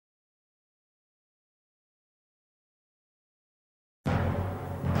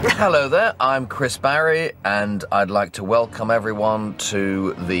Hello there, I'm Chris Barrie, and I'd like to welcome everyone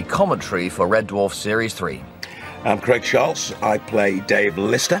to the commentary for Red Dwarf Series 3. I'm Craig Charles, I play Dave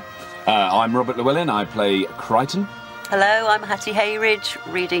Lister. I'm Robert Llewellyn, I play Crichton. Hello, I'm Hattie Hayridge,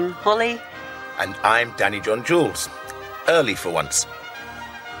 reading Holly. And I'm Danny John-Jules. Early for once.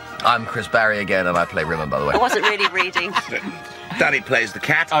 I'm Chris Barrie again, and I play Rimmon, by the way. I wasn't really reading. Danny plays the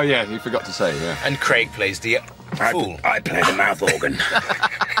cat. Oh yeah, you forgot to say, yeah. And Craig plays the fool. I play the mouth organ.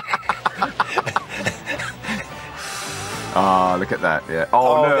 Ah, look at that, yeah.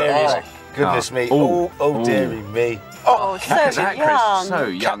 Oh, no. There it is. Goodness me. Oh, dearie me. Oh, so Look at that, young. Chris. So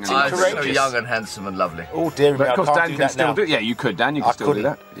young and I'm so courageous. young and handsome and lovely. Oh, dearie me, But I of course, can't Dan do can that still now. do it. Yeah, you could, Dan. You can I still do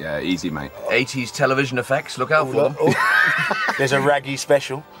couldn't. that. Yeah, easy, mate. 80s television effects, look out for them. There's a raggy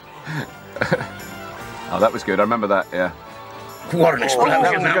special. Oh, that was good. I remember that, yeah. What an explosion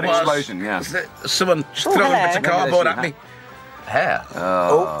That was a good explosion, yeah. Someone just throwing hello. bits of cardboard at me. Hair.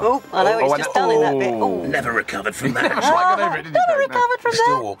 Oh, I know he's just done in that bit. Oh, Never recovered from that. never recovered from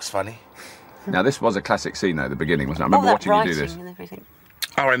Still that. walks funny. Now, this was a classic scene, though, at the beginning, wasn't it? I remember that watching you do writing this. and everything.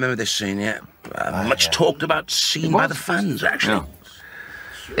 I remember this scene, yeah. Much talked about scene by the fans, actually.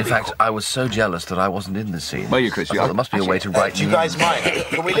 Yeah. In fact, I was so jealous that I wasn't in the scene. Well, you, Chris, I you thought are. there must be a way to write Do you me guys in. mind?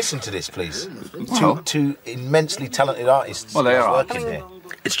 Can we listen to this, please? Well. Two immensely talented artists Well, they are working here.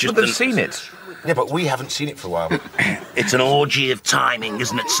 It's But just they've seen it. Yeah, but we haven't seen it for a while. it's an orgy of timing,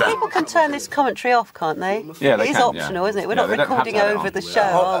 isn't it, sir? People can turn this commentary off, can't they? Yeah, they It is can, yeah. optional, isn't it? We're Yeah, not they don't have recording to have it over on. the show,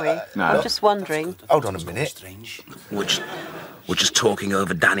 are we? No. I'm just wondering. Hold on a minute. We're just talking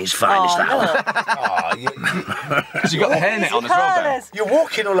over Danny's finest Oh, hour. look. Oh, Because you got the hairnet on as well, Dan. Colours. you're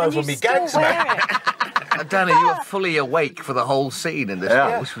walking all And over you me still gags, wear man. it. Danny, you were fully awake for the whole scene in this Yeah.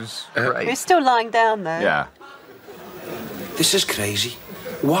 one, which was You're great. still lying down, though. Yeah. This is crazy.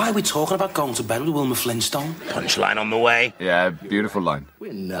 Why are we talking about going to bed with Wilma Flintstone? Punchline on the way. Yeah, beautiful line.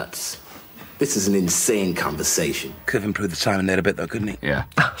 We're nuts. This is an insane conversation. Could have improved the timing there a bit, though, couldn't he? Yeah.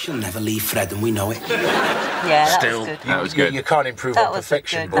 She'll never leave Fred, and we know it. Yeah, that Still. was good. That was good. You can't improve That on was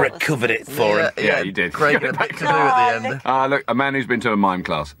perfection. good. but- That was- Recovered it for him. Yeah, you did. Craig had a bit to do at the end. Ah, look, a man who's been to a mime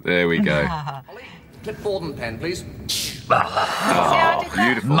class. There we go. Clipboard and pen, please. Oh,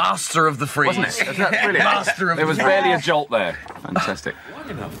 beautiful. Master of the freeze. Wasn't it? Isn't that brilliant? Master of There was the barely a jolt there. Fantastic. Wide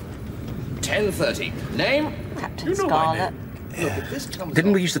enough. 10:30. Name? Captain Scarlet. Look, if this comes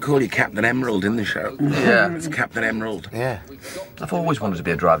Didn't we used to call you Captain Emerald in the show? Yeah. It's Captain Emerald. Yeah. I've always wanted to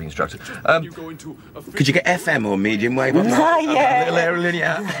be a driving instructor. Could you get FM or medium wave on that? Yeah. Little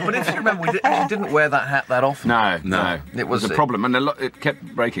aerolinea. But if you remember, we actually didn't wear that hat that often. No. It was a problem, and it kept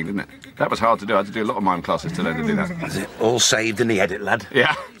breaking, didn't it? That was hard to do. I had to do a lot of mime classes to learn to do that. Is it all saved in the edit, lad?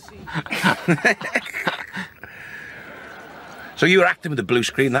 Yeah. So you were acting with the blue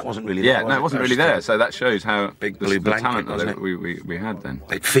screen, that wasn't really there, Yeah, no, it wasn't really there, so that shows how Big the blue the blanket, talent wasn't that it? we had then.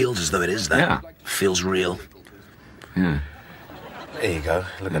 It feels as though it is, though. Yeah. Feels real. Yeah. There you go.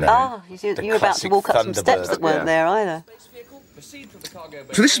 Look at that. Oh, you were about to classic walk up some steps Thunderbird. that weren't there either.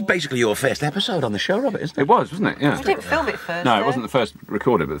 So this is basically your first episode on the show, Robert, isn't it? It was, wasn't it? Yeah. We didn't film it first. No, it though. wasn't the first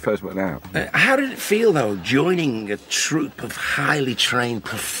recorded, but the first one out. How did it feel, though, joining a troupe of highly trained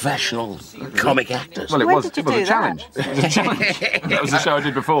professional comic actors? Well, it When was, did you it was do a challenge. It was a challenge. That was the show I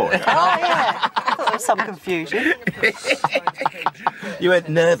did before. Oh, yeah. I thought there was some confusion. You weren't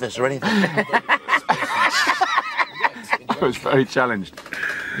nervous or anything. I was very challenged,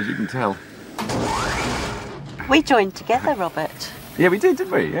 as you can tell. We joined together, Robert. Yeah, we did,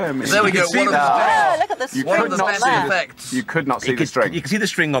 didn't we? Yeah. I mean, There we you go. could see One of the- Oh, look at the You strings could on not best see that. the- effects. You could not see You the string. can see the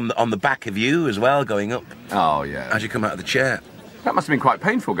string on the back of you as well, going up Oh, yeah. as you come out of the chair. That must have been quite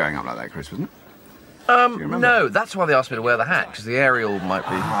painful going up like that, Chris, wasn't it? remember? No, that's why they asked me to wear the hat, because the aerial might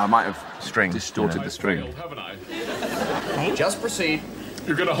be I might have string. distorted the string. Haven't I? Just proceed.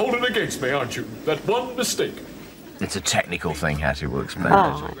 You're going to hold it against me, aren't you? That one mistake. It's a technical thing, Hattie will explain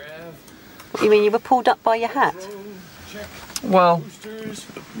Oh. You mean you were pulled up by your hat? it. Well,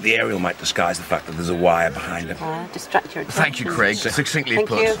 The aerial might disguise the fact that there's a wire behind it. Distract your attention. thank you, Craig. Succinctly Thank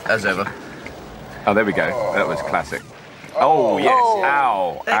put, you. as ever. Oh, there we go. That was classic. Oh, yes. Oh.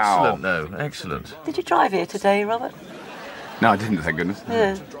 Ow. Excellent, Ow. no, excellent. Did you drive here today, Robert? No, I didn't, thank goodness.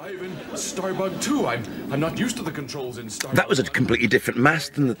 Yeah. Drive in Starbug 2. I'm not used to the controls in Starbug. That was a completely different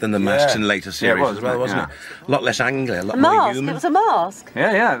mask than the masks in later series was, as well, wasn't yeah. it? A lot less angry, a lot A more mask. human. It was a mask.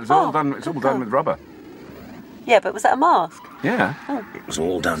 Yeah, it's all Oh, done. It's all good done call. with rubber. Yeah, but was that a mask? Yeah. It was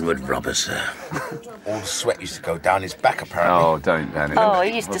all done with rubber, sir. All the sweat used to go down his back, apparently. Oh, don't, Dan. Oh,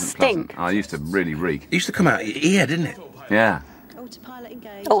 it used to wasn't stink. pleasant. I used to really reek. It used to come out your ear, didn't it? Yeah. Autopilot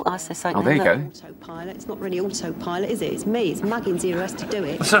engaged. Oh, I say something. Oh, there you go. Autopilot. It's not really autopilot, is it? It's me. It's Muggins here who has to do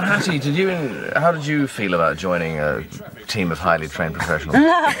it. So, Hattie, how did you feel about joining a team of highly trained professionals?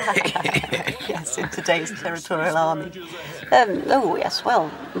 Yes, in today's territorial army. Oh, yes,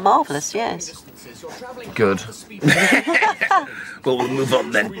 well, marvellous, yes. Good. Well, we'll move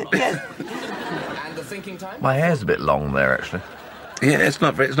on then. My hair's a bit long there, actually. Yeah, it's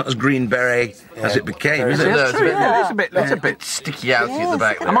not as green beret as it became, is it? No, It's a bit sticky outy at the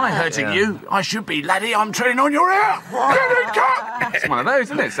back there. Am I hurting you? I should be, laddie. I'm treading on your hair. It's one of those,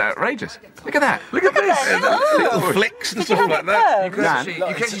 isn't it? It's outrageous. Look at that. Look at this. Little flicks and stuff like that. You can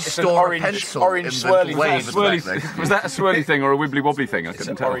actually store a pencil orange in swirly the wave. Was that a swirly thing or a wibbly wobbly thing? I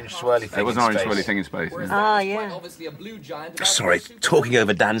couldn't tell. Orange swirly thing. It was an orange swirly thing in space. Yeah. Ah, yeah. Sorry, talking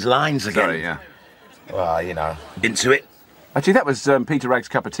over Dan's lines again. Sorry, yeah. Well, you know. Into it. Actually, that was Peter Ragg's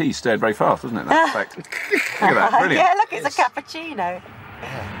cup of tea stirred very fast, wasn't it? That fact. Look at that, brilliant. Yeah, look, it's a cappuccino.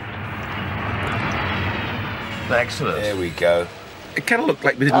 Excellent. There we go. It kind of looked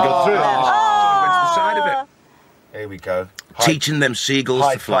like we didn't go through it. It just went to the side of it. Here we go. Teaching them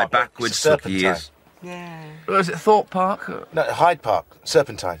seagulls to fly backwards took years. Yeah. Was it Thorpe Park? No, Hyde Park.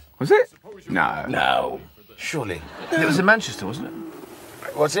 Serpentine. Was it? No. No. Surely. It was in Manchester, wasn't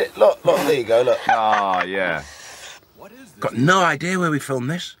it? Was it? Look, there you go, look. Oh, yeah. Got no idea where we filmed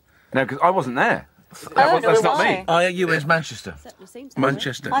this. No, because I wasn't there. That's That's not me. Oh, yeah, you It was Manchester.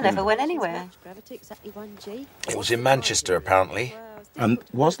 Manchester. I never went anywhere. It was in Manchester, apparently. And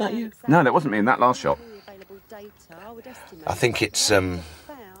was that you? No, that wasn't me in that last shot. I think it's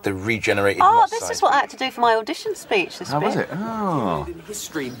the regenerated Oh, moss this side. is what I had to do for my audition speech this How bit. was it? Oh.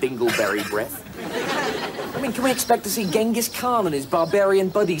 History, Dingleberry breath. I mean, can we expect to see Genghis Khan and his barbarian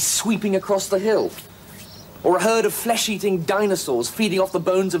buddies sweeping across the hill? Or a herd of flesh-eating dinosaurs feeding off the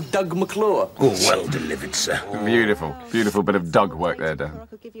bones of Doug McClure? Oh, well delivered, sir. Beautiful. Beautiful bit of Doug work there, Dan.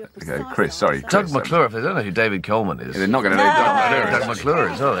 Okay, Chris, sorry. Doug Chris, McClure, if they don't know who David Coleman is. They're not going to know Doug Doug McClure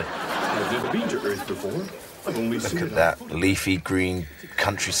is, are they? I've never been to Earth before. I've only Look seen at it. that leafy green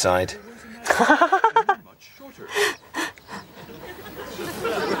countryside.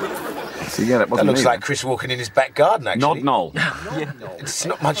 So, yeah, that That wasn't looks me, like then. Chris walking in his back garden, actually. Nod Knoll. It's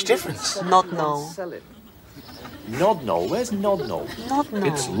not much difference. Nod Knoll. Nod Knoll? Where's Nod Knoll? Nod Knoll.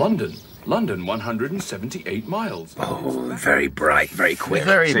 It's London. London, 178 miles. Oh, very bright, very quick.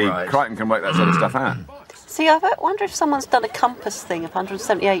 Very See, bright. Crichton can work that sort of stuff out. See, I wonder if someone's done a compass thing of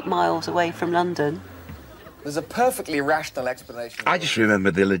 178 miles away from London. There's a perfectly rational explanation. I just remember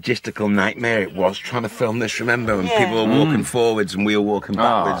the logistical nightmare it was trying to film this, remember? When Yeah. people were walking forwards and we were walking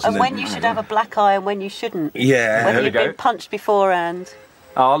backwards. And then- when you should have a black eye and when you shouldn't. Yeah. Whether There we you've go. been punched beforehand.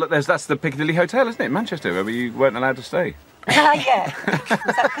 Oh, look, that's the Piccadilly Hotel, isn't it, in Manchester, where you weren't allowed to stay. Ah, yeah. Is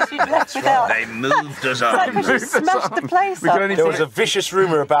that because you'd left without... They moved us Is that on. because you smashed the place We could up? only There was a vicious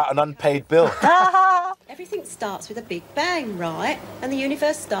rumour about an unpaid bill. Everything starts with a big bang, right? And the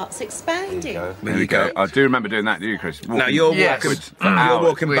universe starts expanding. There we go. I do remember doing that, do you, Chris? Now you're Yes. walking, for you're hours.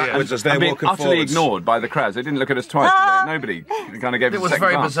 walking We- backwards as they're I'm being walking utterly forwards. ignored by the crowds. They didn't look at us twice today. Nobody kind of gave us It a was second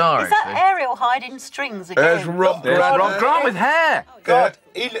very glance. bizarre, Is that actually. Ariel hiding strings again? There's Rob There's Grant. Rob Grant with hair. God,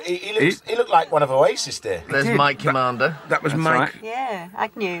 he looked like one of Oasis there. There's Mike Commander. That was That's Mike. right. Yeah,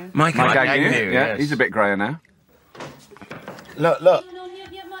 Agnew. Mike. Mike Agnew, Agnew, yeah, yes. he's a bit greyer now. Look.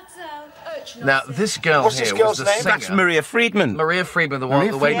 Now, this girl What's here this was girl's the name? singer. That's Maria Friedman. Maria Friedman, the one,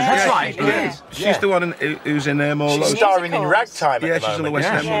 Maria the way. Friedman, that's right, Yeah. it is. She's the one who's in All She's Those. starring in Musicals. Ragtime at Yeah, the she's in the moment.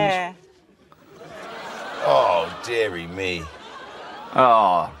 West Yeah. End ones. Yeah. Oh, dearie me.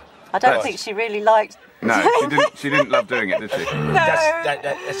 Oh, I don't think she really liked... no, she didn't love doing it, did she?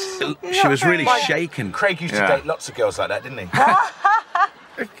 That's She was really Mike- shaken. Craig used to Yeah. date lots of girls like that, didn't he?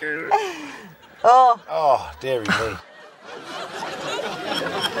 Oh, Oh, dearie me.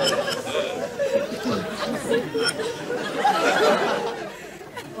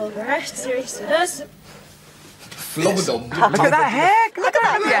 Look at that hair! Look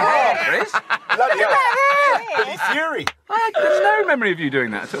at your hair, Chris! Bloody hell. Billy Fury. There's no memory of you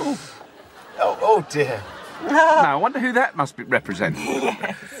doing that at all. Oh dear. No, I wonder who that must represent.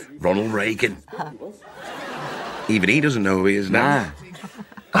 Ronald Reagan. Even he doesn't know who he is now.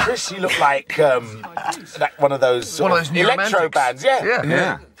 Chris, you look like one of those One of those new electro romantics. bands. Yeah.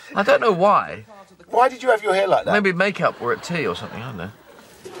 Yeah. I don't know why. Why did you have your hair like that? Maybe makeup or at tea or something, I don't know.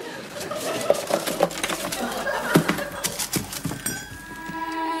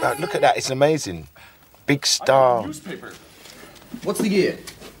 Look at that. It's amazing. Big star. Newspaper. What's the year?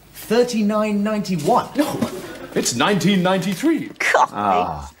 3991. No, it's 1993.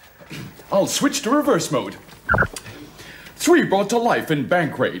 God. I'll switch to reverse mode. 3 brought to life in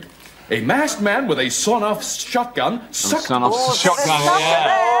bank raid. A masked man with a sawn-off shotgun sucked... Sawn-off shotgun,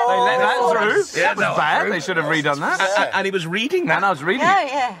 yeah. They let that through. Yeah, That was bad. They should have redone that. And he was reading that. And I was reading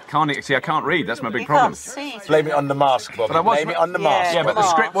Yeah, yeah. it. See, I can't read. That's my big You problem. can't see. Blame it on the mask, Bobby. But I was Blame it on the mask. Yeah, but the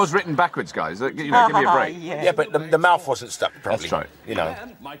Mask. script was written backwards, guys. You know, give me a break. Yeah, but the mouth wasn't stuck properly. That's right. You know.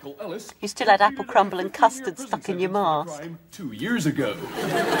 Michael Ellis... You still had apple crumble and custard stuck in your mask. 2 years ago.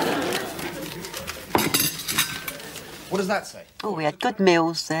 What does that say? Oh, we had good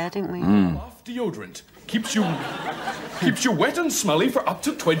meals there, didn't we? Off deodorant. Keeps you wet and smelly for up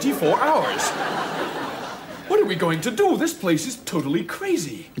to 24 hours. What are we going to do? This place is totally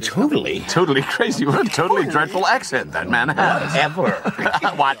crazy. Totally. Totally crazy. What a totally dreadful accent that man has.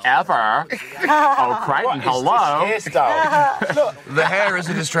 Whatever. Oh, Crichton, hello. Hairstyle. Look, The hair is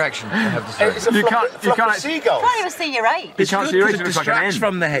a distraction, I have to say. it's a You flock can't- of seagulls. Can't even see your age. You can't see your age, It it looks like an distracts N.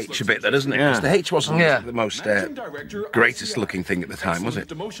 from the H a bit, though, doesn't it? Yeah. Because the H wasn't Yeah. the most Director of greatest CI. looking thing at the time, was it?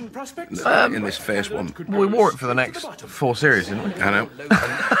 Demotion prospects? In this first one. We wore it for the next 4 series, didn't we? I know.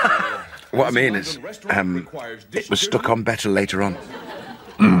 What I mean is, it was stuck on better later on.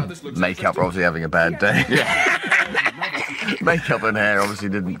 Makeup obviously having a bad day. Yeah. Makeup and hair obviously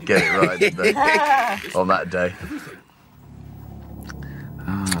didn't get it right, did they? On that day.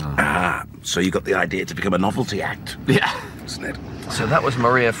 So you got the idea to become a novelty act, Yeah. isn't it? So that was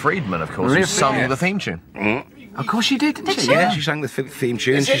Maria Friedman, of course, Maria who sung Friedman. the theme tune. Of course she did, didn't she? Yeah, she sang the theme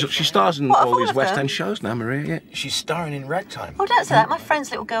tune. She stars in What, all these all of West them? End shows now, Maria. Yeah. She's starring in Ragtime. Oh, don't say that. My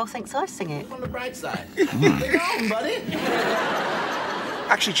friend's little girl thinks I sing it. On the bright side. Get on, buddy.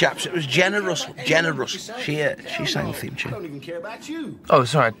 Actually, chaps, it was generous. She sang the theme I tune. don't even care about you. Oh,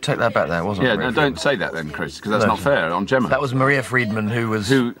 sorry, I take that back there, it wasn't Yeah, Maria no, Friedman. don't say that then, Chris, because that's No. not fair on Gemma. That was Maria Friedman who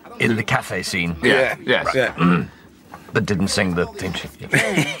was in the cafe scene, Yeah, yes. Yeah. but didn't sing the theme tune.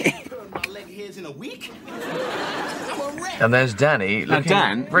 My leg hairs in a week. I'm a wreck. And there's Danny, Now, looking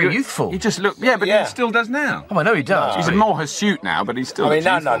Dan, very youthful. He just looked, but Yeah. he still does now. Oh, I know he does. He's more hirsute now, but he's still. I mean,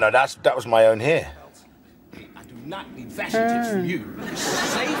 looks no, that was my own hair. I do not need fashion tips from you.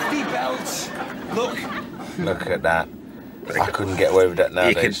 Safety belts. Look. Look at that. I couldn't get away with that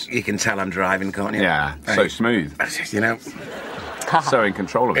nowadays. You can tell I'm driving, can't you? Yeah, so smooth, You know, so in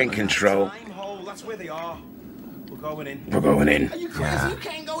control of in it. control. Hole, that's where they are. We're going in. We're going in. Are you crazy? You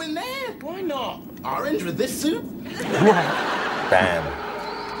can't go in there. Why not? Orange with this suit? Bam.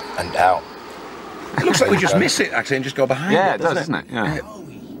 And out. It looks like we just miss it, actually, and just go behind Yeah, it, it does, doesn't it? Yeah.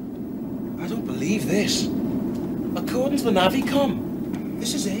 I don't believe this. According to the Navicom,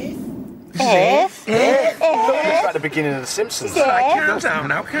 this is Earth. Earth? It looks like the beginning of The Simpsons. Calm down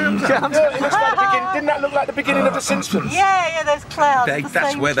now, calm down. It looks like the beginning. Didn't that look like the beginning of The Simpsons? Yeah, those clouds.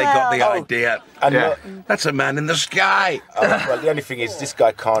 That's where they got the idea. And Yeah. look, that's a man in the sky. Oh, well, the only thing is, this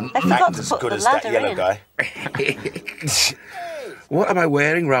guy can't They forgot act to as put good the as that ladder yellow in. guy. What am I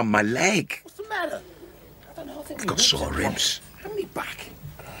wearing round my leg? What's the matter? I don't know. I think I've got sore ribs. How many back?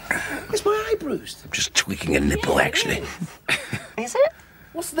 Is my eye bruised? I'm just tweaking a nipple, actually. Is it?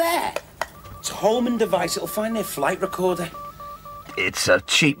 What's that? It's a Holman device. It'll find their flight recorder. It's a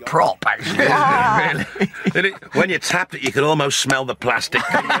cheap prop, actually, isn't it, really? When you tapped it, you could almost smell the plastic.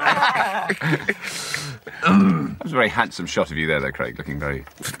 That was a very handsome shot of you there, though, Craig, looking very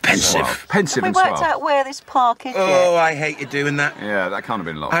Pensive. pensive We and worked suave. out where this park is Oh, yet. I hate you doing that. Yeah, that can't have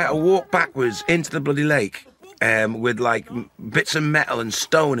been a lot. I had to walk backwards into the bloody lake with like bits of metal and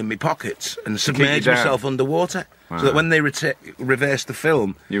stone in my pockets and submerge down. myself underwater. Wow. So that when they reversed the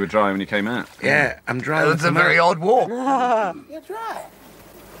film, You were dry when you came out. yeah, I'm dry. That's a very odd walk. You're dry.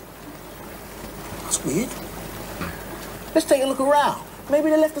 That's weird. Let's take a look around. Maybe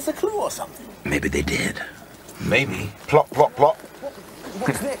they left us a clue or something. Maybe they did. Maybe. Plop, plop, plop.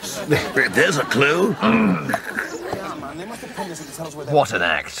 What's this? There's a clue. What an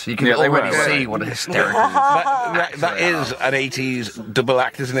act. You can Yeah, they already were, see weren't what a hysterical... That is an 80s double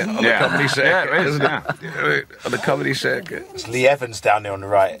act, isn't it? On the Yeah. comedy circuit. Yeah, it is, isn't it? On the comedy circuit. It's Lee Evans down there on the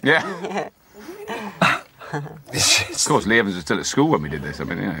right. Yeah. Of course, Lee Evans was still at school when we did this. I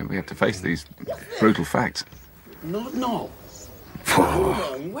mean, yeah, we have to face these brutal facts. No.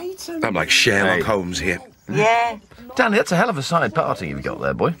 Wait a minute. I'm like Sherlock Hey. Holmes here. Yeah. Danny, that's a hell of a side parting you've got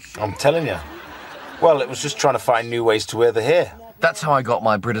there, boy. I'm telling you. Well, it was just trying to find new ways to wear the hair. That's how I got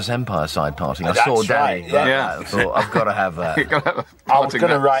my British Empire side parting. I That's saw Danny. right, yeah. Yeah. I thought, I've got to have that. I was going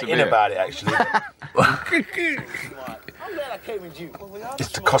to write in about it, actually.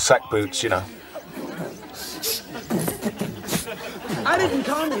 It's the Cossack boots, you know. I didn't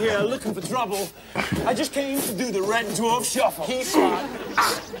come here looking for trouble. I just came to do the Red Dwarf shuffle. He's smart.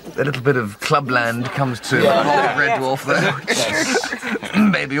 A little bit of clubland comes to Red Dwarf there.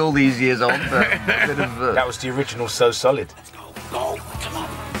 Maybe all these years on, but a bit of... That was the original So Solid. Go, come on.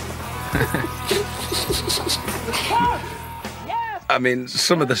 I mean,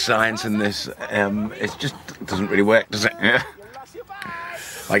 some of the science in this, it just doesn't really work, does it? Yeah.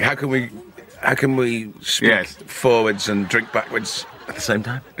 Like, how can we speak forwards and drink backwards at the same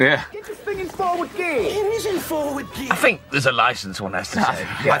time? Yeah. Get your thing in forward gear. It is in forward gear. I think there's a license one has to say.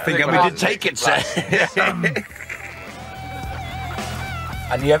 I think we did take it, sir.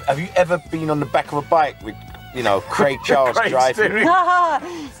 And have you ever been on the back of a bike with, you know, Craig Charles driving?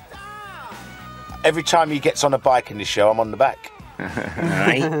 Every time he gets on a bike in the show, I'm on the back.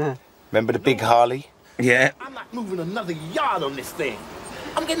 Right. Remember the big Harley? Yeah. I'm not moving another yard on this thing.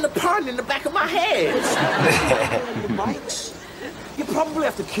 I'm getting the pardon in the back of my head. The bikes. You probably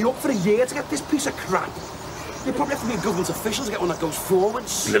have to queue up for a year to get this piece of crap. You probably have to be a government official to get one that goes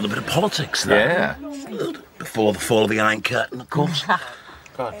forwards. A little bit of politics there. Yeah. Before the fall of the Iron Curtain, of course.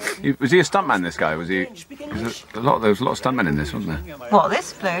 Was he a stuntman, this guy? Was he? There was a lot of stuntmen in this, wasn't there? What,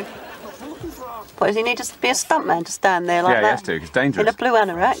 this bloke? What, does he need to be a stuntman to stand there like that? Yeah, he has to. It's dangerous. In a blue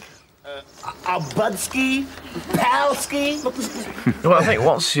anorak? A budski, palski. Well, I think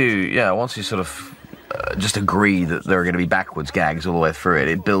once you sort of just agree that there are going to be backwards gags all the way through it,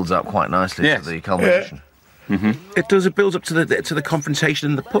 it builds up quite nicely to the culmination. It does. It builds up to the confrontation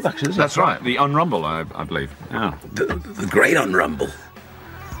in the pub, actually. Doesn't That's right. The unrumble, I believe. Yeah. The great unrumble.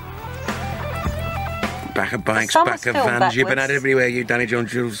 Back of bikes, Some back was of filmed vans. You've been backwards. at it everywhere, you, Danny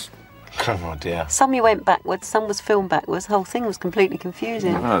John-Jules. Oh dear. Some you went backwards, some was filmed backwards. The whole thing was completely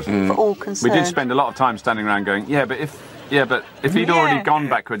confusing for all concerned. We did spend a lot of time standing around going, but if he'd already gone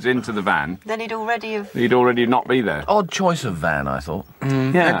backwards into the van, then he'd already not be there. Odd choice of van, I thought.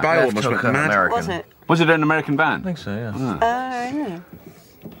 Yeah. Ed Bye almost went mad. American. Was it? Was it an American van? I think so, yeah. Oh, really?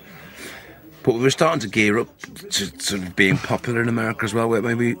 But we were starting to gear up to sort of being popular in America as well. Where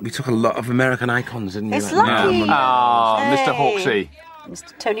maybe we took a lot of American icons, didn't you? It's lucky. Oh, Hey. Mr. Hawksey.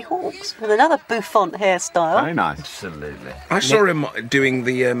 Mr. Tony Hawks with another bouffant hairstyle. Very nice. Absolutely. I saw him doing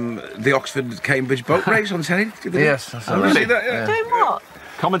the Oxford-Cambridge boat race on telly. Yes, that's Did you see that? Yeah. Doing what?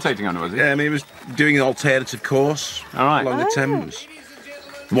 Commentating on it, was he? Yeah, I mean, he was doing an alternative course along the Thames.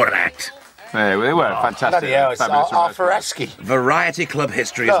 What an act! Yeah, they were fantastic. Bloody hell, it's Fabulous Arthur race. Esky. Variety Club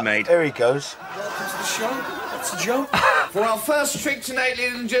history is made. There he goes. Welcome to the show. That's a joke. For our first trick tonight,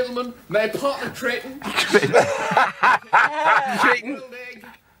 ladies and gentlemen, my partner Creighton. Creighton.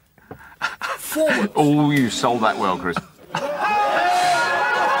 Forward. Oh, you sold that well, Chris.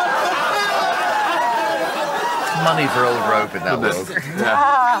 Money for old rope in that world.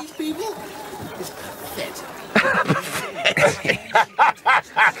 Yeah. These people is pathetic.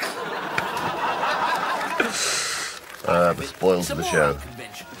 The spoils of the show.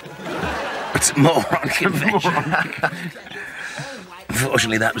 It's moron convention.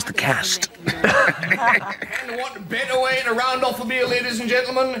 Unfortunately, that was the cast. And what better way to round off a meal, ladies and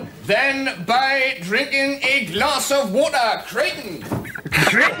gentlemen, than by drinking a glass of water, Creighton.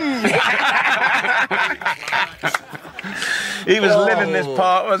 He was living this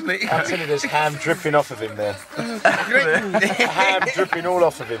part, wasn't he? I'll tell you, there's ham dripping off of him there. Ham dripping all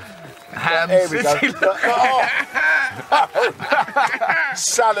off of him. There we go.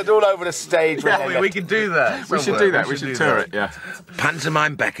 Salad all over the stage. We could do that. We should do that. We should tour it, yeah.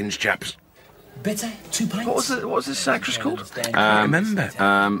 Pantomime beckons, chaps. Bitter, 2 pints. What was this actress called? I remember.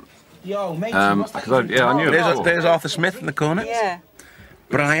 Yo, mate. I knew it. There's Arthur Smith in the corner. Yeah.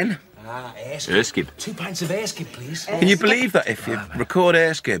 Brian. Erskine. 2 pints of Erskine, please. Can you believe that if you record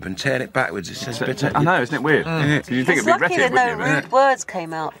Airskip and turn it backwards, it says bitter? I know, isn't it weird? You think It's it'd be lucky wretched, that no wouldn't you? rude words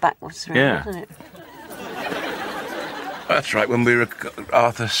came out backwards through, Yeah. wasn't it? That's right, when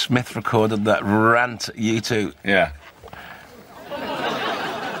Arthur Smith recorded that rant at U2. Yeah.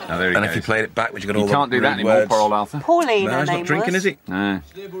 Now, there he And goes. if you played it backwards, you got all You the can't do that rude anymore, words. poor old Arthur. Pauline, No, her he's name not drinking, was. is he? No.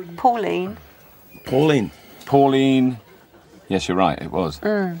 Pauline. Pauline. Yes, you're right, it was.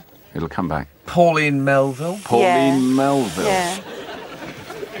 It'll come back. Pauline Melville. Pauline Melville. Yeah.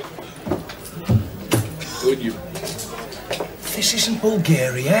 This isn't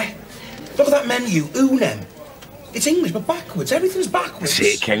Bulgaria. Look at that menu, Unem. It's English, but backwards. Everything's backwards. See,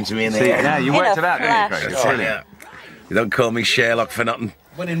 it came to me in See, the yeah, you worked it out, didn't you, Craig? That's brilliant. You don't call me Sherlock for nothing.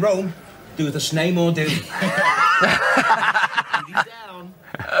 When in Rome, do the name or do. Down.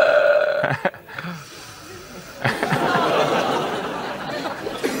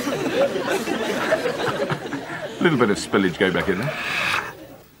 A little bit of spillage go back in there.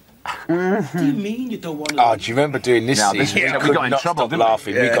 What do you mean you don't want to? Oh, do you remember doing this Now, scene? this, You we could got in not trouble, stop didn't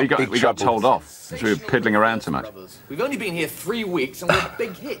laughing. we? We got big we got trouble. told off because we were piddling around too much. We've only been here 3 weeks and we're a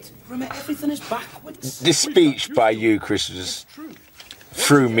big hit. Remember, everything is backwards. This speech by you, Chris, was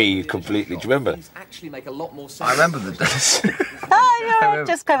threw me completely. Do you remember? actually make a lot more sense. I remember the days. Oh, yeah, it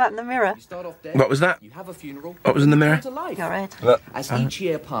just came up in the mirror. You start off dead, What was that? you have a funeral. What was in the mirror? To life. You're right. Look. As each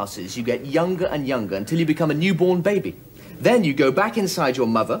year passes, you get younger and younger until you become a newborn baby. Then you go back inside your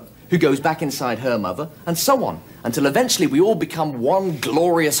mother, who goes back inside her mother, and so on, until eventually we all become one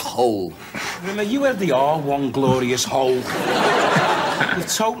glorious whole. Remember, you heard the R, one glorious whole.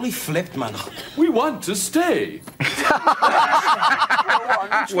 You've totally flipped, man. We want to stay.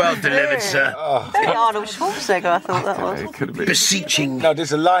 Well delivered, sir. Very Arnold Schwarzenegger, I thought that was. It could have been. Beseeching. No,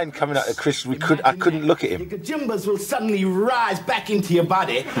 there's a line coming out of Chris. I couldn't look at him. Your gajumbas will suddenly rise back into your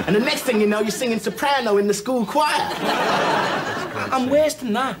body, and the next thing you know, you're singing soprano in the school choir. And worse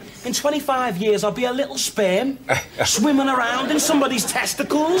than that, in 25 years, I'll be a little sperm swimming around in somebody's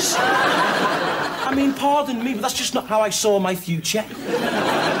testicles. I mean, pardon me, but that's just not how I saw my future.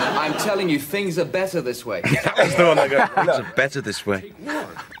 I'm telling you, things are better this way. That was the one that got better this way.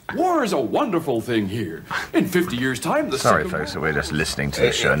 War is a wonderful thing here. In 50 years' time, the Sorry, second... folks, that we're just listening to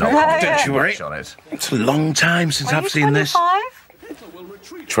the show, not Don't you worry. on it. It's a long time since I've seen this.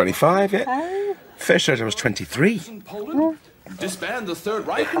 25, yeah. First heard I was 23. Poland, disband the Third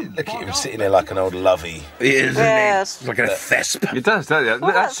Reich. Look at him sitting there like an old lovey. Yes. Like a thesp. It does, doesn't it?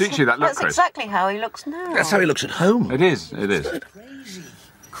 Well, That suits you, that look, That's Chris. exactly how he looks now. That's how he looks at home. It is, it is.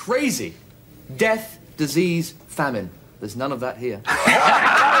 Crazy. Death, disease, famine. There's none of that here.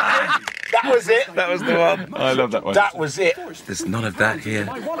 That was it. That was the one. I love that one. That was it. There's none of that here.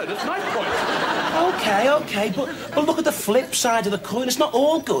 My wallet at night point. Okay, but look at the flip side of the coin. It's not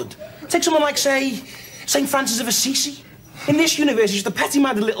all good. Take someone like, say, St. Francis of Assisi. In this universe, he's the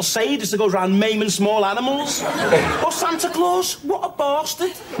petty-minded little sadist that goes around maiming small animals. Or Santa Claus. What a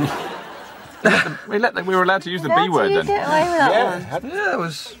bastard. We were allowed to use the B word then. Get away with that one. Yeah, it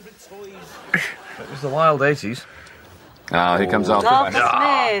was the wild 80s. Ah, here comes Arthur.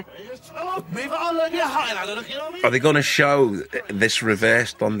 Arthur Smith. Are they going to show this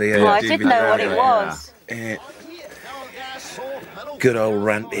reversed on the Oh, I did DVD? know what it was. Good old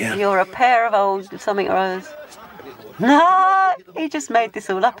rant here. You're a pair of old something or others. No, he just made this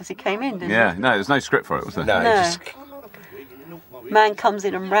all up as he came in, didn't Yeah, no, there's no script for it, was there? No, No. just... Man comes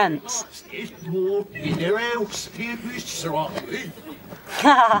in and rants.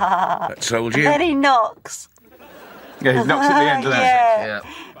 I told you. Then he knocks. Yeah, he knocks at the end, doesn't he? Yeah.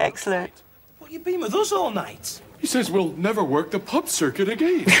 Excellent. Well, you've been with us all night. He says we'll never work the pub circuit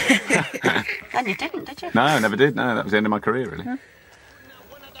again. And you didn't, did you? No, I never did. No, that was the end of my career, really.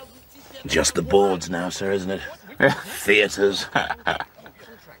 Just the boards now, sir, isn't it? Yeah. Theatres.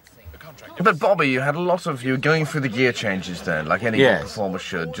 But Bobby, you were going through the gear changes then, like any good performer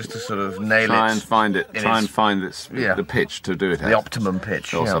should, just to sort of nail Try it. and find it. Try and find the pitch to do it at. The optimum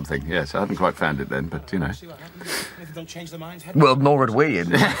pitch. Or something, yes. I hadn't quite found it then, but, you know. If you don't change their minds, head Well, nor had we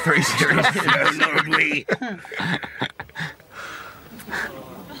in the 3 series. Nor had we.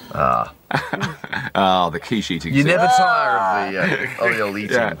 The quiche eating. You scene. never tire of the old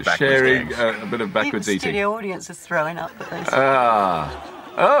eating. Yeah, backwards sharing games. a bit of backwards Even eating. studio audience is throwing up at those.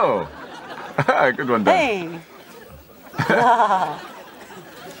 Oh. Good one, Dan. Hey.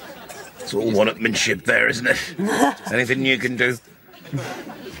 It's all one-upmanship there, isn't it? Anything you can do?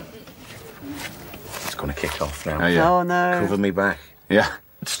 It's going to kick off now. Oh, yeah. Oh no. Cover me back. Yeah.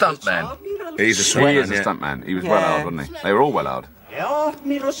 Stuntman. He's a He sweater, is a yeah. stuntman. He was Yeah. well out, wasn't he? They were all well out. I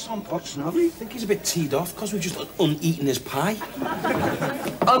think he's a bit teed off because we've just uneaten his pie.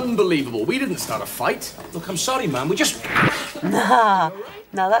 Unbelievable. We didn't start a fight. Look, I'm sorry, man. We just...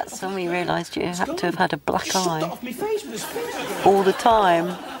 Now that's when we realised you had to have had a black Sucked it eye off my face with his finger. all the time.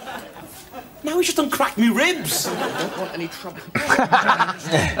 Now he's just uncracked me ribs. Don't want any trouble.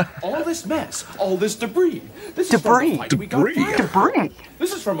 All this mess, all this debris. This Debris? Is from a fight we got prior. Debris.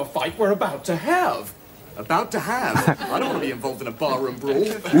 This is from a fight we're about to have. About to have. I don't want to be involved in a barroom brawl.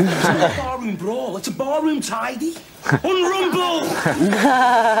 It's not a barroom brawl. It's a barroom tidy. Unrumble!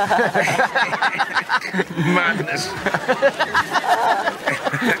 Madness.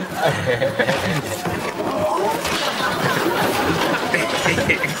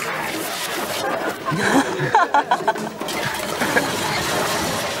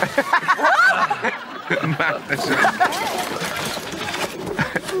 Madness.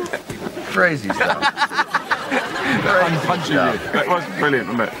 Crazy stuff. I'm punching you. That was brilliant,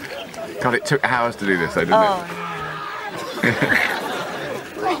 wasn't it? God, it took hours to do this, though, didn't Oh.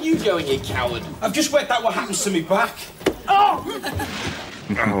 Where are you going, you coward? I've just worked out what happens to me back. Oh,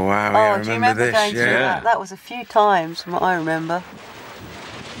 wow, yeah, I Do you remember remember this, going through yeah. that? That was a few times from what I remember.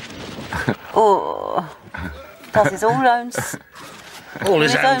 Oh. Does his all own... All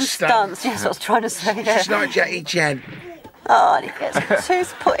his own stunts. stunts. Yes, I was trying to say. Just Yeah. like Jackie Chan. Oh, and he gets a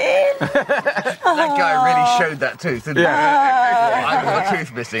tooth put in. That guy really showed that tooth, didn't he? I got a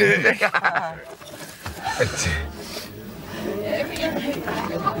tooth missing.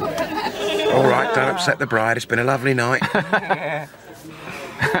 All right, don't upset the bride. It's been a lovely night. Good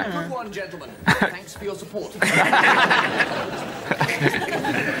one, gentlemen. Thanks for your support.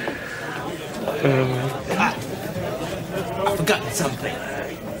 I've forgotten something.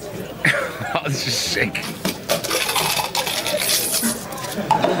 Oh, this is sick.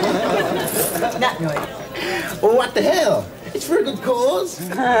 Well, what the hell? It's for a good cause.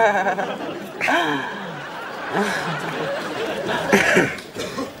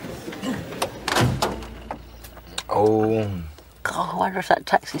 Oh. God, I wonder if that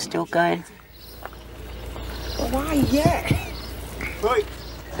taxi's still going. Why, yeah. Right.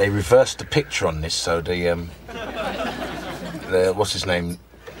 They reversed the picture on this, so the what's his name?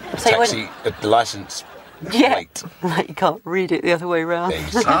 So Taxi, the license plate. Like you can't read it the other way round.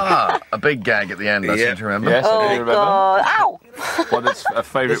 A big gag at the end, I seem to remember. Yes, I do remember. God. Ow! Well, that's a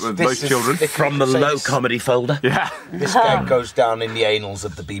favourite with most children. From the low comedy folder. Yeah. This gag goes down in the annals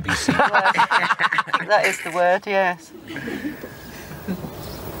of the BBC. That is the word, yes.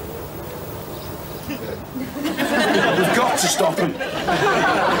 We've got to stop him.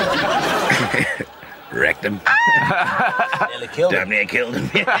 Wrecked him. Nearly killed him. Damn near killed him.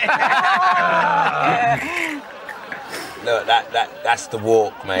 No, that's the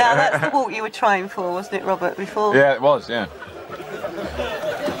walk, mate. Now, that's the walk you were trying for, wasn't it, Robert, before? Yeah, it was, yeah.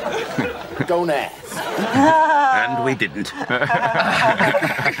 Don't ask. And we didn't.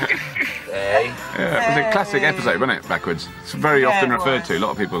 Hey. Yeah, it was a classic episode, wasn't it, Backwards? It's very often referred to. A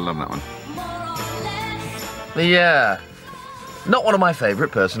lot of people love that one. Yeah. Not one of my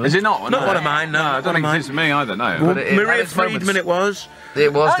favourite, personally. Is it not? Not one of mine, no. I don't think it's me either, no. Well, But Maria Friedman it was.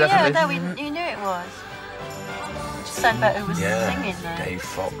 It was, Oh, definitely. yeah, no, you knew it was. Just saying about who was singing, though. Dave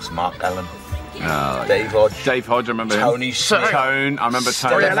Fox, Mark Allen. Oh, Dave Hodge. Dave Hodge, I remember Tony him. Smith. Tone, I remember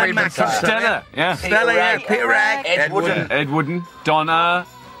Tone. Stella McIntyre. Stella, yeah. Stella, yeah. Peter Ragg. Ed Woodden. Ed Woodden. Donna.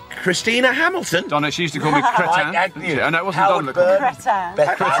 Christina Hamilton. Donna, she used to call me Cretin. Agnew. Oh, no, it wasn't Howard Donna. Byrne. Cretin.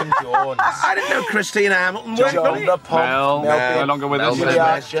 Beth Jones. I didn't know Christina Hamilton. John Really? the Pop. Mel, no longer with us. Billy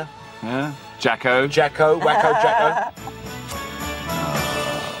Archer. Yeah. Jacko. Jacko. Wacko Jacko.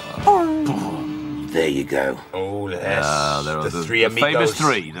 There you go. Oh, yes. There are the three amigos. Famous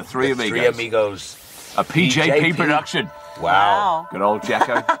three. The three amigos. Three amigos. A PJP production. Wow. Good old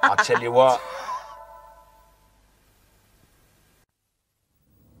Jacko. I'll tell you what.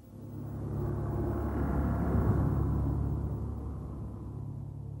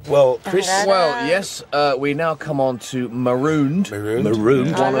 Well, Chris. Well, yes, we now come on to Marooned.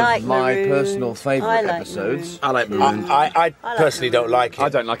 Marooned. One like of my Marooned. personal I favourite like episodes. I like Marooned. I personally don't like it. I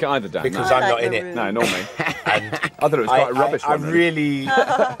don't like it either, Dan. Because no. I'm I not like in the it. room. No, nor me. And I thought it was quite a rubbish I one. really.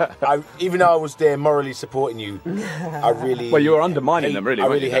 really, even though I was there morally supporting you, I really. Well, you were undermining them, really. I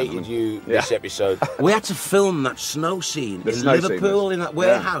weren't really you, hated Dan? you this episode. We had to film that snow scene in snow scene Liverpool was- in that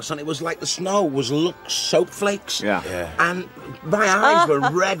warehouse, and it was like the snow was soap flakes. Yeah. And my eyes were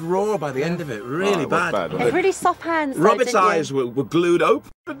red raw by the end of it. Really it was bad. bad, wasn't Had really soft hands. though, Robert's didn't you? eyes were glued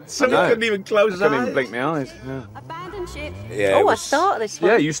open, so he know. couldn't even close his Couldn't eyes. even blink my eyes. Yeah. Abandon ship. Yeah, Oh, it I was- start this one.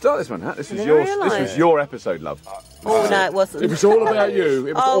 Yeah, you start this one, huh? This was Didn't yours. realise. This was your episode, love. Oh, no, it wasn't. It was all about you.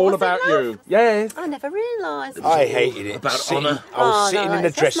 It was Oh, all was it, about love? you. Yeah. I never realised. I hated it. About Sitting- honour. I was sitting in the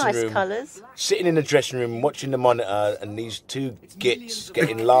That's dressing nice room, colours. sitting in the dressing room, watching the monitor, and these two gits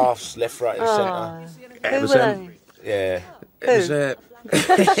getting laughs left, right, and centre. Who was, were they? Yeah. It was, it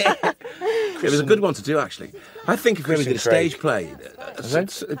was a good one to do, actually. I think if we ever did a stage play,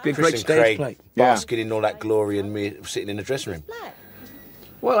 it'd be a great Chris and stage Craig play. basking in all that glory, and me sitting in the dressing room.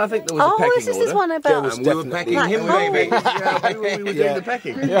 Well, I think there was a Oh, pecking is this order. this one There about... was And we were definitely- pecking him, baby. Yeah, we were doing the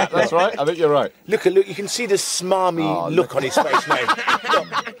pecking. Yeah, that's right. I think you're right. Look, you can see the smarmy look on his face now.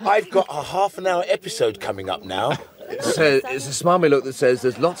 Look, I've got a half-an-hour episode coming up now. It's a smarmy look that says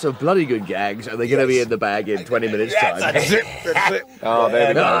there's lots of bloody good gags and they're going to be in the bag in 20 minutes' time. That's it. Oh, there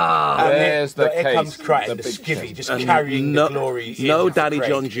we go. And There's the here case. comes Crichton, the big skivvy, case. just carrying the glory. No in for Daddy Craig.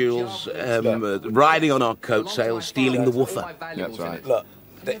 John-Jules riding on our coatsails, stealing the woofer. That's right. Look,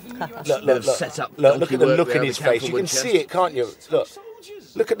 Look, set up look at the work look there in on his the face. You can Cantlewood see chest. it, can't you?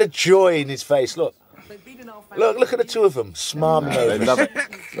 Look at the joy in his face. Look at the two of them smarming They over. love it.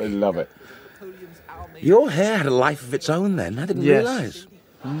 They love it. Your hair had a life of its own then. I didn't Yes. realise.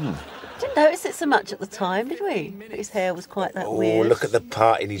 Didn't notice it so much at the time, did we? That his hair was quite that Oh, weird. look at the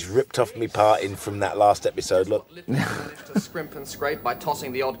parting. He's ripped off me parting from that last episode. Look, To scrimp and scrape by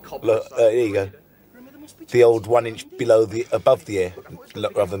tossing the odd cobble. look. There you go. The old 1 inch above the ear,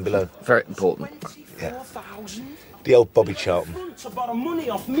 rather than below. Very important. Yeah. The old Bobby Charlton. To borrow money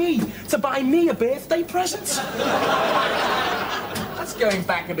off me to buy me a birthday present. That's going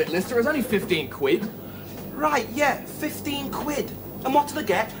back a bit, Lister. It was only 15 quid. Right, yeah, 15 quid. And what did I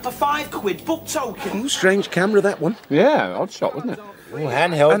get? A 5 quid book token. Ooh, strange camera, that one. Yeah, odd shot, wasn't it? Oh,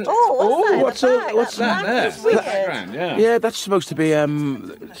 handheld. And, what's that? That's background, yeah. Yeah, that's supposed to be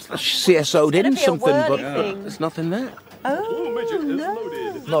CSO'd in something, but there's nothing there. Oh, no.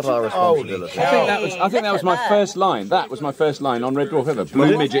 Not our responsibility. I think that was my first line. That was my first line on Red Dwarf ever.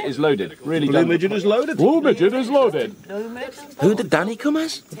 Blue midget is loaded. Really Blue midget is loaded. Blue midget is loaded. Who did Danny come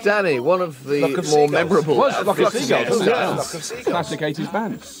as? Danny, one of the more memorable. Was Flock of Seagulls. Yes. Classic 80s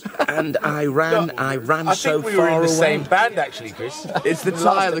band. And I ran I so think we were far in the away. same band, actually, Chris. It's the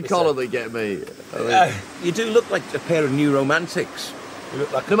tie and the collar that get me. You do look like a pair of new romantics. You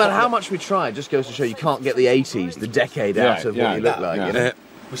look like No matter how much we try, it just goes to show you can't get the 80s, the decade, out of what you look like. You know?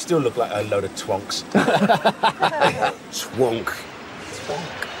 we still look like a load of twonks. Twonk.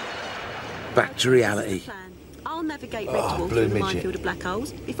 Back to reality. I'll navigate Red Dwarf Blue through the midget. minefield of black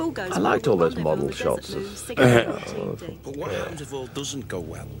holes. If all goes I liked well, all those rendezvous on model the shots desert of- moon, cigarette on TV. But what happens if all doesn't go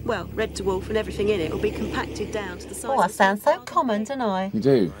well? Well, Red Dwarf and everything in it will be compacted down to the size Oh, I sound so common, don't I? You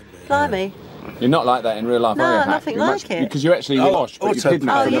do. Blimey. You're not like that in real life, No, are you? Hap? nothing You're like it. Because you're actually posh, but you're hidden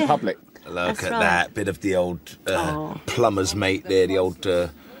from the public. Look That's at right. that bit of the old plumber's mate there, the old.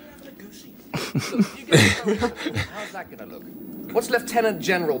 How's that gonna look? What's Lieutenant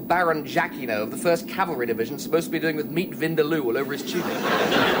General Baron Jacquino of the 1st Cavalry Division supposed to be doing with meat vindaloo all over his tunic?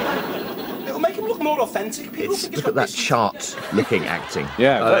 It'll make him look more authentic. People think he's Look at got that this- chart-looking acting.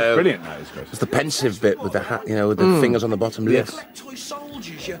 Yeah, that's brilliant, that is, Chris. It's the pensive bit with the hat, you know, with the fingers on the bottom lip. Yes. Toy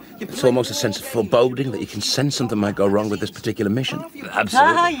soldiers, you It's almost a sense of foreboding that you can sense something might go wrong with this particular mission. Absolutely.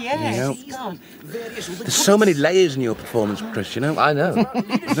 Ah, yes. Yeah. There's so many layers in your performance, Chris, you know? I know.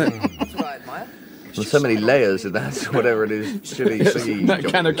 That's what I admire. There's so many layers in that, whatever it is, chili, thingy. That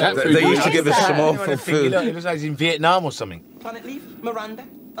can of cat food. They used to give us some He awful food. looks like he's in Vietnam or something. Planet Leaf, Miranda,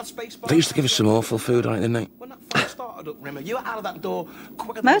 that space bar. They used to give us some awful food on it, didn't they? When that fire started up, Rimmer, you were out of that door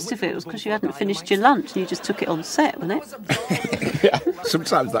quicker than Most a of it was whip because you hadn't over finished dynamite. your lunch and you just took it on set, wasn't it? Yeah,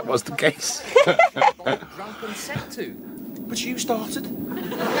 sometimes that was the case. Drunken set to. But you started.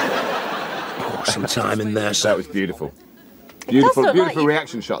 Oh, some time in there, That so. was beautiful. It does look Beautiful like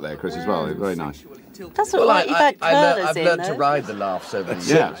reaction shot there, Chris, as well. Very nice. it does look like you've had curlers I've in learned to there. ride the laughs over the years.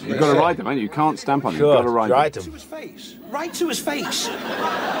 Yeah, you've got to ride them, haven't you? You can't stamp on them. You've got to ride Right them. him. His face. Right to his face.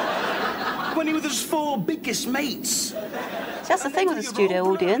 When he was his 4 biggest mates. That's the thing with a studio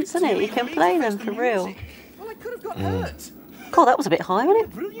audience, isn't it? You can play them for real. Well, I could have got hurt. God, that was a bit high, wasn't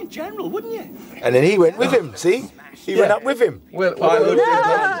it? Brilliant general, wouldn't you? And then he went with him, see? He went up with him. Well, I love these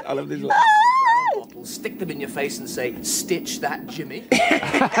lines. I love these lines. Bottles, stick them in your face and say, "Stitch that, Jimmy."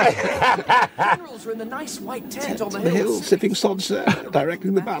 Generals are in the nice white tent on the hills. sipping salsa,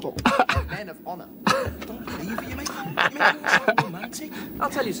 directing the battle. Men of honour. Don't believe it. You make it sound romantic. I'll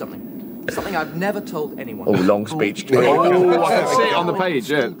tell you something. Something I've never told anyone. Oh, long speech. Oh, I can see it on the page.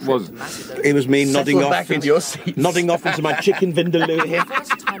 Yeah, it was. It was me nodding Settle off back into your seats. nodding off into my chicken vindaloo here. For the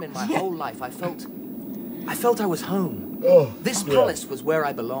first time in my whole life, I felt I was home. This palace was where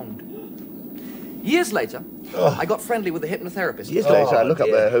I belonged. Years later, I got friendly with a hypnotherapist. Years later, I look up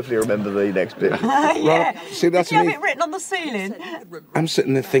there, hopefully remember the next bit. Yeah. See, that's Did you have me. it written on the ceiling? I'm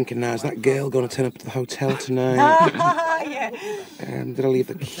sitting there thinking now, is that girl going to turn up to the hotel tonight? Yeah. Did I leave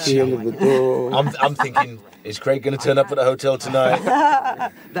the key under the door? I'm thinking, is Craig going to turn up at the hotel tonight?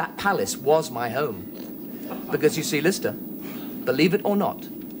 That palace was my home. Because you see, Lister, believe it or not,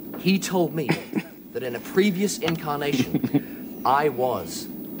 he told me that in a previous incarnation, I was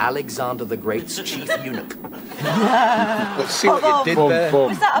Alexander the Great's chief eunuch. Let's see what you did there.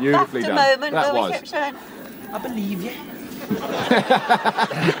 Was that a Beautifully BAFTA done. moment That where was. we kept saying, I believe you.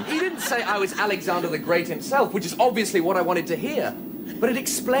 He didn't say I was Alexander the Great himself, which is obviously what I wanted to hear. But it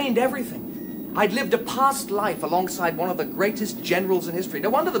explained everything. I'd lived a past life alongside one of the greatest generals in history. No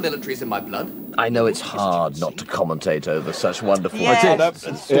wonder the military's in my blood. I know it's hard not to commentate over such wonderful Yeah.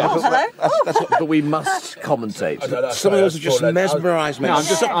 texts, oh, hello? but we must commentate. Some of those have just mesmerised me. No, I'm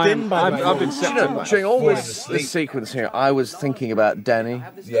sucked in by them. I've been You sucked know, in. during all this sequence here, I was thinking about Danny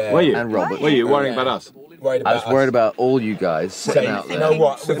Yeah. Were you? and Robert. Were you worrying about us? Worried I was about worried us. about all you guys sitting out You there. know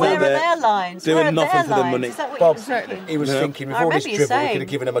what? Where are their lines? doing Where are nothing their for the lines? money. Is that what Bob, you were thinking? he was thinking, with I all this remember you dribble, we saying. could have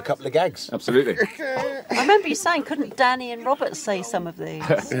given him a couple of gags. Absolutely. I remember you saying, couldn't Danny and Robert say some of these?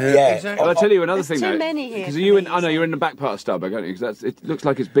 Yeah. Well, I'll tell you another There's thing too though. many here Because for you in, these. I know you're in the back part of Starbuck, aren't you? Because it looks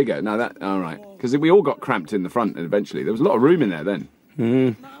like it's bigger. No, that all right. Because we all got cramped in the front eventually. There was a lot of room in there then.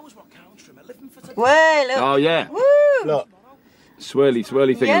 Well, look. Oh yeah. Woo! Look, Swirly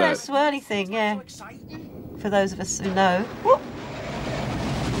thing Yeah, alert. that swirly thing, yeah. for those of us who know.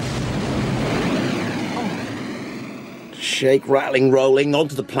 Shake, rattling, rolling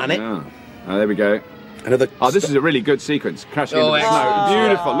onto the planet. Oh, there we go. Another. Oh, this is a really good sequence. Crashing into the snow.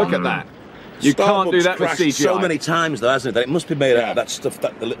 Beautiful. Look at that. You can't do that with CGI. So many times, though, hasn't it? That it must be made out of that stuff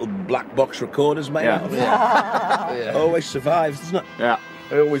that the little black box recorder's made out of. Yeah. Always survives, doesn't it? Yeah.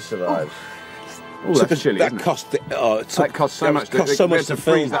 It always survives. Oh, that's chilly, that isn't it? cost. That cost so much. Cost so much to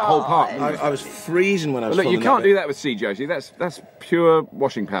freeze film. that whole part. I was freezing when I was. Look, you filming can't that do that with CGI. See, that's pure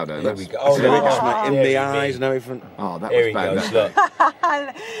washing powder. There That's, we go. Oh, in the eyes and everything. oh, that Here was he bad. goes, That.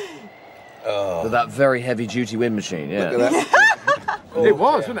 look. With that very heavy-duty wind machine, yeah. Look at that. It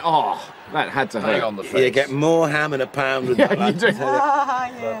was, wasn't it? Oh, that had to hurt. Hang on the face. You get more ham in a pound with that. Yeah, you do.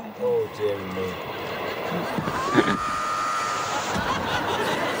 Oh, dear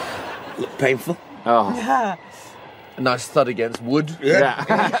me. Look painful. Oh, A nice thud against wood. yeah.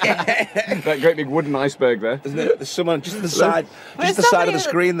 That great big wooden iceberg there. Isn't it? There's someone just to the side, Well, just the side of the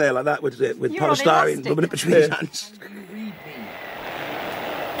somebody screen there, like that, with You're on polystyrene elastic. rubbing it between his hands.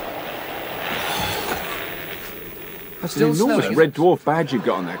 That's an enormous Red Dwarf badge you've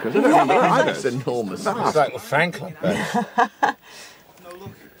got on there, because I don't remember that either. It's enormous. It's like the Franklin badge.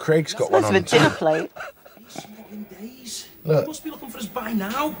 Craig's got one That's a on. dinner plate. Days. Look. Must be looking for us by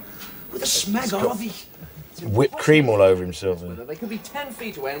now. With a smeg, are they? Whipped cream all over himself. They could be 10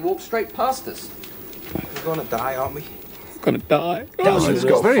 feet away and walk straight past us. We're gonna die, aren't we? Gonna die. Oh, it's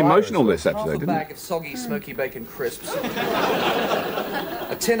got very emotional, this Half episode, a didn't it? bag of soggy, smoky bacon crisps.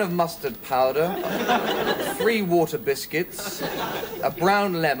 A tin of mustard powder. 3 water biscuits. A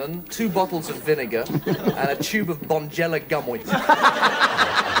brown lemon. 2 bottles of vinegar. And a tube of Bonjela gum ointment.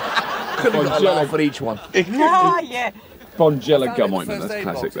 Could have got a laugh at each one. Yeah. Bonjela gum Found it in ointment, the first that's aid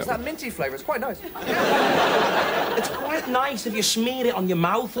classic. box. It's That that minty flavour. It's quite nice. It's quite nice if you smear it on your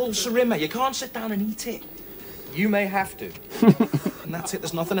mouth, old Sarima. You can't sit down and eat it. You may have to. And that's it,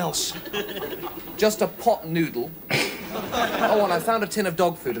 there's nothing else. Just a pot noodle. Oh, and I found a tin of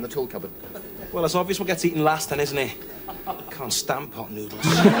dog food in the tool cupboard. Well, it's obvious what gets eaten last then, isn't it? Can't stand pot noodles.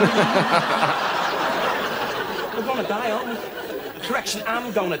 We're gonna die, aren't we? Correction,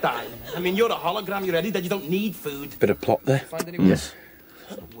 I'm gonna die. I mean, you're a hologram, you're ready, that you don't need food. Bit of plot there. Find anyone? Yes.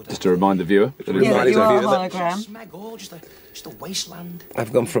 Just to remind the viewer. That it's Yeah, not that you are a exactly hologram. Smeg, oh, just a wasteland.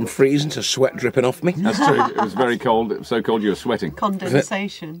 I've gone from freezing to sweat dripping off me. That's true. It was very cold. It was so cold you were sweating.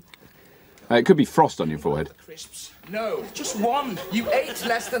 Condensation. It could be frost on your forehead. Crisps. No. Just one. You ate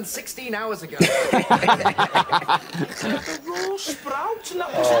less than 16 hours ago. The raw sprout, and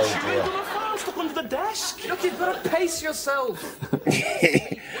that was a chewing gum I found stuck under the desk. Look, you've got to pace yourself.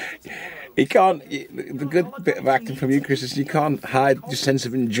 You can't. The good bit of acting from you, Chris, is you can't hide your sense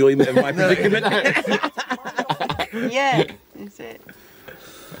of enjoyment of my predicament. Yeah, is it?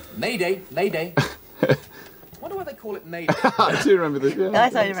 Mayday, Mayday. Wonder why they call it Mayday. I do remember this. Yeah. I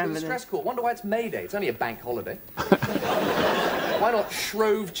thought you It's remember a stress this. court. Wonder why it's Mayday. It's only a bank holiday. Why not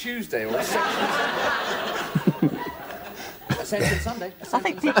Shrove Tuesday or Ascension Sunday? I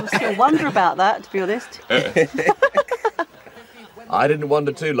think people still wonder about that, to be honest. I didn't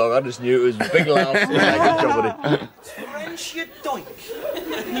wonder too long. I just knew it was big loud. Good job, buddy. French, you doink.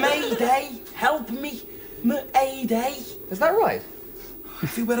 Mayday, help me. Mayday. Is that right?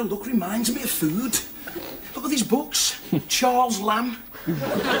 Everywhere I look reminds me of food. Look at these books. Charles Lamb.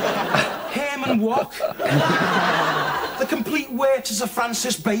 Herman Watt. The Complete Works of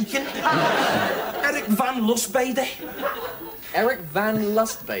Francis Bacon. Eric Van Lustbader. Eric Van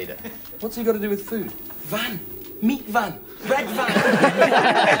Lustbader. What's he got to do with food? Van. Meat van. Red van.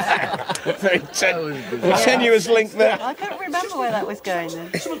 Very tenuous link there. I couldn't remember where that was going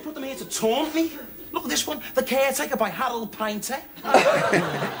then. Someone put them here to taunt me. Look at this one. The Caretaker by Harold Pinter.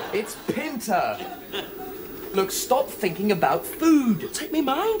 It's Pinter. Look, stop thinking about food. Take me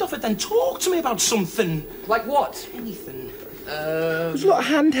mind off it then. Talk to me about something. Like what? Anything. There's a lot of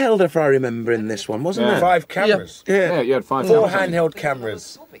handheld, if I remember, in this one, wasn't Yeah. there? 5 cameras. Yeah, you had 5 4 cameras. handheld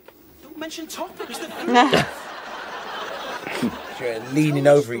cameras. Don't mention topics. That Leaning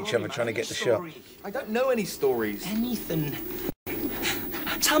over each other trying to get the shot. I don't know any stories. Anything.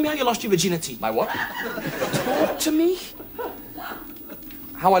 Tell me how you lost your virginity. My what? Talk to me.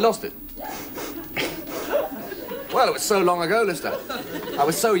 How I lost it? Well, it was so long ago, Lister. I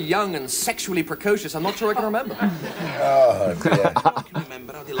was so young and sexually precocious, I'm not sure I can remember. Oh, dear. I can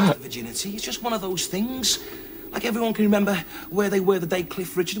remember how they lost their virginity. It's just one of those things. Like everyone can remember where they were the day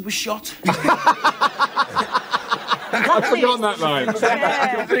Cliff Richard was shot. I've forgotten that line.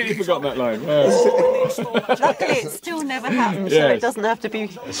 Yeah. Completely forgotten that line. Yeah. Luckily, it still never happened, so Yes. it doesn't have to be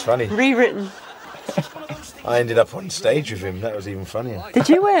It's funny. rewritten. It's just one of those things. I ended up on stage with him. That was even funnier. Did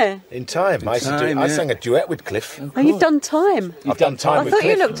you where? In Time. I sang a duet with Cliff. Oh, you've done Time. I've done Time with Cliff. I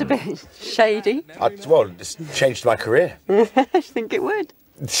thought you looked a bit shady. It's changed my career. I think it would.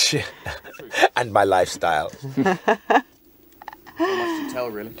 And my lifestyle. Not much to tell,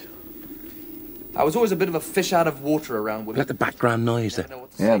 really. I was always a bit of a fish out of water around women. Like the background noise there.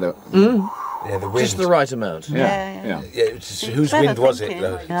 Yeah, the wind. Just the right amount. Yeah, whose wind was it,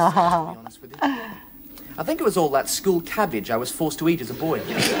 though? I think it was all that school cabbage I was forced to eat as a boy.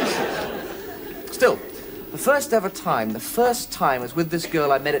 Still, the first time was with this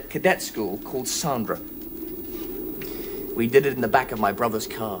girl I met at cadet school called Sandra. We did it in the back of my brother's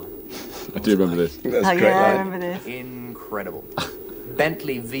car. I do remember this. That's great. Yeah, I remember this. Incredible.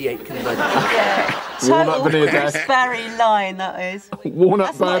 Bentley V8 convertible. Total Chris Barrie line, that is.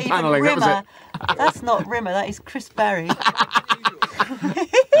 Walnut burr panelling, that was it. That's not Rimmer, that is Chris Barrie.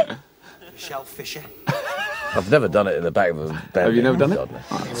 Michelle Fisher. I've never done it in the back of a Bentley. Have you never done it?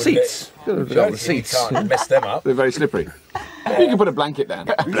 Seats. Seats. You can't mess them up. They're very slippery. You can put a blanket down.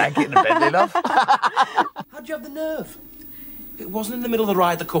 A blanket in a Bentley, love. How'd you have the nerve? It wasn't in the middle of the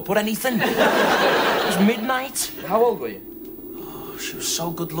Ryder Cup or anything. It was midnight. How old were you? Oh, she was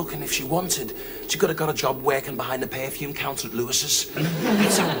so good looking. If she wanted, she could have got a job working behind the perfume counter at Lewis's.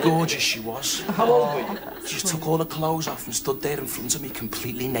 That's how gorgeous she was. How old were you? She just took all her clothes off and stood there in front of me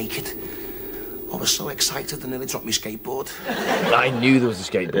completely naked. I was so excited I nearly dropped my skateboard. I knew there was a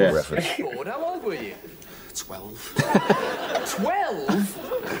skateboard reference. Skateboard? How old were you? 12.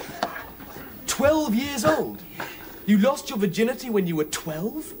 12? 12 years old? You lost your virginity when you were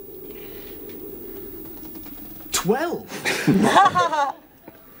 12? 12?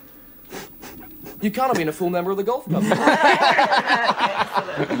 You can't have been a full member of the golf club. Of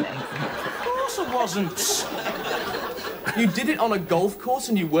course I wasn't. You did it on a golf course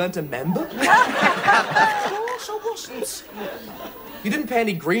and you weren't a member? Of course I wasn't. You didn't pay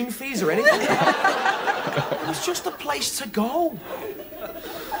any green fees or anything? It was just a place to go.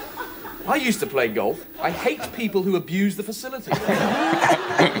 I used to play golf. I hate people who abuse the facility.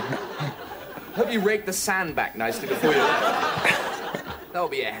 Hope you rake the sand back nicely before you... That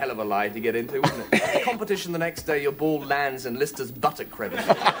would be a hell of a lie to get into, wouldn't it? Competition the next day, your ball lands in Lister's buttock crevice.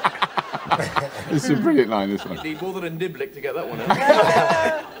 It's a brilliant line, this one. You need more than a niblick to get that one out.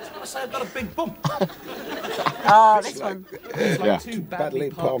 I say I've got a big bump. Ah, this one. It's like Yeah. two badly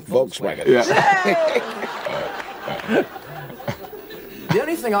parked Volkswagen. Yeah. The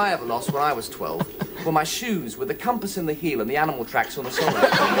only thing I ever lost when I was 12 were my shoes with the compass in the heel and the animal tracks on the sole.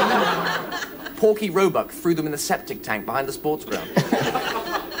 Porky Roebuck threw them in the septic tank behind the sports ground.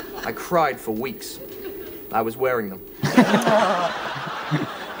 I cried for weeks. I was wearing them.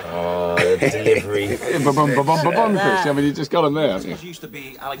 Oh, the delivery. Ba-bum, Chris. I mean, you just got them there, haven't you? He used to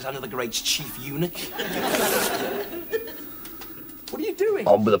be Alexander the Great's chief eunuch. What are you doing?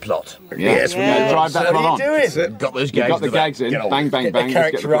 On with the plot. Yes, we're going to drive that one on. What are you doing? Got those You've gags. got the gags in. Bang, bang, bang. The let's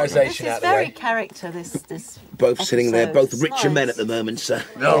get the plot going. characterisation This out is of the very way. character, this Both sitting there, both episode. richer men Nice. at the moment, sir.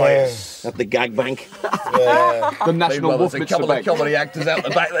 Nice. At the gag bank. The National There's a Wolfmitzer couple of Bank. comedy actors out the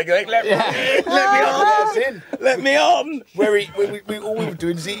back. They're going, let me Let me on. Let us in. Let me on! Where all we were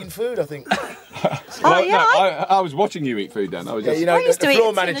doing is eating food, I think. Well, yeah, no, I was watching you eat food, Dan. I was Yeah, just... you know, I used the to eat floor it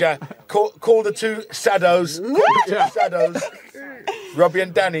in manager called the two shadows. Robbie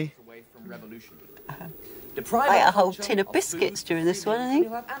and Danny. Away from revolution. I ate a whole tin of biscuits during this one, I think.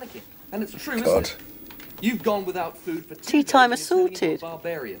 You'll have anarchy. And it's true, God. isn't it? You've gone without food for 2 Tea time days and you're turning assorted. into a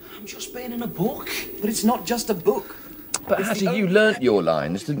barbarian. I'm just being in a book. But it's not just a book. But Hattie, you learnt your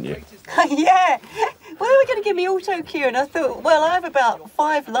lines, didn't you? Yeah. Well, they were going to give me auto cue, and I thought, well, I have about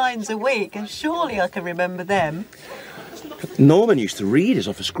 5 lines a week, and surely I can remember them. Norman used to read us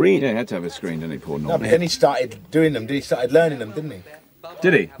off a screen. Yeah, he had to have a screen, didn't he, poor No, Norman? but then he started doing them. He started learning them, didn't he?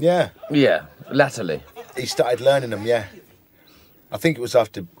 Did he? Yeah. Yeah, latterly. He started learning them, yeah. I think it was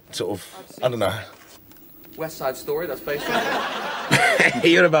after sort of, I don't know. West Side Story, that's based on.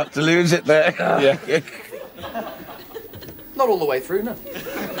 You're about to lose it there. Yeah. Not all the way through, no.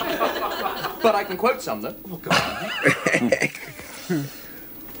 But I can quote some, though. Oh, God.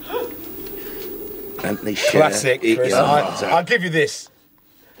 Anthony Classic, Eat Chris. your heart out. I'll give you this.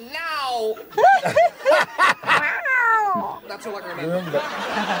 Now! That's all I can remember.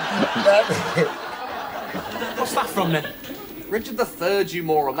 What's that from then? Richard III, you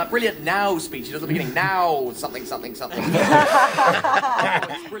moron. That brilliant now speech he does at the beginning. Now, something, something, something.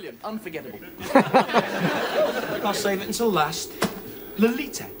 It's brilliant. Unforgettable. I'll save it until last.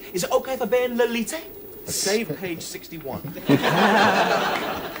 Lolita. Is it okay for being Lolita? Save page 61. Have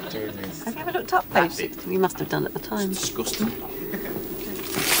you ever looked up page 60? We must have done at the time. Disgusting.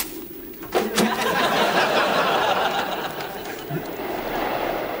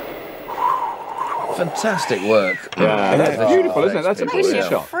 fantastic work. Yeah, that's beautiful, isn't it? That's a Makes you brilliant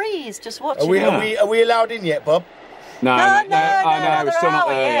shot. freeze just watching Are we allowed in yet, Bob? No, we're still not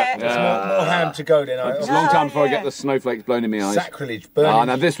there yet. There's more ham to go then. It's a long time before I get the snowflakes blown in my eyes. Sacrilege, burning. Oh,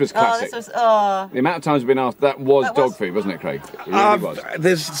 now this was classic. This was, The amount of times we've been asked, that was dog food, wasn't it, Craig? It really was.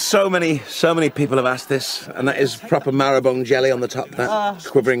 There's so many people have asked this, and that is proper marrowbone jelly on the top, that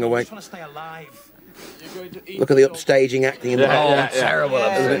quivering away. Look at the upstaging acting in the terrible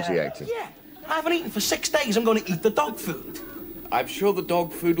upstaging acting. Yeah, I haven't eaten for 6 days. I'm going to eat the dog food. I'm sure the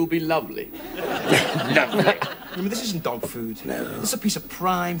dog food will be lovely. I mean, this isn't dog food. No. This is a piece of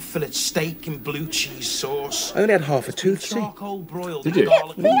prime fillet steak in blue cheese sauce. I only had half a tooth, see. Charcoal broiled. Did you?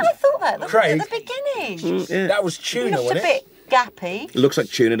 Yeah, I thought that. Craig. At the beginning. Yeah. That was tuna, Looked wasn't a bit gappy. It looks like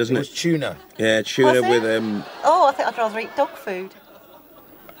tuna, doesn't It it? was tuna. Yeah, tuna Was it? with Oh, I think I'd rather eat dog food.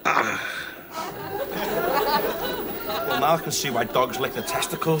 Well, now I can see why dogs lick their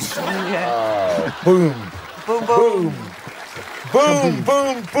testicles. Boom. Boom, boom. Boom,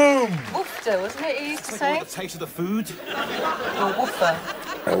 boom, boom. Woofter, wasn't it? He used to say. The taste of the food. Or woofer.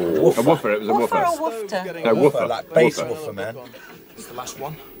 A woofer, it was a Woofer woofer. or woofter? No, woofer. Like bass woofer, man. It's the last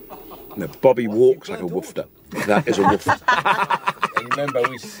one. No, Bobby walks like a woofter. That is a woofter. And remember,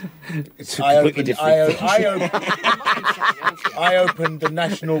 I opened the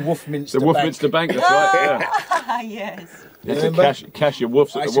National Wolfminster The Wolfminster Bank, that's right, yeah. Yes. You have to cash your woofs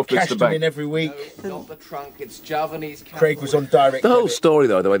at the I cashed Wolfminster them in Bank. every week. Not the trunk, it's Javanese. Craig was on direct. The whole debit. story,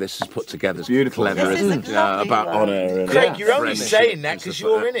 though, the way this is put together is Beautiful. clever, This is isn't a it? lovely About one. honour and Craig, you're only friendship saying that and because stuff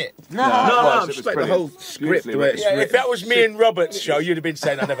you're like in it. No, it I'm was just like the brilliant. whole script, the way it's Yeah, written. if that was me and Robert's show, you'd have been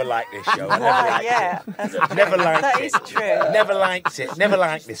saying, I never liked this show. I never liked it. Never liked That it. is true. Never liked it. Never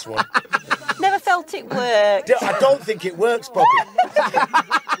liked this one. Never felt it worked. I don't think it works, Bobby.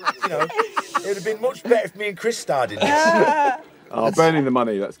 You know, it would have been much better if me and Chris starred in this. Oh, burning the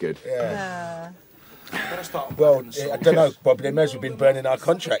money, that's good. Yeah. Well, I don't know, Bobby. They may as well have been burning our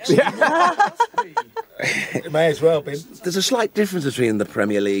contracts. It may as well have been. There's a slight difference between the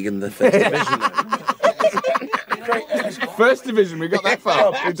Premier League and the First Division. First Division, we got that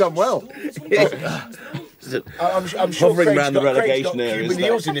far. We've done well. I'm sure Hovering Craig's around the got relegation areas. Cuban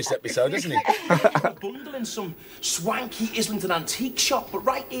heels in this episode, hasn't he? Bundle in some swanky Islington antique shop, but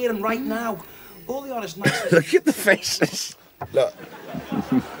right here and right now, all the honest nice. Look at the faces. Look,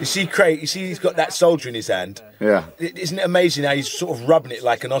 you see Craig, you see he's got that soldier in his hand. Yeah. Isn't it amazing how he's sort of rubbing it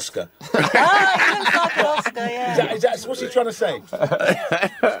like an Oscar? It looks like an Oscar, yeah. Is that what's he trying to say?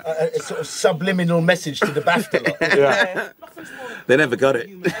 A sort of subliminal message to the BAFTA lot. Yeah. They never got it.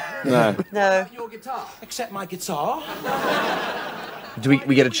 No. No. Your guitar, except my guitar.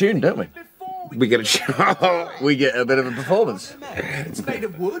 We get a tune, don't we? We get a show. We get a bit of a performance. It's made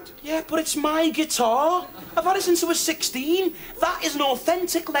of wood. Yeah, but it's my guitar. I've had it since I was 16. That is an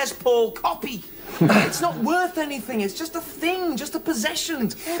authentic Les Paul copy. It's not worth anything. It's just a thing, just a possession.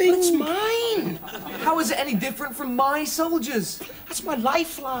 But it's mine. How is it any different from my soldiers? That's my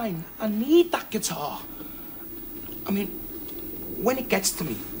lifeline. I need that guitar. I mean, when it gets to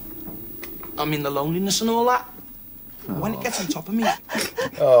me, I mean the loneliness and all that. When it gets on top of me. Scrape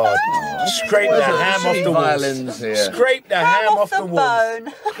the ham off the violins here. Scrape the ham off the walls.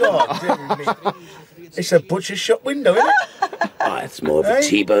 bone. God, dear me. It's a butcher shop window, isn't it? Oh, it's more of a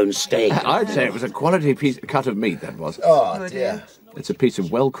T-bone steak. I'd say it was a quality cut of meat, that was. Oh, dear. It's a piece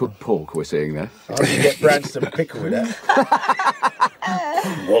of well-cooked pork we're seeing there. I can get Branston pickle with that.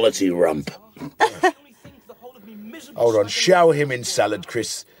 Quality rump. Hold on, shower him in salad,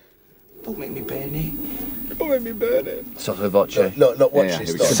 Chris. Don't make me burn it. Don't make me burn it. Sotto voce. Look, watch Yeah, this.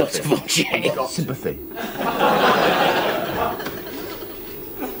 here we go. Look. Sotto voce. Sympathy.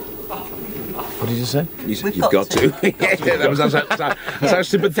 What did you say? You've got to. That was how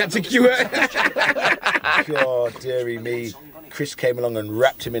sympathetic you were. God, dearie me. Chris came along and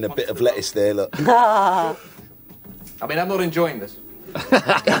wrapped him in a bit of lettuce there, look. I mean, I'm not enjoying this.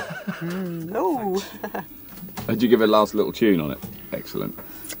 No. Did you give a last little tune on it? Excellent.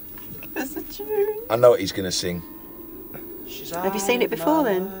 There's a tune. I know what he's going to sing. Have you seen it before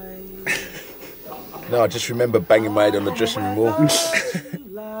then? No, I just remember banging my head on the dressing room wall.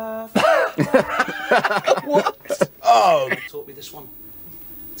 What? Oh! Taught me this one.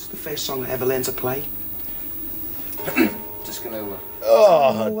 It's the first song I ever learned to play. Just gonna.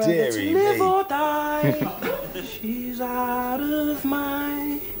 Oh, dearie Live me. or die. She's out of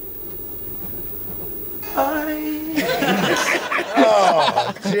my eye.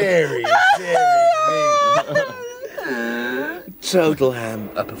 Oh, dearie me. Total ham.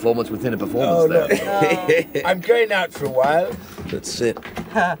 A performance within a Oh, performance look. there. I'm going out for a while. That's it.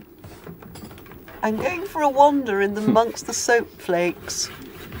 I'm going for a wander in amongst the soap flakes.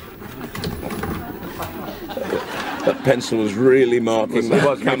 That pencil was really marking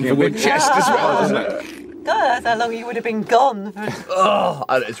that Camperwood chest as well, wasn't it? God, that's how long you would have been gone. Oh,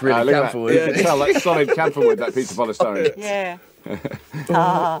 it's really Camperwood. Yeah, you can tell that's solid Camperwood, that piece of polystyrene. Yeah.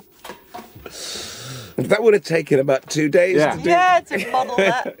 That would have taken about 2 days to do. Yeah, to model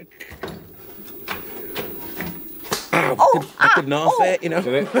that. I could gnaw it, you know.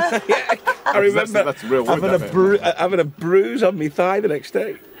 Did it? Yeah, I remember that's real wood, having a bruise on my thigh the next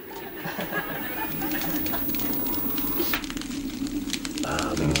day.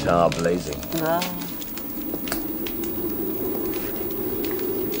 The guitar blazing.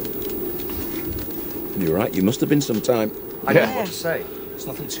 You're right, you must have been some time. I don't know what to say. There's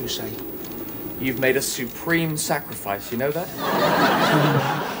nothing to say. You've made a supreme sacrifice, you know that?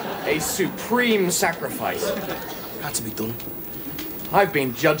 A supreme sacrifice. Had to be done. I've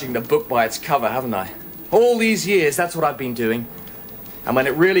been judging the book by its cover, haven't I? All these years, that's what I've been doing. And when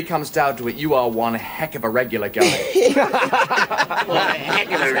it really comes down to it, you are one heck of a regular guy. Hey.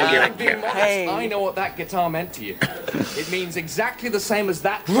 I know what that guitar meant to you. It means exactly the same as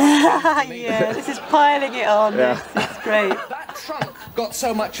that trunk. Yeah, this is piling it on. Yeah. This is great. If that trunk got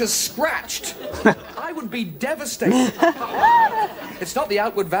so much as scratched, I would be devastated. It's not the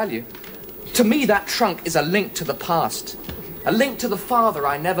outward value. To me, that trunk is a link to the past. A link to the father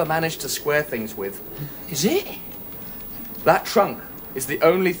I never managed to square things with. Is it? That trunk is the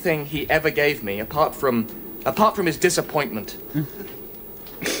only thing he ever gave me, apart from his disappointment.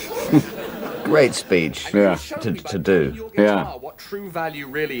 Great speech to do. Yeah. What true value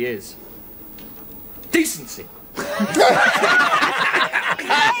really is. Decency. These are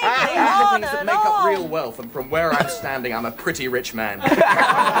things that make up real wealth, and from where I'm standing, I'm a pretty rich man.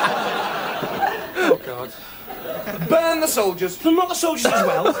 Oh, God. Burn the soldiers. But not the soldiers as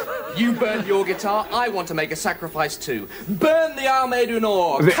well. You burned your guitar, I want to make a sacrifice too. Burn the Armée du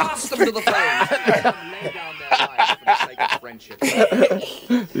Nord. Cast them to the flames. Lay down their lives for the sake of friendship.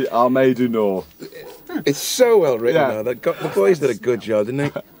 The Armée du Nord. It's so well written, though. The boys did a good job,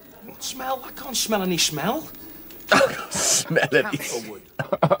 didn't they? Smell? I can't smell any smell. Smell it.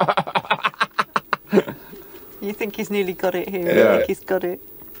 You think he's nearly got it here. Yeah. I think he's got it.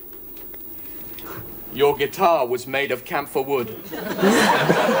 Your guitar was made of camphor wood. It must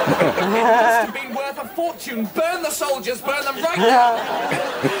have been worth a fortune. Burn the soldiers, burn them right now.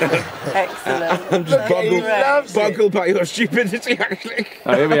 Excellent. I'm just boggled by your stupidity, actually.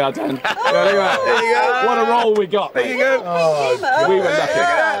 Oh, here we are, Dan. There you go. What a roll we got. There you go. Oh, we were lucky.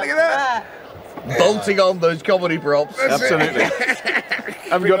 Look at that. Bolting on those comedy props. Absolutely.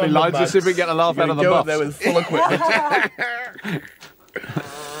 Haven't got any lines to see if we can get a laugh out of the buffs. There with full equipment.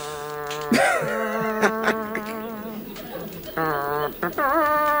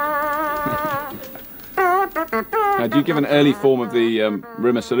 Now, do you give an early form of the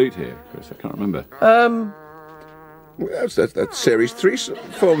Rimmer salute here, Chris? I can't remember. That's series 3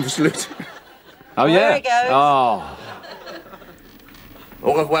 form of salute. Oh, yeah. There he goes. Oh.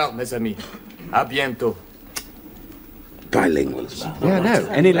 Au revoir, mes amis. À bientôt. Bilingual as well. Yeah, no.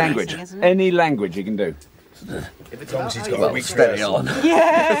 Any language. Any language you can do. If it's As long as he's got about a week steady on.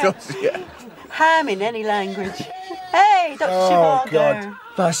 Yeah. Ham in any language. Hey, Dr. Zhivago. God.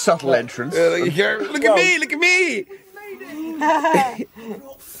 Nice subtle entrance. There you go. Look at me, look at me.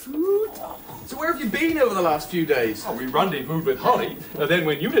 So where have you been over the last few days? Oh, we rendezvoused with Holly, and then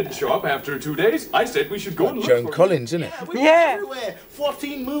when you didn't show up after 2 days, I said we should go and look Joan for Collins, isn't it? Yeah. Everywhere.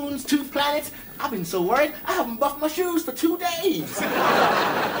 14 moons, 2 planets. I've been so worried, I haven't buffed my shoes for 2 days. So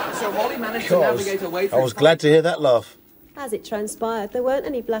Holly managed to navigate her way through. I was glad to hear that laugh. As it transpired, there weren't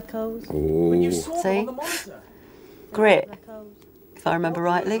any black holes. When you saw them See? on the monitor. Grit, Black holes. if I remember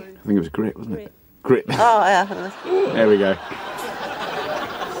rightly. I think it was grit, wasn't it? Grit. Oh, yeah. There we go.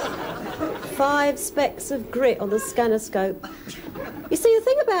 5 specks of grit on the scannerscope. You see, the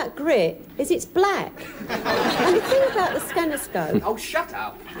thing about grit is it's black. And the thing about the scannerscope... Oh, shut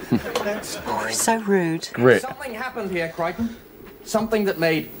up. So rude. Grit. Something happened here, Crichton. Something that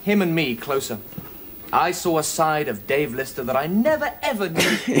made him and me closer. I saw a side of Dave Lister that I never, ever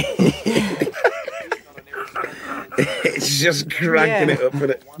knew. It's just cranking it up, isn't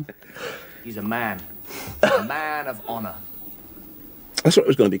it? He's a man of honour. That's what it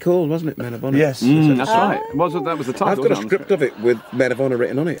was going to be called, wasn't it? Men of Honour. Yes. That's right. That was the title. I've got a wasn't it? script of it with Men of Honour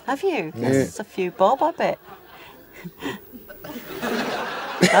written on it. Have you? Yeah. That's a few bob, I bet.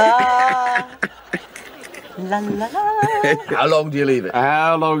 La la la. How long do you leave it?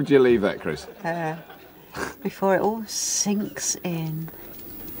 How long do you leave that, Chris? Before it all sinks in.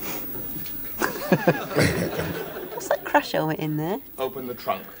 What's that crash helmet in there? Open the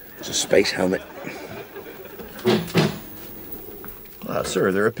trunk. It's a space helmet.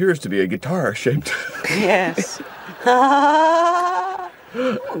 Sir, there appears to be a guitar shaped. Yes.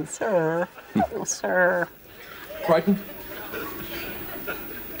 Oh, sir. Oh, sir. Crichton,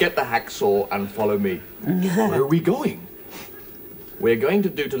 get the hacksaw and follow me. Where are we going? We're going to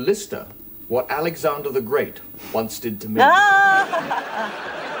do to Lister what Alexander the Great once did to me.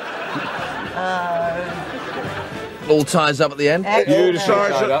 All ties up at the end. Beautifully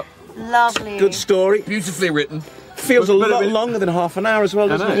tied up. Lovely. Good story. Beautifully written. Feels a lot longer than half an hour as well,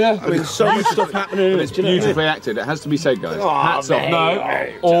 doesn't it? Yeah. I mean, so much stuff happening in But it. it's do you know? beautifully acted. It has to be said, guys. Oh, Hats off. mate, No,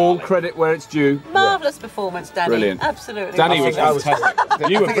 mate. all credit where it's due. Marvellous performance, Danny. Brilliant. Absolutely. Danny was marvellous. fantastic.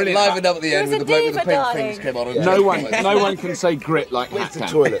 You were It brilliant. livened up at the end He with was the bloke a with the diva, pink things came on. And No one can say grit like Hat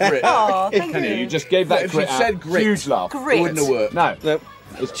can. Grit. Oh, thank Can you? you. You just gave that If grit you out. said grit, Huge laugh. Grit. It wouldn't have worked. No.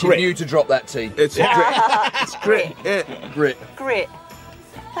 It's She knew to drop that T. It's grit. It's grit. Yeah. Grit. Grit.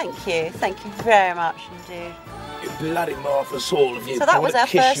 Thank you. Thank you very much indeed. You bloody marvellous, all of you. So that was our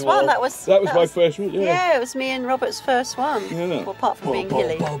first one. That was my first one, yeah. Yeah, it was me and Robert's first one. Yeah. Well, apart from being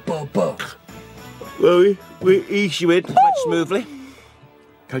Gilly. Well, we ease you in quite smoothly.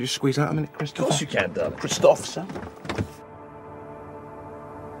 Can I just squeeze out a minute, Christopher? Of course you can, darling. Christophe, sir.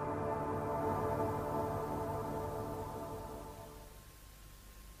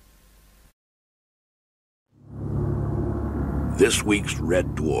 This week's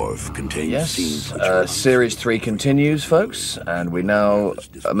Red Dwarf contains scenes which Yes, Series 3 continues, folks, and we now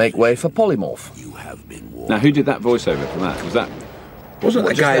make way for Polymorph. you have been warned. Now, who did that voiceover for that? Was that... Wasn't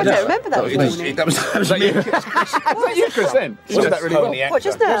the guy I don't remember that. That was me. Was that you, Chris, then? You did that really well. What,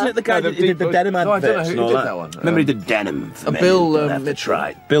 just now? Wasn't it the guy No, that did the denim No, I don't know adverts who and all did that? that one. Remember he did denim for men. Bill That's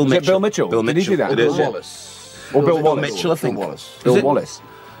right. Bill Was Mitchell. it Bill Mitchell? Bill Did he do Mitchell. that? It is, Bill yeah. Wallace. Or Bill Wallace? Mitchell, I think. Bill Wallace. Bill Is it? Wallace.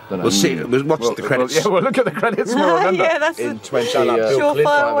 We'll see. We'll watch the credits. Yeah, we'll look at the credits and we'll remember. Yeah, that's In a 20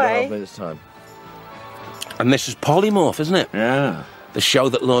 surefire way. minutes' time. And this is Polymorph, isn't it? Yeah, The show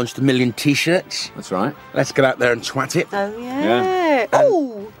that launched 1 million T-shirts. that's right. Let's get out there and twat it. Oh yeah.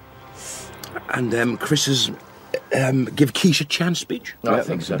 Oh. And Chris has give Quiche a chance speech. No, I Yeah,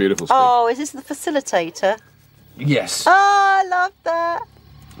 think that's so. a beautiful speech. Oh, is this the facilitator? Yes. Oh, I love that.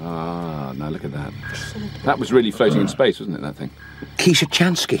 Ah, now look at that. That was really floating in space, wasn't it, that thing? Quiche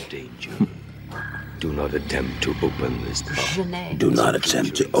Chansky. Danger. Do not attempt to open this pod. Do not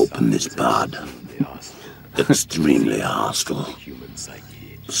attempt to open this pod. Extremely hostile. Human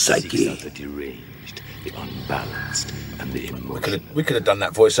psyche. Psyche. Seeks out the deranged, the unbalanced, and the immoral. We could have done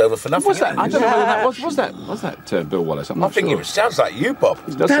that voiceover for nothing. Was that? I don't know whether that was that Bill Wallace. I'm I not think sure. it sounds like you, Bob.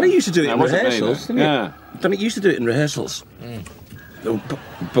 Does Daddy it? used to do it No, in wasn't me, rehearsals, though. didn't he? Yeah. Danny used to do it in rehearsals.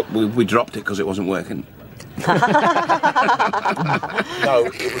 But we dropped it because it wasn't working. No,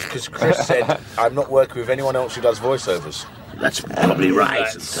 it was because Chris said, I'm not working with anyone else who does voiceovers. That's probably right.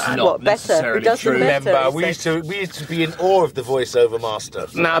 What, better? Who does them better? Remember, he said. we used to be in awe of the voiceover master.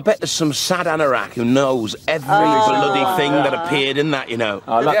 Now, I bet there's some sad anorak who knows every bloody thing that appeared in that, you know.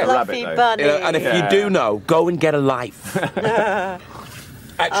 I love the Fluffy rabbit, though. bunny. You know, and if you do know, go and get a life.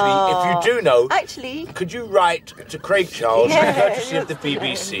 Actually, if you do know, Actually, could you write to Craig Charles, Yeah. courtesy of the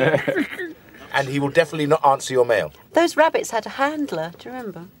BBC, and he will definitely not answer your mail. those rabbits had a handler. Do you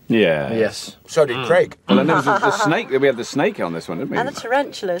remember? Yeah. Yes. So did Craig. Well, and there was the snake. We had the snake on this one, didn't we? And the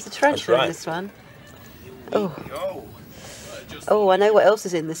tarantula. There's a tarantula right. in this one. Oh. Oh, I know what else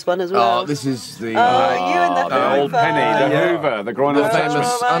is in this one as well. Oh, this is the you and the the old Hoover. penny, the Hoover, the groin the on famous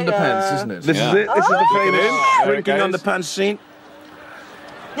Oh, my underpants, God. isn't it? This is it. This is the famous shrinking underpants scene.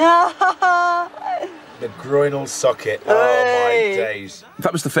 The groinal socket. Oh, my Hey. days.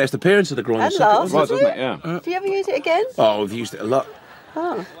 That was the first appearance of the groin And socket, last. wasn't was, wasn't it? Yeah. Do you ever use it again? Oh, we've used it a lot.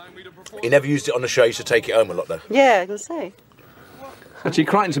 Oh, He never used it on the show. He used to take it home a lot, though. yeah, I can say. Actually,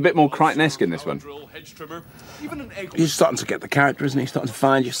 Crichton's a bit more Crichton-esque in this one. You're starting to get the character, isn't he? Starting to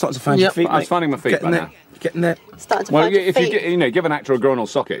find your Yep, feet. I was mate. finding my feet Getting by there. now. Getting there. Starting to Well, find your if feet. you give an actor a groinal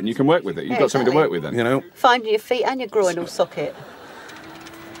socket and you can work with it, you've Yeah, got something to exactly. work with then. You know, Finding your feet and your groinal socket.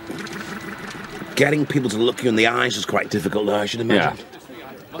 getting people to look you in the eyes is quite difficult, though, I should imagine.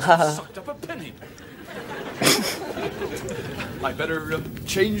 Sucked up a penny. I better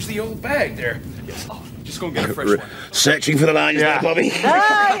change the old bag there. Yes, just go and get a fresh one. Searching for the lines there, Bobby.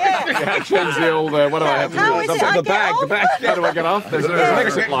 Ah, yeah. Change the old, what do I have to How do? is it I The get bag, off? the bag. How do I get off? There's an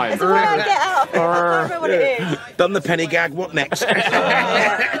exit line. It's where I get out. I can't remember what it is. Done the penny gag, what next?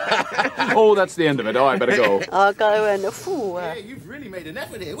 Oh, that's the end of it. Oh, I better go. I'll go and... Ooh, You've really made an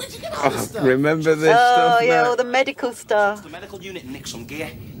effort here. Where'd you get all this stuff? Remember this oh, stuff yeah, now? all the medical stuff. The medical unit nicks some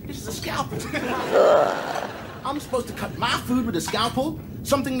gear. This is a scalpel. I'm supposed to cut my food with a scalpel?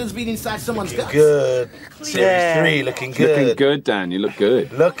 Something that's been inside someone's guts? Good. Series Yeah. 3, looking good. Looking good, Dan. You look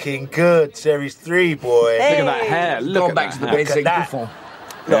good. Looking good. Series 3, boy. Hey. Look at that hair. Look Gone at back that to the hair. basic that. before.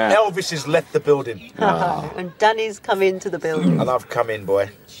 Look, Elvis has left the building. And Danny's come into the building. And I've come in, boy.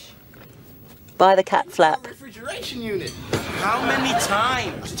 By the cat flap. Refrigeration unit. How many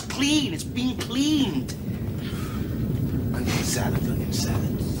times? It's clean. It's been cleaned. Onion salad, onion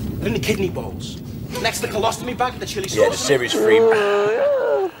salad. And the kidney bowls. Next to the colostomy bag, the chili sauce. Yeah, the Series 3.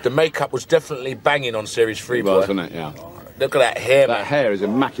 The makeup was definitely banging on Series 3, boy. Wasn't it? Yeah. Look at that hair, That hair is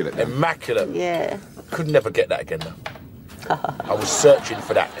immaculate. Immaculate. Yeah. Could never get that again, though. I was searching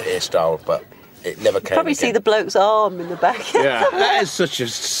for that hairstyle, but it never came Probably see the bloke's arm in the back. Yeah. That is such a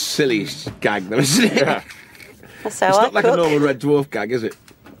silly gag, though, isn't it? Yeah. That's how It's I not like a cook. normal Red Dwarf gag, is it?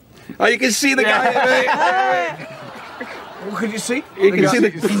 Oh, you can see the guy. What can you see? You can see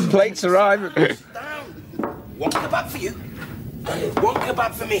the plates arrive. One kebab for you. One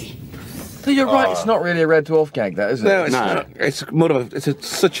kebab for me. So you're right, it's not really a Red Dwarf gag, that, is it? No, it's not. It's more of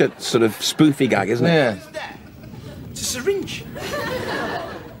such a sort of spoofy gag, isn't it? Yeah. It's a syringe.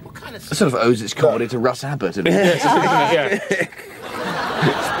 It sort of owes its comedy to Russ Abbott. And It's been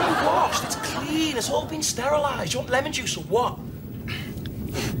washed. It's clean. It's all been sterilised. You want lemon juice or what?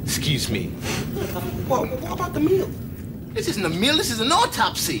 Excuse me. What about the meal? This isn't a meal, this is an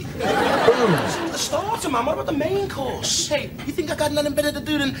autopsy. This is the starter, man. What about the main course? Hey, you think I got nothing better to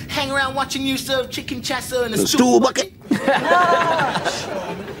do than hang around watching you serve chicken chassa in a stool bucket?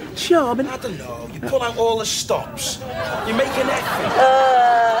 Charming. I don't know. You pull out all the stops. You make an effort.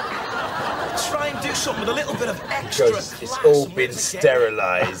 Try and do something with a little bit of extra Because it's all been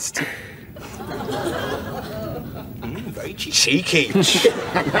sterilised. Very cheeky.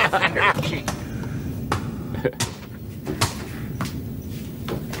 Cheeky.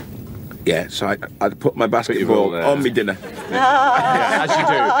 Yeah, so I'd put my basketball on my dinner. Yeah, as you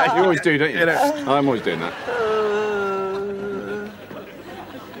do. You always do, don't you? I'm always doing that.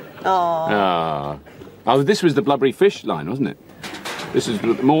 Oh, this was the blubbery fish line, wasn't it? This is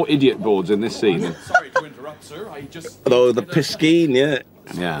more idiot boards in this scene. Sorry to interrupt, sir. I just... Oh, the piscine, yeah.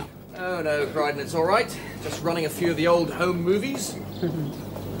 Yeah. Oh no, Crichton, it's all right. Just running a few of the old home movies.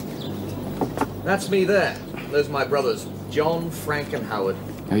 That's me there. Those are my brothers, John, Frank, and Howard.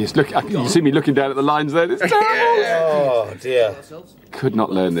 Oh, yes, look, you see me looking down at the lines there. It's terrible. Oh dear. Could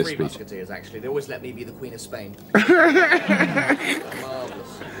not learn this Three speech. musketeers, actually. They always let me be the Queen of Spain. Marvellous.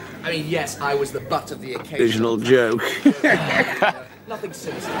 I mean, yes, I was the butt of the occasion. Original joke. Nothing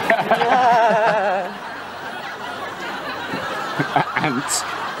sinister. Ants.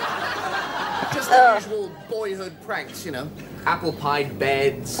 Just the usual boyhood pranks, you know. Apple-pied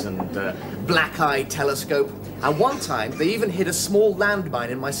beds and black-eyed telescope. And one time, they even hid a small landmine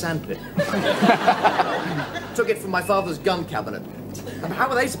in my sandpit. Took it from my father's gun cabinet. And how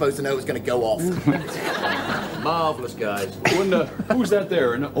were they supposed to know it was going to go off? Marvellous guys. I wonder, who's that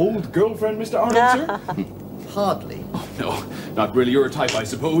there? An old girlfriend, Mr. Arnold, sir? Hardly. Oh, no, not really your type, I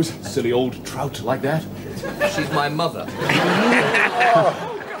suppose. Silly old trout like that. She's my mother.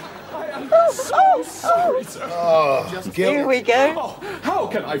 So sorry, sir. Here we go. Oh, how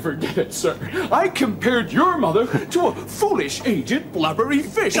can I forget it, sir? I compared your mother to a foolish, aged, blubbery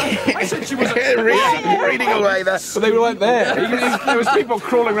fish. I said she was a... reading away there. But they weren't there. There was people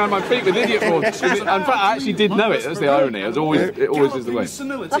crawling around my feet with idiot boards. In fact, I actually did know it. That's the irony. It always is the way.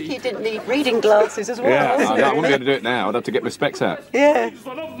 Lucky you didn't need reading glasses as well. Yeah, wasn't I it? wouldn't be able to do it now. I'd have to get my specs out. Yeah.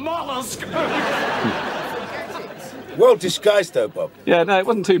 Well disguised though, Bob. Yeah, no, it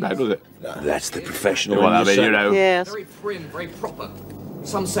wasn't too bad, was it? No, that's the professional Well, one. I mean, you know. Yes. Very prim, very proper.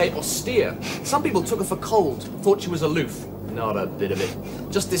 Some say austere. Some people took her for cold, thought she was aloof. Not a bit of it.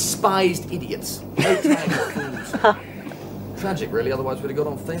 Just despised idiots. No time for fools. Tragic, really, otherwise we'd have got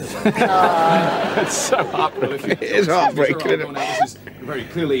on famous. It's so heartbreaking. It is heartbreaking, isn't it? This is very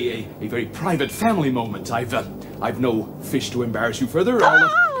clearly a very private family moment. I've no fish to embarrass you further.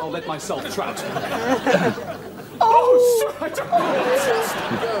 I'll let myself trout. I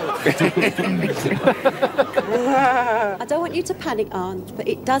don't want you to panic, Aunt, but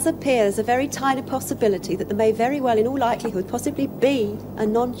it does appear there's a very tiny possibility that there may very well, in all likelihood, possibly be a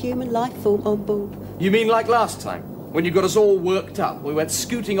non-human life form on board. You mean like last time? When you got us all worked up, we went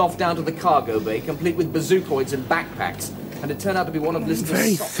scooting off down to the cargo bay, complete with bazookoids and backpacks, and it turned out to be one of Lister's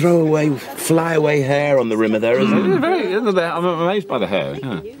Very socks. throwaway, flyaway hair on the rim of there, isn't it? I'm amazed by the hair.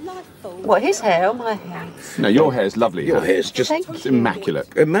 Yeah. What, his hair or my hair? No, your hair's lovely. Your hair's just Thank It's you. immaculate.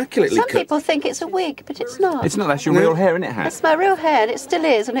 immaculately Some cut. people think it's a wig, but it's not. It's not. That's your real hair, isn't it, Hat? That's my real hair, and it still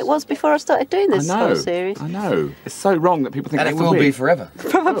is, and it was before I started doing this whole series. I know. It's so wrong that people think And that's it will a wig. be forever.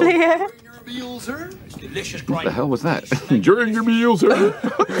 Probably, yeah. Meals, sir. It's delicious, What the hell was that? Enjoying your meals, sir.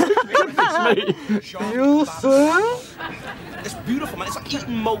 Goodness me. You, sir? It's beautiful, man. It's like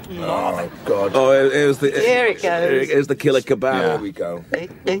eating molten lava. Oh, God. Oh, here's the... Here it goes. Here's the killer kebab. Yeah. Here we go.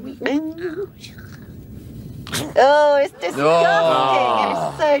 Oh, it's disgusting.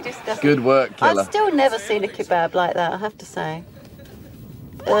 It's so disgusting. Good work, killer. I've still never seen a kebab like that, I have to say.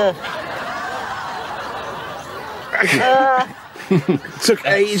 Ugh. Took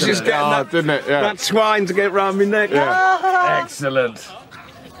ages getting that, didn't it? Yeah. that twine to get round my neck. Yeah. Excellent.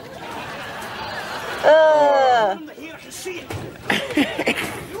 Here, I can see it.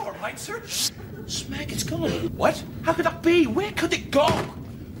 You all right, sir? Smeg, it's gone. What? How could that be? Where could it go?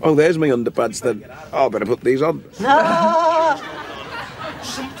 Oh, there's my underpants then. Oh, I better put these on.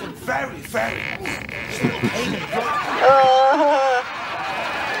 Something very, very...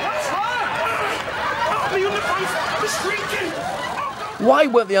 Why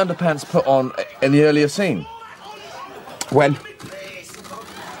weren't the underpants put on in the earlier scene? When?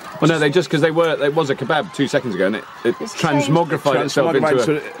 Well, no, because there was a kebab 2 seconds ago, and it transmogrified itself into a... Put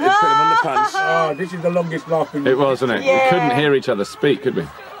them underpants. Oh, this is the longest laughing. It was, wasn't it? Yeah. We couldn't hear each other speak, could we?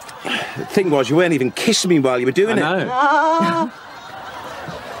 The thing was, you weren't even kissing me while you were doing it. I know.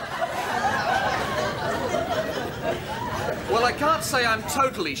 Well, I can't say I'm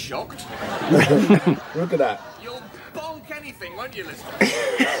totally shocked. Look at that. You'll bonk anything, won't you, Lister?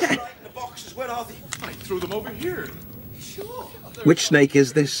 The boxes, where are they? I threw them over here. Sure. Which snake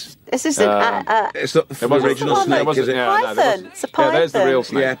is this? This is an... It's not the original one snake, that- is it? Python. It's a python. Yeah, there's the real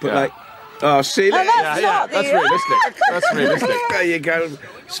snake. Yeah, but like... Oh, see? No, that's not the... That's realistic. That's realistic. There you go.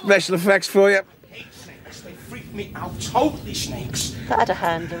 Special effects for you. They freak me out. Totally snakes. That had a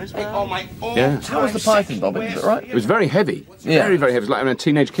handle as They well. are my all Yeah. How was the python, Bobby? Is it right? It was very heavy. Yeah. Very, very heavy. It was like having a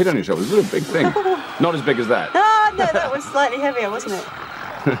teenage kid on your shoulders. It was a big thing. Not as big as that. No, that was slightly heavier, wasn't it?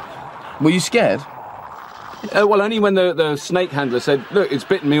 Were you scared? Well, only when the snake handler said, look, it's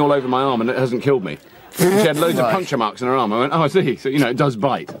bitten me all over my arm and it hasn't killed me. She had loads of puncture marks in her arm. I went, oh, I see. So, it does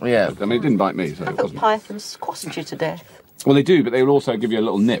bite. Yeah. I mean, it didn't bite me, so I it thought wasn't. pythons squashed you to death. Well, they do, but they will also give you a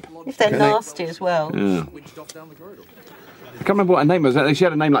little nip. If they're nasty as well. Yeah. I can't remember what her name was. She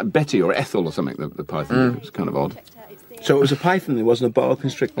had a name like Betty or Ethel or something, the python. It was kind of odd. So it was a python, it wasn't a boa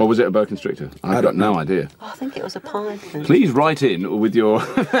constrictor? Or was it a boa constrictor? I've got no idea. Oh, I think it was a python. Please write in with your...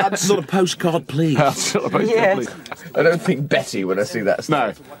 That sort of postcard, please. Yes. I don't think Betty when I see that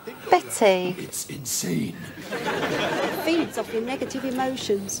stuff. No. Betty. It's insane. It feeds off your negative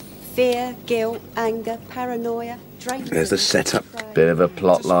emotions. Fear, guilt, anger, paranoia, drains... There's the setup. Bit of a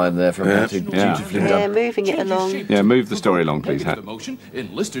plot line there from Betty. Beautifully Yeah, done. moving it along. Yeah, move the story along, please. Negative emotion.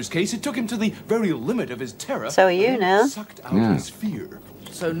 In Lister's case, it took him to the very limit of his terror. So are you now. Sucked out Yeah. his fear.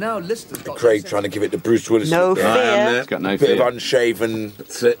 So now Lister's got... Craig trying to give it to Bruce Willis. No look fear. there. It's got no Bit fear. of unshaven.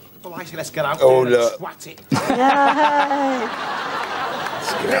 That's it. Well, I say let's get out Oh, there and look. swat it. Get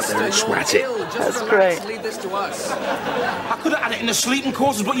out there and swat it. Just great. Leave this to us. I could have had it in the sleeping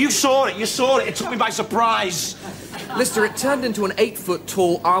quarters, but you saw it. You saw it. It took me by surprise. Lister, it turned into an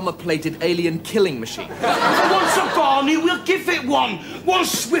 8-foot-tall, armor-plated alien killing machine. Once a Barney, we'll give it one. One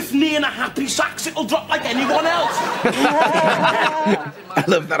swift knee and a happy sax. It'll drop like anyone else. I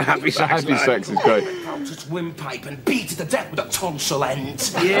love that happy The sax. happy sex is great. Out its windpipe and beat it to death with a tonsil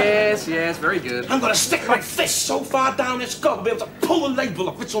end. Yes, very good. I'm gonna stick my fist so far down its gut I'll be able to pull a label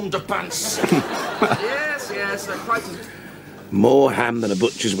off its underpants. yes, quite as... More ham than a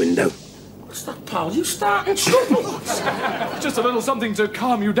butcher's window. What's that, pal? You starting trouble? Just a little something to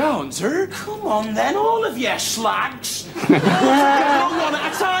calm you down, sir. Come on then, all of you slags. One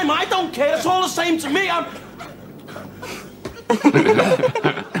at a time. I don't care. It's all the same to me.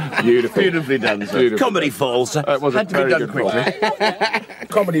 Beautiful. Beautifully done, sir. Beautiful. Comedy falls. It was Had a to be very done good quickly.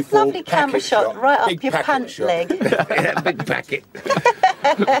 Comedy full. Lovely camera shot right up Big your packet pant shot. leg. Yeah, big packet.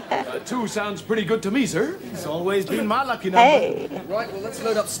 2 sounds pretty good to me, sir. It's always been my lucky number. Hey. Right, well, let's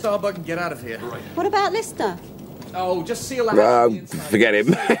load up Starbug and get out of here. What about Lister? Oh, just seal the hatch on the inside. Forget him.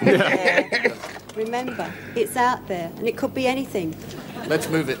 Yeah. Remember, it's out there, and it could be anything. Let's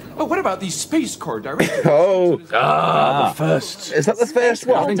move it. Oh, what about the Space Corps director? Oh, The first. is that the first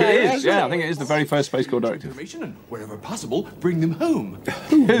I one? think it is. Yeah, I think it is the very first Space Corps directive. Information and wherever possible, bring them home.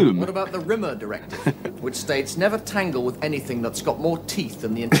 Whom? What about the Rimmer Directive, which states never tangle with anything that's got more teeth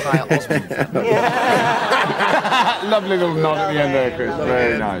than the entire Osmond family? Lovely little nod at the end there, Chris.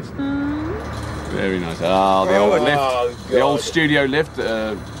 Very nice. Very nice. Oh, the old lift. The old studio lift,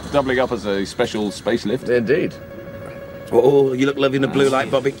 doubling up as a special space lift. Indeed. Oh, you look lovely in the blue light,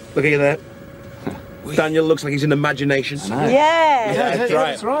 Bobby. Look at you there. Daniel looks like he's in imagination. Yeah.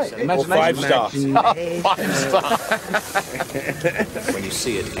 That's right. Or 5 stars. When you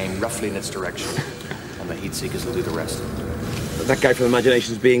see it, aim roughly in its direction, and the heat seekers will do the rest. That guy from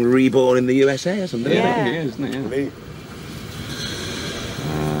Imagination's being reborn in the USA or something. Yeah, I think he is, isn't he? Yeah.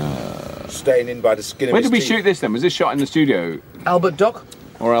 staying in by the skin of Where his did we teeth. shoot this then? Was this shot in the studio? Albert Dock?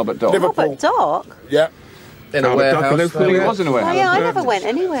 Or Albert Dock? Liverpool. Albert Dock? Yeah. In a Albert warehouse. Dock in I think it was in a Oh warehouse. yeah, I never went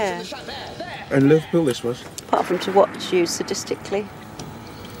anywhere. In Liverpool, this was. Apart from to watch you sadistically.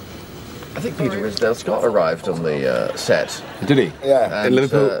 I think Peter Ridsdale Scott arrived on the set. Did he? Yeah. And, In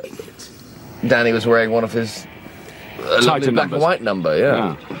Liverpool. Danny was wearing one of his Titan black and numbers. white number,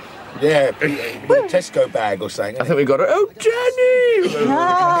 yeah. Yeah, with a Tesco bag or something. I think we got it. Oh, Jenny!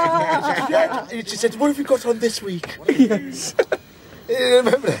 Yeah, she said, what have you got on this week? Yes. You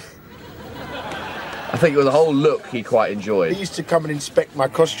remember that? I think with the whole look he quite enjoyed. He used to come and inspect my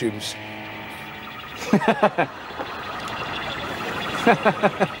costumes.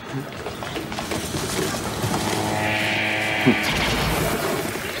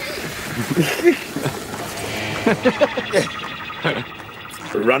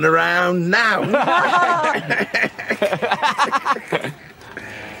 Run around now.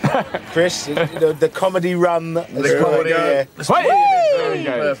 Chris, you know, the comedy run. The comedy. Yeah. There we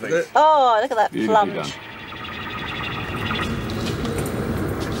go. Perfect. Oh, look at that Beautifully plunge. done.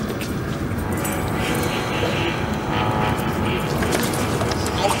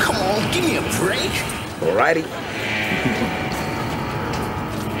 Oh, come on, give me a break. Alrighty.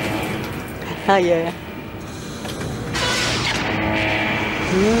 Oh yeah.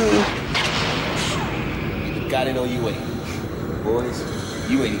 Got it or you ain't. Boys,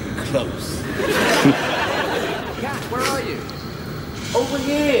 you ain't even close. Cat, where are you? Over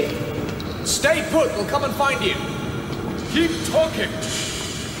here. Stay put, we'll come and find you. Keep talking.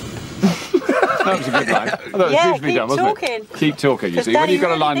 That was a good line. I thought it was Yeah, beautifully keep done, wasn't talking. it? Keep talking. You 'Cause see, when Danny you've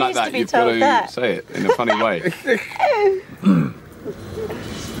got a line really like needs to that, be you've got told to that. say it in a funny way.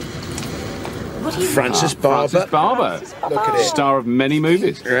 Francis Barber. Francis Barber. Look at it. Star of many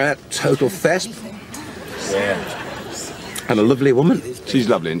movies. Yeah, total thesp. Yeah. And a lovely woman. She's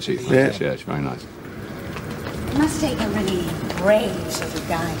lovely, isn't she? Yeah. Yeah, she's very nice. It must take a really brave sort of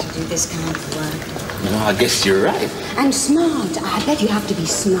guy to do this kind of work. No, I guess you're right. And smart. I bet you have to be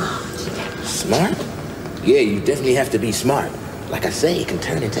smart. Smart? Yeah, you definitely have to be smart. Like I say, it can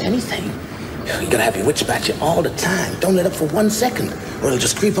turn into anything. You gotta have your wits about you all the time. Don't let up for 1 second, or it'll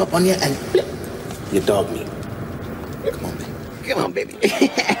just creep up on you and flip. Your dog meat. Come on, baby. Come on, baby.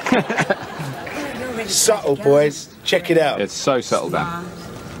 Subtle, boys. Check it out. It's so settled down.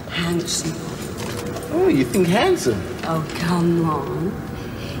 Smart, handsome. Oh, you think handsome? Oh, come on.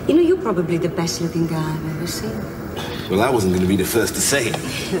 You know, you're probably the best looking guy I've ever seen. Well, I wasn't gonna be the first to say it.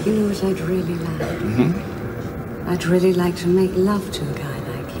 You know what I'd really like? I'd really like to make love to a guy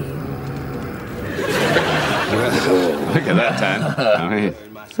like you. Look at that, Dan. I mean,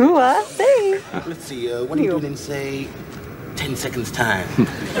 Ooh, I see. Let's see, what are you doing in, say, 10 seconds time? Nothing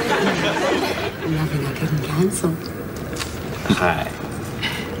I couldn't cancel. Hi,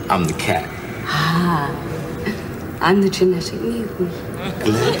 I'm the cat. Ah, I'm the genetic mutant.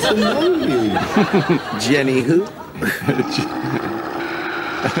 Glad to know you. Jenny who?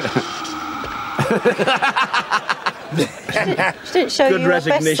 She didn't show Good you her best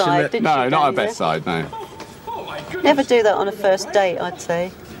resignation side, there. did no, she? not her Danny? best side, no. Never do that on a first date, I'd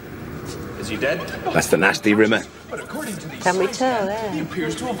say. Is he dead? That's the nasty rimmer. But according to these Can we signs, tell, he yeah?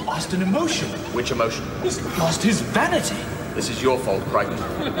 appears to have lost an emotion. Which emotion? He's lost his vanity. This is your fault, Crichton.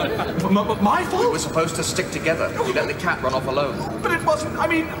 My We fault? were supposed to stick together. You let the cat run off alone. But it wasn't, I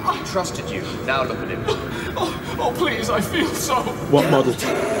mean... He trusted you. Now look at him. Oh, please, I feel so... What model?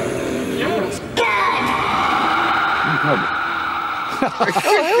 Yes. Oh,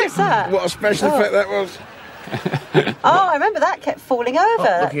 who was that? What a special effect that was. Oh, I remember that kept falling over.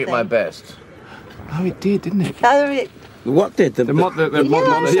 that Looking at my thing. best. Oh, it did, didn't it? Oh, it, What did the model?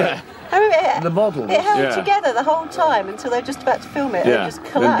 Yeah. I remember it, The model. it held Yeah. together the whole time until they were just about to film it and it Yeah. just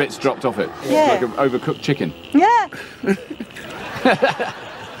Then collapsed. bits dropped off it. Yeah. Like an overcooked chicken. Yeah.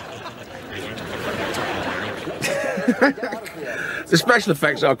 The special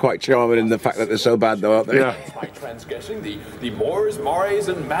effects are quite charming in the fact that they're so bad, though, aren't they? Yeah. By transgressing the mores, mores,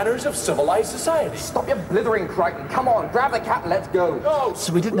 and manners of civilized society. Stop your blithering, Crichton. Come on, grab the cat and let's go. Oh,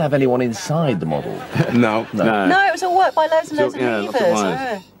 So we didn't have anyone inside the model. No. No. No, it was all worked by loads and loads of Yeah, lots of levers.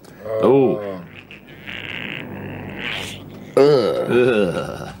 wires. Oh.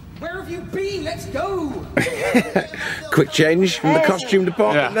 Where have you been? Let's go. Quick change from the Hey. costume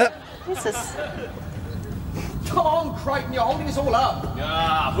department Yeah. there. This is... Come on, Crichton, you're holding us all up.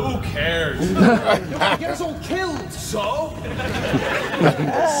 ah, who cares? You're gonna get us all killed. So?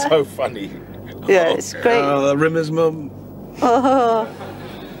 So funny. Yeah, it's great. Oh, the rimmer's mum. Oh.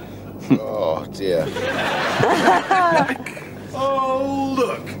 Oh, dear. Oh,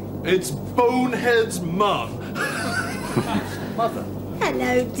 look. It's Bonehead's mum.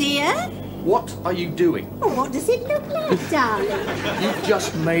 Hello, dear. What are you doing? What does it look like, darling? You've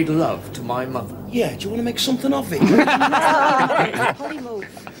just made love to my mother. Yeah, do you want to make something of it?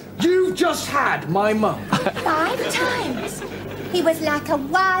 You've just had my mum. 5 times. He was like a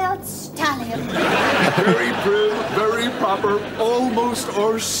wild stallion. Very prim, very proper, almost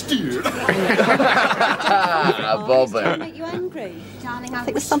austere. Does make you angry? Darling, I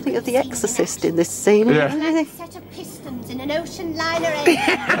think there's something of The Exorcist in this scene. Yeah. A set of pistons in an ocean liner engine.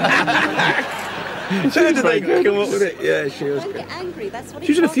 Where did they come up with it? Yeah, she was. Don't get angry. That's what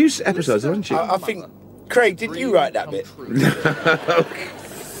She was in a few episodes, wasn't she? I think, Craig, did you write that bit?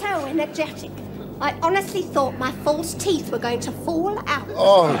 So energetic. I honestly thought my false teeth were going to fall out.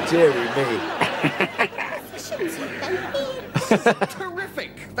 Oh, dearie me.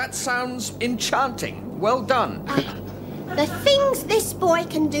 Terrific. That sounds enchanting. Well done. The things this boy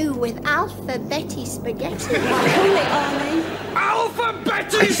can do with Alpha Betty spaghetti. Call it, Arnie. Alpha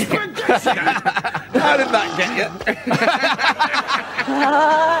Betty spaghetti! How did that get you?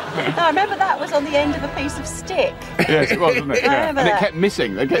 I remember that was on the end of a piece of stick. Yes, it was, wasn't it? I Yeah. remember And it that. kept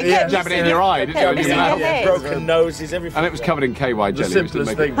missing. They kept It kept jabbing it in missing. your eye, didn't you? Kept In your missing mouth. your head. Broken noses, everything. And it was covered in KY jelly. The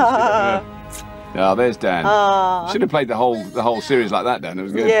simplest thing. Oh, there's Dan. Ah. Should have played the whole series like that, Dan. It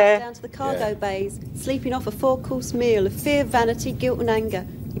was good. Yeah. Down to the cargo bays, sleeping off a 4-course meal of fear, vanity, guilt and anger.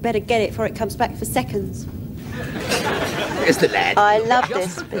 You better get it before it comes back for seconds. It's the lad. I love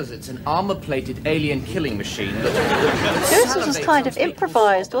Just this. because it's an armor-plated alien killing machine. This was just kind of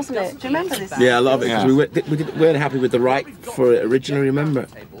improvised, wasn't it? Do you remember this? Yeah, I love it Yeah. because we weren't happy with the right for it originally. Remember?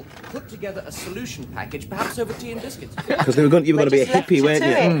 Put together a solution package, perhaps over tea and biscuits. Because you were going to be a just left hippie, you weren't to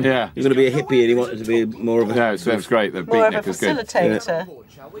you? it. Yeah. You were going to be a hippie, and he wanted to be more of a. Yeah, so it was great. The More of a beatnik was good. facilitator.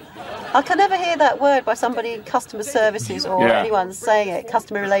 I can never hear that word by somebody in customer services or Yeah. anyone saying it,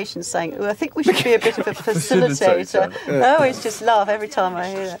 customer relations saying it. Well, I think we should be a bit of a facilitator. I always just laugh every time I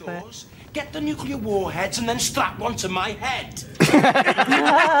hear that word. Get the nuclear warheads and then strap one to my head.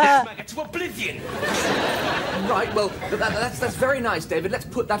 To oblivion. Right, well, that's very nice, David. Let's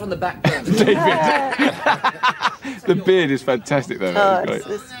put that on the back burner. The beard is fantastic, though. Oh, That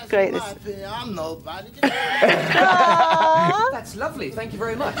was it's great. This. I'm nobody. That's lovely. Thank you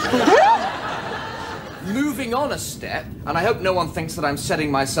very much. Moving on a step, and I hope no one thinks that I'm setting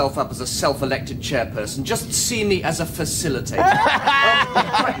myself up as a self-elected chairperson. Just see me as a facilitator.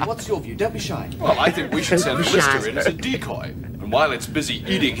 Right, what's your view? Don't be shy. Well, I think we should send Lister in as a decoy. And while it's busy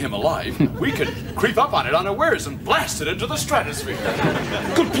eating him alive, we could creep up on it unawares and blast it into the stratosphere.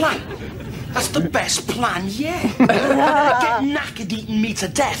 Good plan. That's the best plan yet. Get knackered eating me to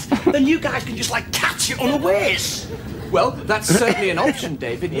death, then you guys can just like catch it unawares. Well, that's certainly an option,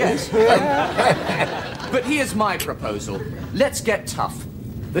 David, yes. But here's my proposal. Let's get tough.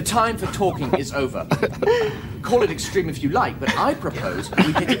 The time for talking is over. Call it extreme if you like, but I propose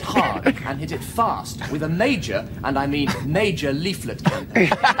we hit it hard and hit it fast with a major, and I mean major leaflet campaign.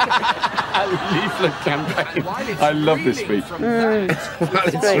 A leaflet campaign. I love this speech. Well,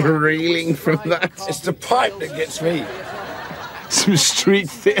 it's reeling from that. It's the pipe that gets me. Some street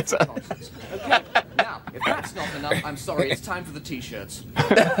theatre. Okay, now, if that's not enough, I'm sorry, it's time for the t-shirts.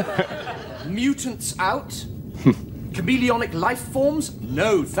 Mutants out? Chameleonic life forms?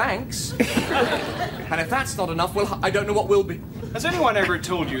 No thanks. And if that's not enough, well, I don't know what will be. Has anyone ever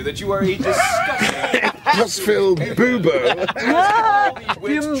told you that you are a disgusting... Pus-filled boobo.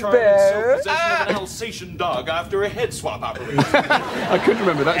 Witch charming self-possession of an Alsatian dog after a head swap operation. I couldn't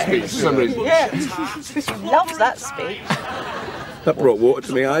remember that speech for some reason. Yeah, she loves that speech. That brought water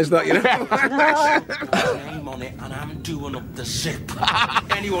to my eyes, that, you know. I'm on it and I'm doing up the zip.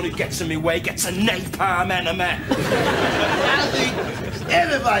 Anyone who gets in my way gets a napalm enemy.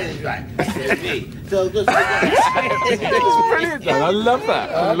 Everybody's right. So good. It's brilliant, Dan. I love that.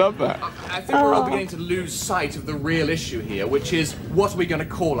 I love that. I think we're all beginning to lose sight of the real issue here, which is, what are we going to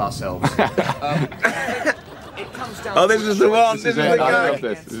call ourselves? It comes down Oh, this is the one. This is the I guy. love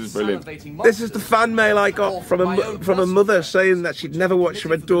this. This is brilliant. This is the fan mail I got from a mother saying that she'd never watch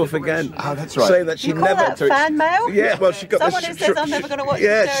Red Dwarf again. Oh, that's right. Saying that she'd You call never. that fan mail? Yeah, well, she got Someone this. who says I'm never going to watch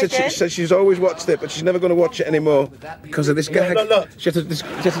Yeah, the show she again. said she's always watched it, but she's never going to watch it anymore because of this guy. Look. She had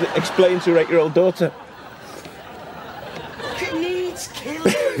to explain to her 8-year-old daughter. It needs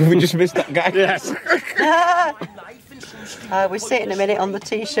killing. We just missed that guy. Yes. We sit in a minute on the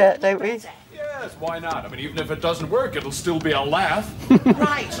t-shirt, don't we? Yes, why not? I mean, even if it doesn't work, it'll still be a laugh.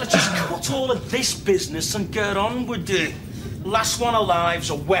 Right, let's just cut all of this business and get on with it. Last one alive's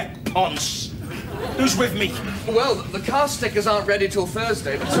a wet ponce. Who's with me? Well, the car stickers aren't ready till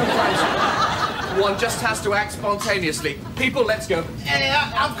Thursday, but sometimes one just has to act spontaneously. People, let's go. Hey,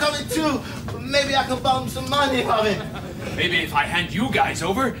 I'm coming too. Maybe I can borrow some money from him. Maybe if I hand you guys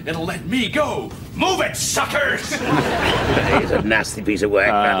over, it'll let me go. Move it, suckers! He's a nasty piece of work,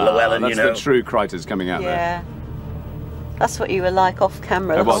 that Llewellyn, you know. That's the true Crichton's coming out there. Yeah. That's what you were like off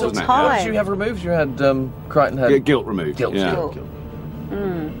camera the whole wasn't it? time. What did you have removed? You had Crichton had guilt removed. Guilt. Yeah. Guilt.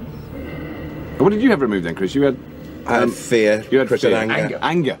 What did you have removed then, Chris? You had fear. You had Chris fear. had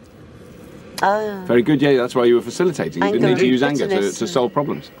Anger. Oh. Very good. Yeah, that's why you were facilitating. You didn't need to use anger bitterness. to solve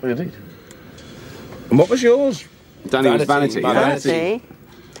problems. Indeed. And what was yours? Danny was vanity. Vanity.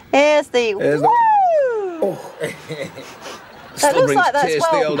 Here's the. Here's Woo! That looks like that's taste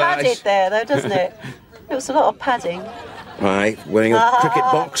the well old padded eyes. there, though, doesn't it? Looks a lot of padding. Right, wearing a cricket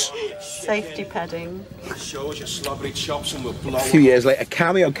box. Safety padding. Show us your slobbery chops and we'll blow. A few years later,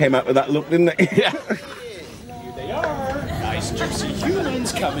 Cameo came out with that look, didn't it? Yeah. Here they are. Nice juicy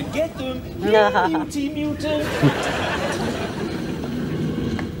humans. Come and get them. Nah. Muty mutant.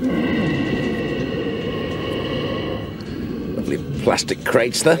 Lovely plastic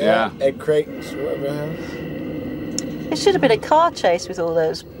crates there. Yeah. Egg crates, whatever else. It should have been a car chase with all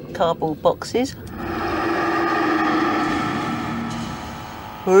those cardboard boxes.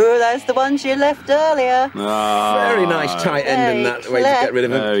 Ooh, those the ones you left earlier. Very nice tight ending that way to get rid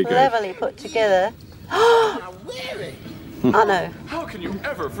of him. Very good. Cleverly put together. I know. How can you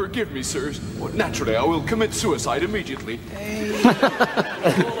ever forgive me, sirs? Well, naturally, I will commit suicide immediately.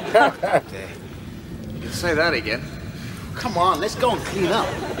 Say that again. Come on, let's go and clean up.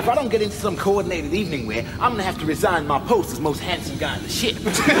 If I don't get into some coordinated evening wear, I'm gonna have to resign my post as most handsome guy in the ship.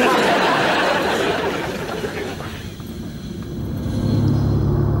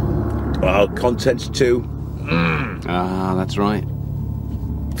 Oh, contents too. Ah, that's right.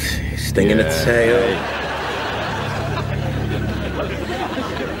 Sting in the tail.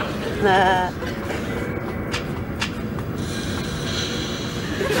 Nah.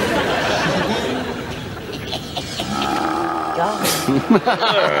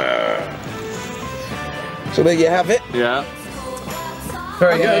 So there you have it. Yeah.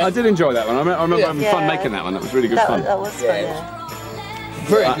 Very good. I did enjoy that one. I remember having fun making that one. That was really good fun. That was fun, yeah.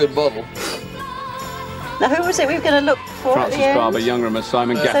 Very good bottle. Now, who was it we were going to look for Francis at the end? Barber, Youngerman,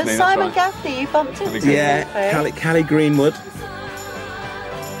 Simon So Gaffney. Simon that's right. Gaffney, you bumped into Yeah, Callie Greenwood.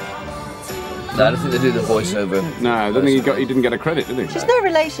 No, I don't think they do the voiceover. No, I don't think he didn't get a credit, did he? She's no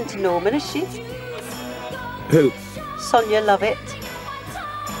relation to Norman, is she? Who? Sonia Lovett.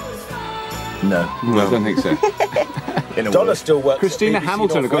 No. I don't think so. Donna still works. Christina at BBC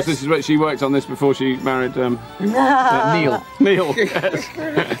Hamilton, of course. Northwest. This is what she worked on this before she married Neil. Neil.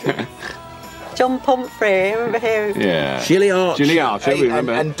 John Pomfrey, remember him? Yeah. Shirley Arch. Shirley Arch, we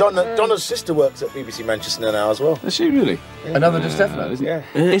remember. And Donna's sister works at BBC Manchester now as well. Is she really? Another Di Stefano, isn't Yeah.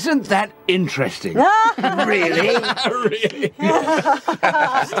 Isn't that interesting? Really? Really?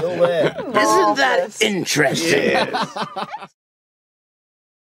 Still there. Isn't that interesting?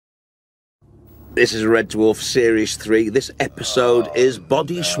 This is Red Dwarf Series 3. This episode is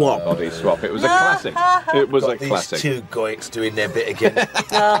Body Swap. Body Swap. It was a classic. It was a classic. These two goiks doing their bit again.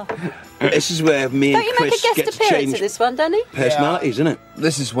 This is where me Don't and you make Chris a guest get to appearance change at this one, Danny? personalities, isn't it?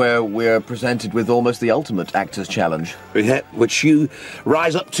 This is where we're presented with almost the ultimate actor's challenge. Yeah, which you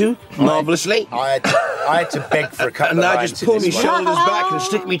rise up to marvellously. I had to beg for a couple And of I lines just in pull this my one. shoulders back and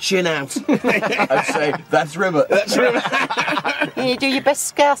stick my chin out. I'd say, that's Rimmer. That's Rimmer. Can you do your best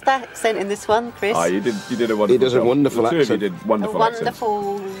Scouse accent in this one, Chris? Oh, you did a wonderful He does a job. wonderful The two of you accent. did wonderful accents.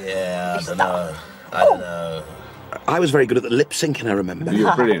 Wonderful. Yeah, I don't know. I don't know. I was very good at the lip syncing, I remember. You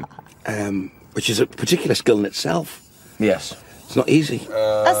were brilliant. Which is a particular skill in itself. Yes. It's not easy.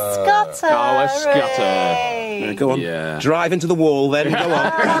 A scutter. Oh, a scutter. Hooray. Go on. Yeah. Drive into the wall, then go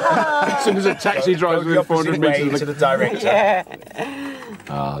on. As soon as a taxi drives within 400 metres to of the the... director. Yeah.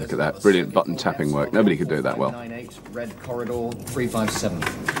 Ah, look at that. Brilliant button tapping work. Nobody could do it that well. 98, Red Corridor 357.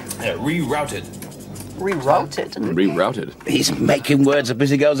 Yeah, rerouted. Rerouted. Rerouted. He's making words up as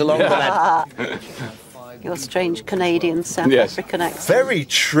he goes along, the lad. Your strange Canadian South Yes. African accent. Very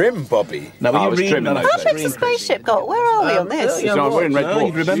trim, Bobby. Now, I when you was read trimming that, those How big's the spaceship got? Where are we on this? No, we're in Red no, Dwarf.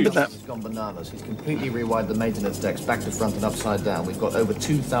 you've remembered that. He's gone bananas. He's completely rewired the maintenance decks back to front and upside down. We've got over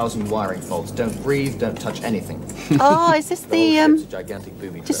 2,000 wiring faults. Don't breathe, don't touch anything. Oh, is this It's the a gigantic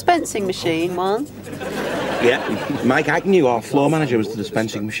booby trap. dispensing machine one? Yeah. Mike Agnew, our floor manager, was the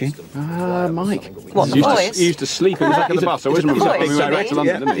dispensing machine. Mike. What, the He used to- voice? He used to sleep in the back of the bus. I always remember voice, when we went back to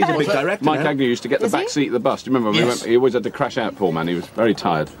London, Yeah, didn't he? he's a big director Mike now. Agnew used to get the Is he? back seat of the bus. Do you remember when we went? He always had to crash out, poor man. He was very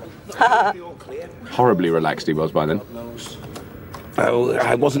tired. Horribly relaxed he was by then. Oh,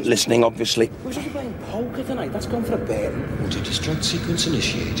 I wasn't listening, obviously. We're just playing poker tonight. That's gone for a bit. Auto-destruct sequence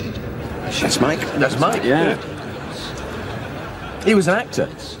initiated. That's Mike. That's Mike. Yeah. He was an actor.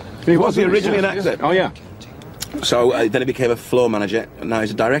 He Was he originally an actor? Oh, yeah. So then he became a floor manager, and now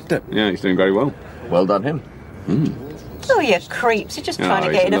he's a director. Yeah, he's doing very well. Well done him. Oh, you creeps! You're just trying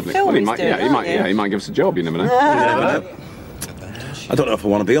to get in a film. Well, he he's might, doing, yeah, he might give us a job. You never know. You never know. I don't know if I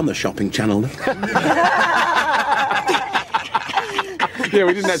want to be on the shopping channel. Yeah,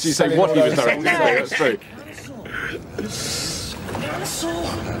 we didn't actually say what he was directing. So that's true.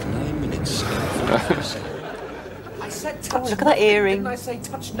 I said Oh, touch look at that earring. Didn't I say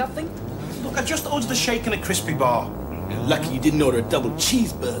touch nothing? Look, I just ordered a shake and a crispy bar. Lucky you didn't order a double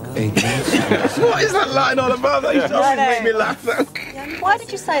cheeseburger. What is that line all about? That doesn't make me laugh. Why did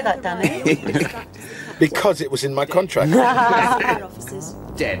you say that, Danny? Because it was in my contract.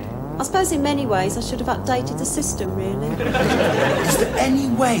 Dead. I suppose in many ways I should have updated the system, really. Is there any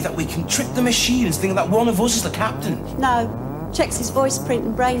way that we can trick the machines thinking that one of us is the captain? No. Checks his voice print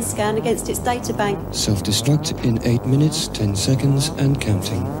and brain scan against its data bank. Self-destruct in 8 minutes, 10 seconds, and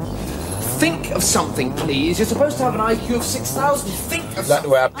counting. Think of something, please. You're supposed to have an IQ of 6,000. Think of That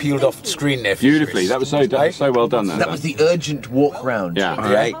something. way I peeled off the screen there. Beautifully. That was so well done. That was the urgent walk round. Yeah.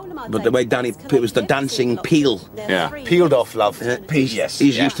 Right. But the way Danny, it was the dancing peel. Yeah. Peeled off, love. Yes.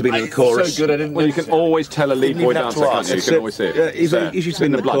 He's used to being in the chorus. So good I didn't. Well, you can always tell a lead boy even have dancer, to can't you? You ask. can always see it. He's used to be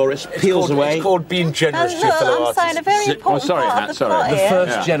in the blood. chorus. Peels away. It's called being generous to your fellow I'm saying a artists. very important sorry, part Matt, of the sorry. plot The here.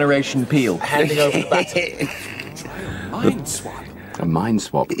 First generation peel. Handing over the baton. Mind swap. A mind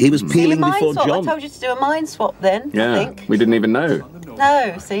swap. He was See, a peeling mind before swap. I John. told you to do a mind swap then, I Yeah. think. We didn't even know.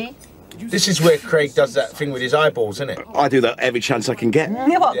 No, see? This is where Craig does that thing with his eyeballs, isn't it? I do that every chance I can get.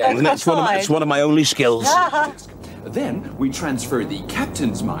 Yeah, what, go And that's outside? one of my only skills. Then we transfer the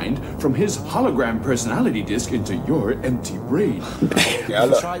captain's mind from his hologram personality disc into your empty brain. Yeah,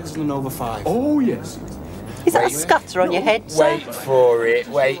 look. Try this in over 5. Oh, yes. Is that a scutter on your head, sir? Wait for it,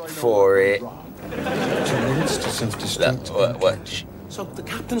 wait for it. 2 minutes to self-destruct. What? So the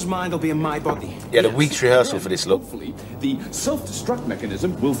captain's mind will be in my body. You had a week's rehearsal for this, look. Hopefully, the self-destruct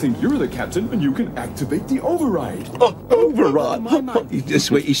mechanism will think you're the captain and you can activate the override. Override.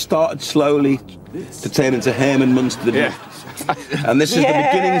 He started slowly to turn into Herman Munster. Yeah. And this is the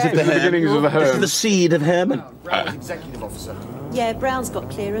beginnings of the Herman. beginnings of the This is Herm. the seed of Herman. Executive officer. Yeah, Brown's got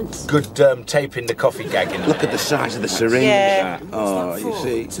clearance. Good taping the coffee gagging. Look at the size of the syringe. Yeah. Oh, you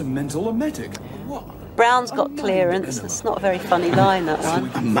see. It's a mental emetic. Brown's got clearance. That's not a very funny line, that one.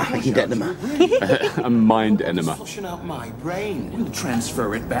 A mind enema. A mind enema. Flushing out my brain. We'll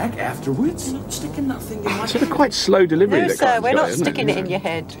transfer it back afterwards. Not sticking nothing in my Sort of quite slow delivery. No, that sir, Craig's we're got, not isn't it? sticking it in your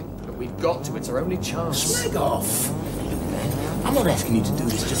head. But we've got to. It's our only chance. Smeg off. I'm not asking you to do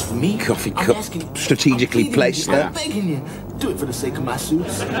this just for me. Coffee I'm cup asking you, strategically I'm placed pleading there. with you, I'm begging you. Do it for the sake of my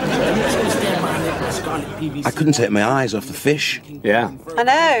suits. Stand behind that with scarlet PVC. I couldn't take my eyes off the fish. Yeah. I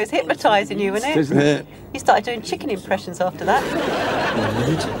know, it's hypnotising you, isn't it? Isn't it? You started doing chicken impressions after that. 1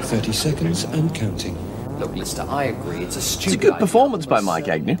 minute, 30 seconds, and counting. Look, Lister, I agree. It's a It's a stupid good idea. performance by Mike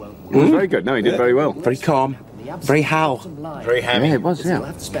Agnew. It was very good. No, he did very well. Very calm. Very Hal. Very hammy. Yeah, it was, You'll yeah.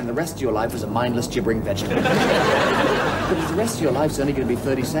 have to spend the rest of your life as a mindless, gibbering vegetable. But if the rest of your life's only going to be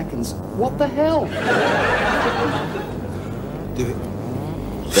 30 seconds, what the hell? Do it.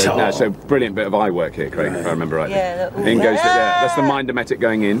 So brilliant bit of eye work here, Craig, if I remember rightly. Yeah, In goes that's the mind emetic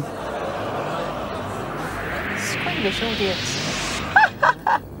going in. Squeamish audience.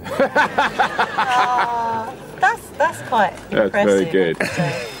 That's quite That's impressive. very good.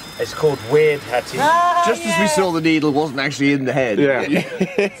 It's called Weird Hattie. Just as we saw the needle wasn't actually in the head. Yeah.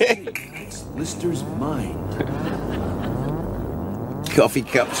 It's Lister's mind. Coffee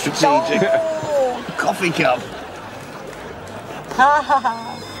cup strategic. Coffee cup. Ha ha ha.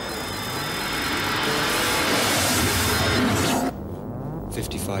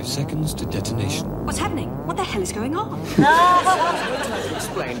 55 seconds to detonation. What's happening? What the hell is going on?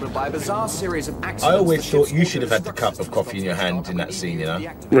 Explained, but by a bizarre series of accidents. I always thought you should have had the cup of coffee in your hand in that scene, you know?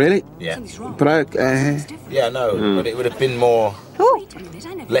 Really? Yeah. But I... Yeah, I know, but it would have been more...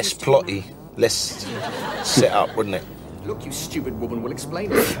 less plotty, less set up, wouldn't it? Look, you stupid woman, we'll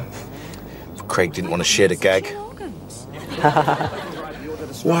explain it. Craig didn't want to share the gag.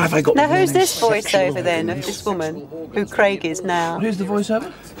 Why have I got... Now, who's this voiceover then of this woman who Craig is now? Who's the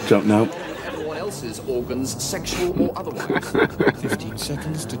voiceover? Don't know. Everyone else's organs, sexual or otherwise. 15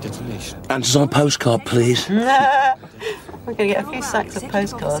 seconds to detonation. Answers on a postcard, please. We're going to get a few sacks of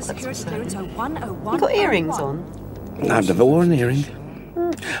postcards. That's what's You've got earrings on. I've never worn an earring.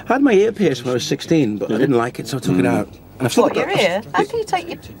 I had my ear pierced when I was 16, but I didn't like it, so I took it out. And I've still What, got your ear? How can you take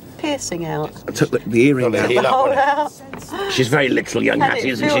your piercing out? I took the earring out. The whole out. She's very little, young Had Hattie,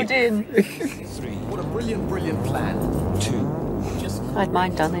 it isn't filled she? in. What a brilliant, brilliant plan. 2. I had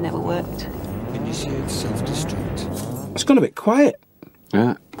mine done, they never worked. Initiate self-destruct. It's gone a bit quiet.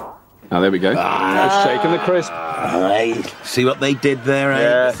 Yeah. Oh, there we go. Shaking the crisp. See what they did there, eh?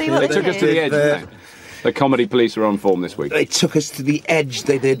 Yeah. See what They they took us to did the edge, didn't they? The comedy police are on form this week. They took us to the edge,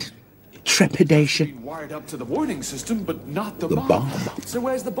 they did. Trepidation. Wired up to the warning system, but not the bomb. So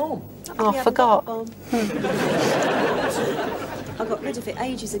where's the bomb? Oh, I forgot. I got rid of it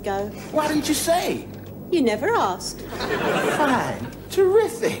ages ago. Why didn't you say? You never asked. Fine.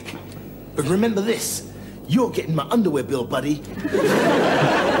 Terrific. But remember this. You're getting my underwear bill, buddy.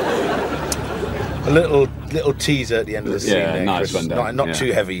 A little teaser at the end of the scene. Yeah, there, nice Chris. one, Dan. Not Yeah.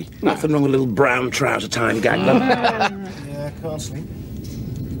 too heavy. Nothing wrong with a little brown trouser time gag, though. Yeah, I can't sleep.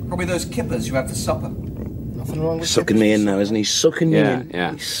 Probably those kippers you had for supper. Nothing wrong with Sucking me in now, isn't he? Sucking me in.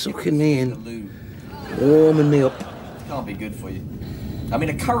 Yeah. He's sucking me in. Warming me up. Can't be good for you. I mean,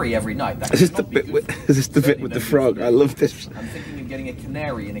 a curry every night. That Is this cannot the be bit good with, for you. is this the bit with the frog? I love this. I'm thinking of getting a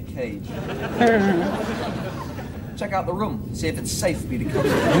canary in a cage. Check out the room. See if it's safe for me to come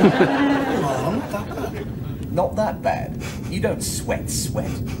in. Not that bad. You don't sweat.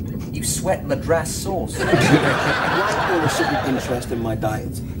 You sweat Madras sauce. Why all of a sudden interest in my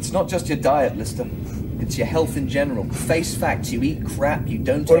diet? It's not just your diet, Lister. It's your health in general. Face facts. You eat crap. You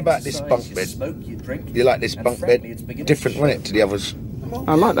don't What about this exercise, bunk you bed? smoke, you drink. You like this and bunk frankly, bed? it's beginning Different, to wasn't it, to the others?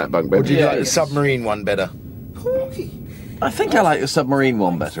 I like that bunk bed. Or do you Yeah, like the yes. submarine one better? I think I like the submarine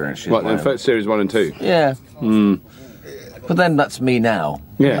one better, actually. What, then first series 1 and 2? Yeah. But then that's me now.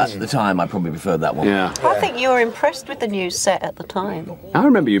 Yeah. At the time, I probably preferred that one. Yeah. I think you were impressed with the new set at the time. I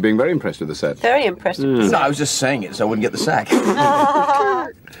remember you being very impressed with the set. Very impressed with the No, set. I was just saying it so I wouldn't get the sack.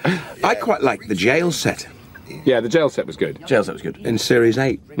 I quite liked the jail set Yeah, the jail set was good. Jail set was good. in Series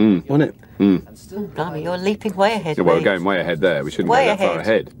 8, wasn't it? Blimey, you're leaping way ahead. Yeah, well, we're mate. going way ahead there. We shouldn't Way go that far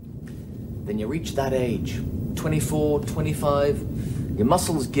ahead. ahead. Then you reach that age, 24, 25. Your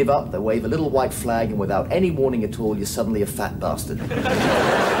muscles give up, they wave a little white flag, and without any warning at all, you're suddenly a fat bastard.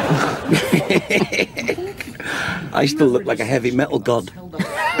 I still look like a heavy metal god.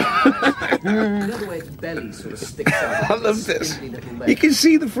 The other way its belly sort of sticks out. I love this. You can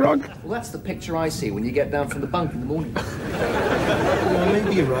see the frog. Well, that's the picture I see when you get down from the bunk in the morning. Well,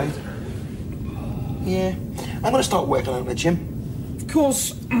 maybe you're right. Yeah. I'm going to start working out in the gym. Of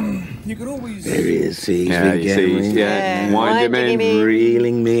course, you could always... There he is. See, he's Yeah, been you getting see, me. yeah, wind him winding in. him in.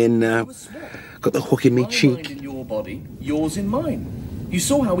 Reeling me in now. Got the hook in me My mind cheek. in your body, yours in mine. You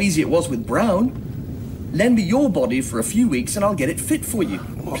saw how easy it was with Brown. Lend me your body for a few weeks and I'll get it fit for you.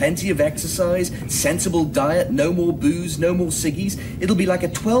 Plenty of exercise, sensible diet, no more booze, no more ciggies. It'll be like a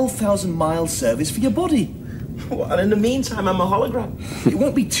 12,000-mile service for your body. What, and in the meantime, I'm a hologram. It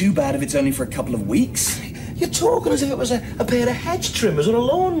won't be too bad if it's only for a couple of weeks. You're talking as if it was a pair of hedge trimmers or a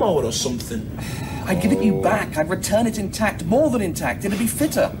lawnmower or something. I'd give it you back. I'd return it intact, more than intact. It'd be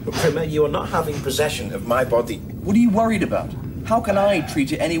fitter. But Primer, you are not having possession of my body. What are you worried about? How can I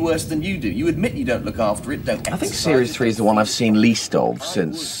treat it any worse than you do? You admit you don't look after it, don't I think exercise Series it, 3 is the one I've seen least of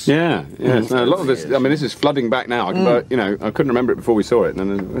since... Yeah, yes. No, a lot of this, I mean, this is flooding back now. But, you know, I couldn't remember it before we saw it,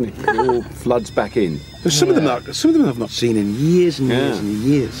 and then it all floods back in. There's some of them I've not seen in years and years and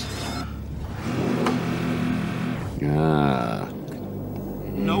years. Ah.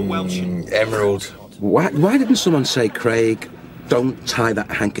 No welching. Emerald. Why didn't someone say, Craig, don't tie that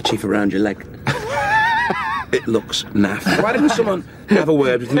handkerchief around your leg? It looks naff. Why didn't someone have a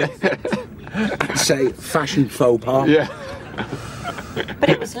word with me and say fashion faux pas? Yeah. But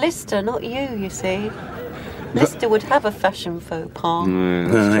it was Lister, not you see. Lister would have a fashion faux pas.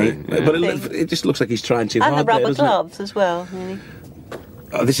 Aye. But it just looks like he's trying too And the hard there, rubber doesn't it? gloves as well, really.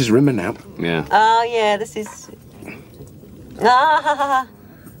 Oh, this is Rimmer now. Yeah. Oh, yeah, this is... Ah,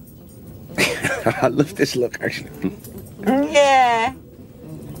 I love this look, actually. yeah.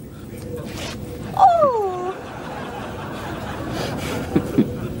 Oh.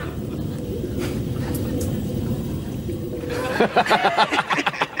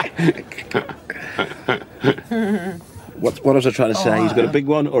 What was I trying to say? He's got a big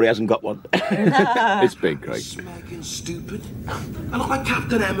one, or he hasn't got one? It's big, Craig. Smegging stupid. I look like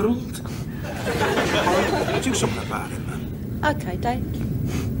Captain Emerald. Do something about it, man. Okay, Dave.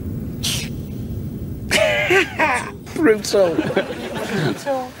 Brutal.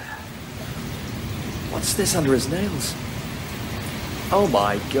 Brutal. What's this under his nails? Oh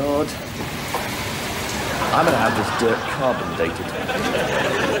my god. I'm gonna have this dirt carbon dated.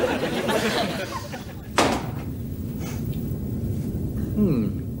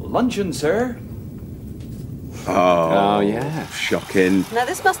 Luncheon, sir. Oh, yeah. Shocking. Now,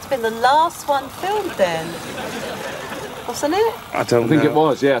 this must have been the last one filmed then. Wasn't it? I don't I think know. it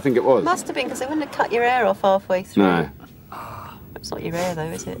was, yeah, I think it was. Must have been, because they wouldn't have cut your hair off halfway through. No. It's not your hair, though,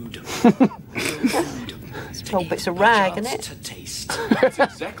 is it? Oh, but it's a rag, isn't it? It's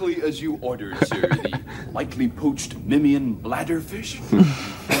exactly as you ordered, sir. The lightly poached Mimian bladderfish.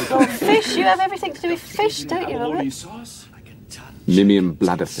 Oh, fish. You have everything to do with fish, don't you, Abalone Robert? sauce. Mimian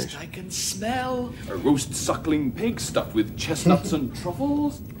bladderfish. I can smell a roast suckling pig stuffed with chestnuts and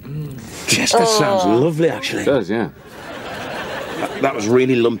truffles. Chestnut sounds lovely, actually. It does, yeah. That was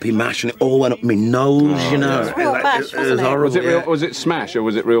really lumpy mash, and it all went up my nose, you know. It was real mash, wasn't it? horrible. Was it real? Was it smash or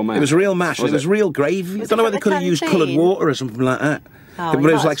was it real mash? It was real mash, and it was real gravy. I don't know whether they could have used coloured water or something like that. Oh, But you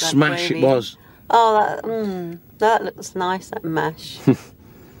it was might like have smash, gravy. it was. Oh, that looks nice, that mash.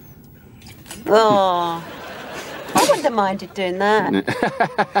 Oh, I wouldn't have minded doing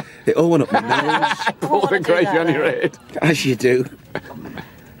that. It all went up my nose. All the gravy on your head. As you do.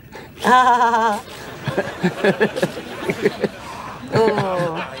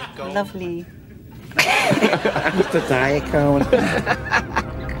 Oh, lovely. Just a Diet Coke.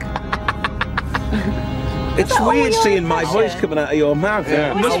 It's weird seeing my voice coming out of your mouth.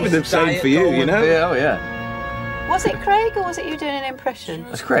 Yeah. It must be the same for you, you know? Yeah, oh yeah. Was it Craig or was it you doing an impression?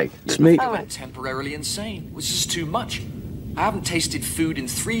 That's Craig. It's me. Oh, I right. went temporarily insane. It was just too much. I haven't tasted food in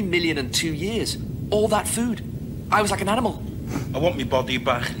 3,000,002 years. All that food. I was like an animal. I want my body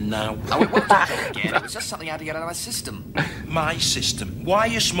back now. Oh, it won't happen again. It was just something I had to get out of my system. My system. Why are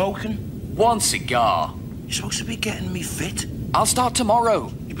you smoking? One cigar. You're supposed to be getting me fit. I'll start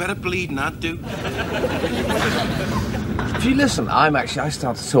tomorrow. You better bleed not do. If you listen, I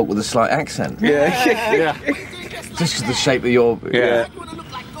start to talk with a slight accent. Yeah. Just because the shape of your... Yeah.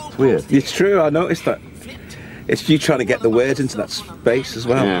 It's weird. It's true, I noticed that. It's you trying to get the words into that space as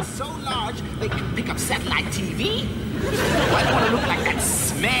well. Yeah. So large, they can pick up satellite TV. Why do I want to look like that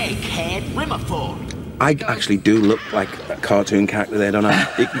smeg-head rimmer for? I actually do look like a cartoon character there, don't I?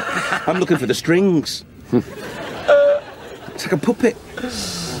 I'm looking for the strings. It's like a puppet.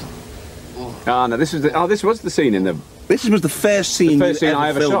 Oh no, this was the scene in the. This was the first scene. The first scene I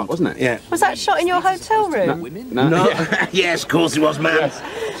ever filmed. shot, wasn't it? Yeah. Was that shot in your hotel room? No. Yes, of course it was, man.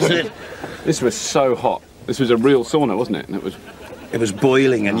 This was so hot. This was a real sauna, wasn't it? And it was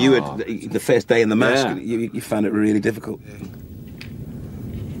boiling, and you had the first day in the mask. Yeah. You found it really difficult.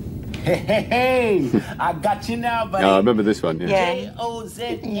 Hey, I got you now, buddy. Oh, I remember this one. Yeah.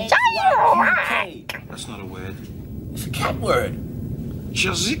 J-O-Z-X-Y-U-K. That's not a word. It's a cat word.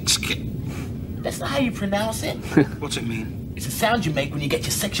 Jazixki. That's not how you pronounce it. What's it mean? It's a sound you make when you get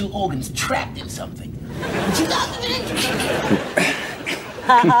your sexual organs trapped in something.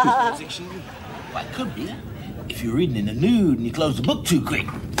 Well, it could be. If you're reading in the nude and you close the book too quick.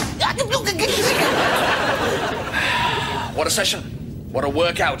 What a session. What a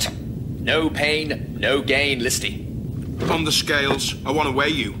workout. No pain, no gain, Listy. On the scales, I want to weigh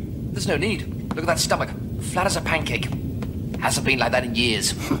you. There's no need. Look at that stomach. Flat as a pancake. Hasn't been like that in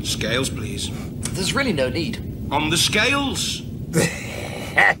years. Scales, please. There's really no need. On the scales. He's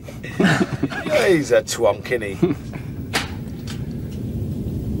a twonk, isn't he?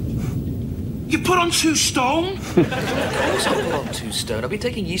 You put on 2 stone? Of course I'll put on 2 stone. I've been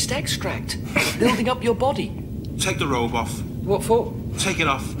taking yeast extract. Building up your body. Take the robe off. What for? Take it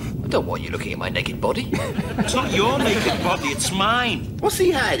off. I don't want you looking at my naked body. It's not your naked body, it's mine. What's he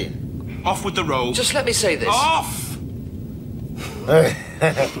hiding? Off with the robe. Just let me say this. Off!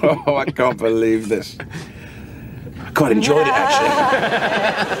 Oh, I can't believe this. I quite enjoyed it, actually.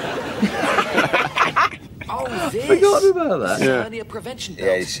 Oh, this. Forgotten about that. Yeah. Hernia prevention belt.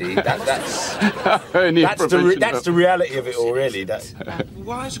 Yeah, you see, that's Prevention the reality of it all, really.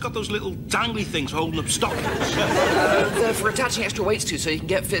 Why has it got those little dangly things holding up stockings? They're for attaching extra weights to so you can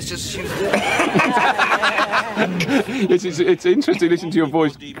get fit just as It's interesting listening to your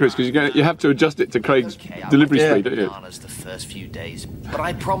voice, Chris, because you have to adjust it to Craig's delivery speed, don't you? bananas the first few days. But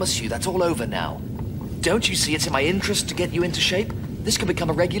I promise you, that's all over now. Don't you see it's in my interest to get you into shape? This could become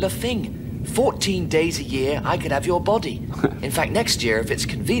a regular thing. 14 days a year, I could have your body. In fact, next year, if it's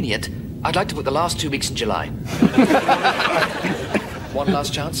convenient, I'd like to put the last 2 weeks in July. One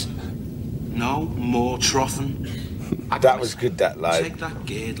last chance? No more troughing. That was good, that line. Take that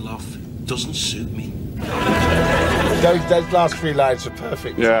girdle off. Doesn't suit me. Those last 3 lines are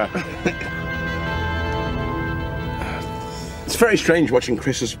perfect. Yeah. It's very strange watching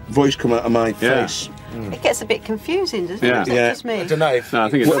Chris's voice come out of my face. It gets a bit confusing, doesn't Yeah. it? Is that just me? I don't know if... No, I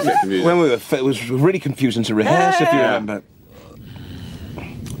think it's a bit confusing. When we were fit, it was really confusing to rehearse, if you remember.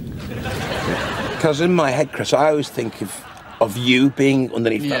 Because in my head, Chris, I always think of you being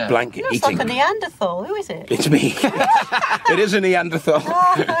underneath that blanket Looks eating. like a Neanderthal. Who is it? It's me. It is a Neanderthal.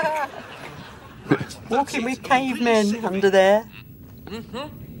 Walking with cavemen under there.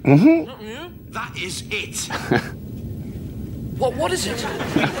 That is it. What is it?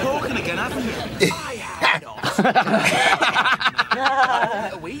 You're talking again, haven't you? I have no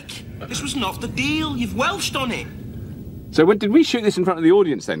A week? This was not the deal. You've Welshed on it. So did we shoot this in front of the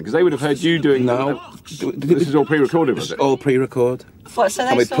audience then? Because they would have heard you doing... No. This is all pre-recorded, was it? All pre-record. What, so they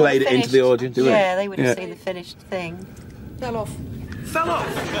And we saw played the it into the audience, didn't we? Yeah, they would have seen the finished thing. Fell off. Fell off.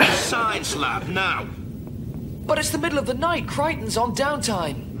 Science lab, now. But it's the middle of the night. Crichton's on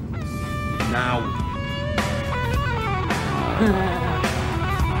downtime. Now.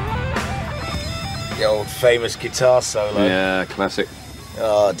 The old famous guitar solo. Yeah, classic.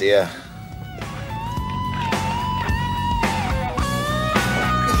 Oh dear.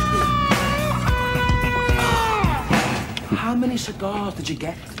 How many cigars did you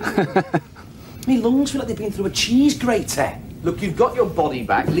get? My lungs feel like they've been through a cheese grater. Look, you've got your body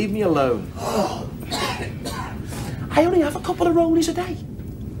back. Leave me alone. I only have a couple of rollies a day.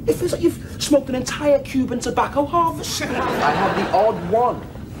 It feels like you've smoked an entire Cuban tobacco harvest. I have the odd one.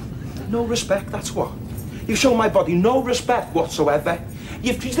 No respect, that's what. You've shown my body no respect whatsoever.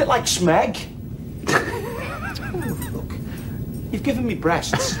 You've treated it like smeg. Look, you've given me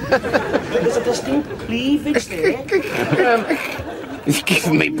breasts. There's a distinct cleavage there. You've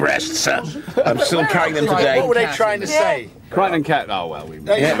given me breasts, sir. I'm still carrying them today. What were they trying to say? Crichton and Cat, oh well, we...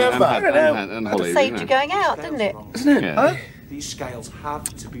 Don't you remember? And Would Holly, have saved you going out, didn't it? Isn't it? Yeah. Huh? These scales have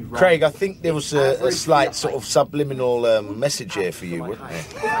to be right. Craig, I think there was a slight sort of subliminal message here for you, wasn't there?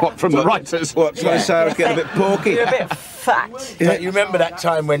 What, from the writers? What, trying to say I was getting a bit porky? You're a bit fat. Don't you remember that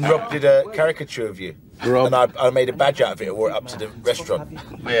time when Rob did a caricature of you? Rob. And I made a badge out of it and wore it up to the restaurant.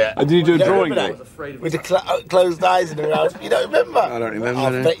 Yeah. And did you do a don't drawing remember of it? that? With the closed eyes and everything. You don't remember? I don't remember. I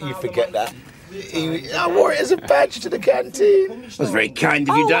No. bet you forget that. I wore it as a badge to the canteen. That was very kind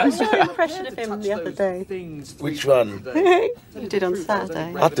of you, I Dan. saw an impression of him the other day. Which one? You did on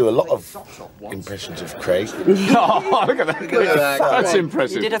Saturday. I do a lot of impressions of Craig. Oh, look at that. That's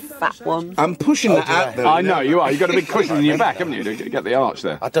impressive. You did a fat one. I'm pushing that out there. I know, you are. You've got a big cushion in your back, haven't you, to get the arch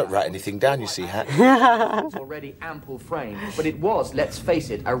there? I don't write anything down, you see, Hat. It's already ample frame, but it was, let's face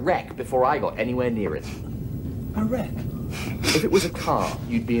it, a wreck before I got anywhere near it. A wreck? If it was a car,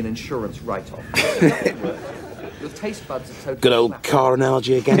 you'd be an insurance write-off. Your taste buds are totally... Good old car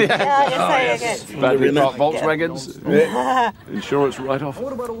analogy again. Yeah, you say again. Battery park Volkswagens. Insurance write-off.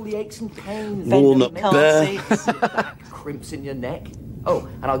 What about all the aches and pains? Walnut Bear. Crimps in your neck? Oh,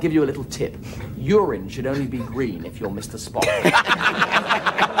 and I'll give you a little tip. Urine should only be green if you're Mr. Spock.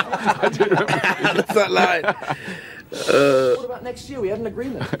 I do remember. I love that line. What about next year? We had an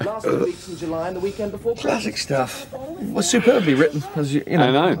agreement. Last 2 weeks in July and the weekend before Christmas. Classic stuff. Well, superbly written, as you know.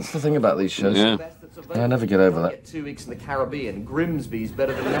 I know. That's the thing about these shows. Yeah. I never get over that. 2 weeks in the Caribbean. Grimsby's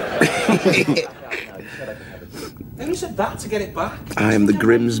better than nothing. And you said that to get it back. I am the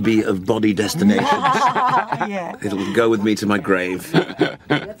Grimsby of body destinations. Yeah. It'll go with me to my grave.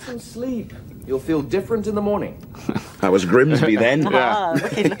 Get some sleep. You'll feel different in the morning. I was Grimsby then. Ah,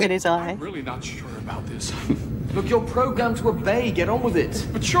 look in his eye. I'm really not sure about this. Look, you're programmed to obey. Get on with it.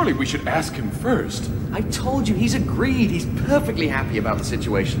 But surely we should ask him first. I told you, he's agreed. He's perfectly happy about the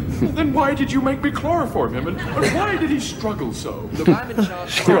situation. Well, then why did you make me chloroform him? And why did he struggle so? Look, I'm in charge.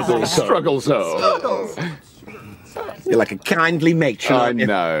 Struggle so. You're like a kindly matron. I aren't you?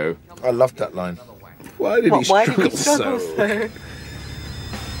 know. I loved that line. Why did he Why did he struggle struggle so? so?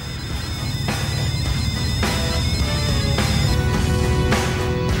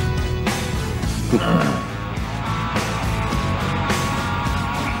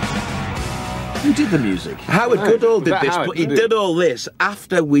 Who did the music? Howard Goodall did that this, Howard, but he did he? did all this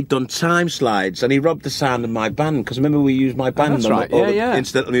after we'd done time slides, and he robbed the sound of my band, because remember we used my band That's on right. all the Yeah.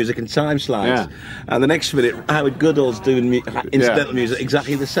 incidental music and time slides. Yeah. And the next minute, Howard Goodall's doing incidental music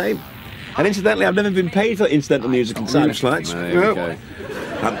exactly the same. And incidentally, I've never been paid for incidental music and time slides. There we go.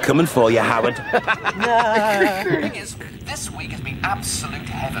 I'm coming for you, Howard. The thing is, this week has been absolute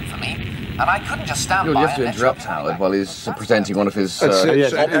heaven for me, and I couldn't just stand You'll by have to and let interrupt you- Howard while he's presenting one of his That's it,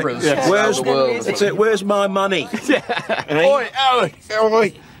 yes. operas Yes. around the world. That's it, where's my money? Oi, oi,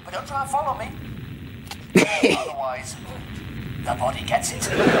 oi. But don't try and follow me. Otherwise, the body gets it.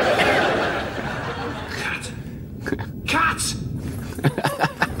 Cat!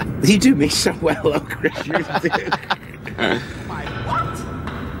 You do me so well, oh, Chris. You do.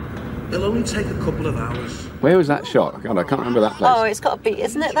 It'll only take a couple of hours. Where was that shot? God, I can't remember that place. Oh, it's got to be,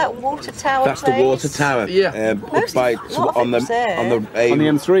 isn't it that water tower That's the place? water tower. Yeah. Up by, on the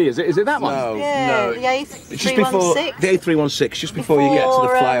M3, is it that one? No. Yeah, the It's just before A316. the A316, just before you get to the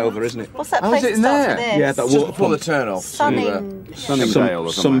Before, flyover, isn't it? What's that Oh, place is it in that starts there? with this? Yeah, that Just water before the pump. turn-off. Sunning. Sunningdale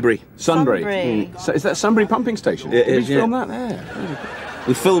or something. Sunbury. Sunbury. Sunbury. So is that Sunbury pumping station? It Did is, we yeah. film that there?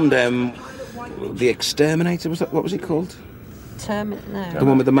 We filmed The Exterminator, was that? What was it called? No. The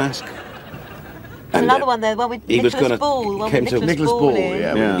one with the mask. And another one there, the one with Nicholas Ball. The one with Nicholas Ball,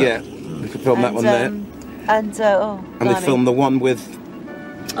 yeah. They filmed that one there. And they filmed the one with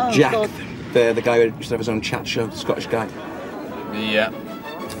Jack, God. the guy who used to have his own chat show, the Scottish guy. Yeah.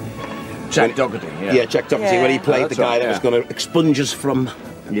 Jack Dougherty, yeah. Yeah, Jack Dougherty, when he played the guy that was going to expunge us from...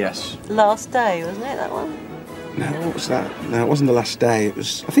 Yes. Last Day, wasn't it, that one? No, what was that? No, it wasn't The Last Day. It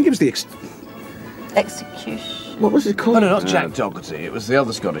was... I think it was the... Execution. What was it called? Oh, no, not Jack Dougherty. It was the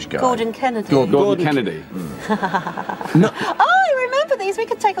other Scottish guy. Gordon Kennedy. Gordon Kennedy. Oh, I remember these. We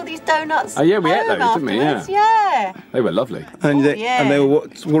could take all these donuts. Oh, yeah, we ate home those, didn't we? afterwards. Yeah. They were lovely. And they were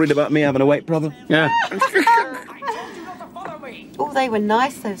worried about me having a weight problem. Yeah. Oh, they were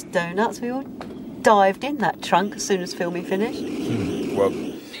nice, those donuts. We all dived in that trunk as soon as filming finished. Well,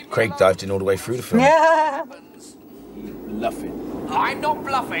 Craig dived in all the way through the film. Yeah. Bluffing. I'm not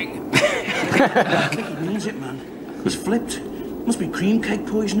bluffing. What means it, man? He's flipped. Must be cream cake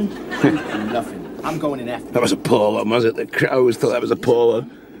poisoning. Nothing. I'm going in after. That was a poor one, was it? I always thought that was a poor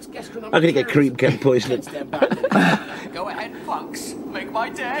one. How can you get cream cake poisoning? Go ahead, punks. Make my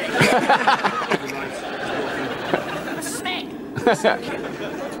day. Snake.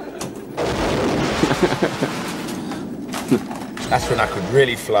 That's when I could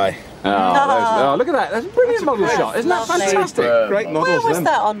really fly. Oh, look at that. That's a brilliant model shot. Isn't that Lovely. fantastic? Great models, Where was then.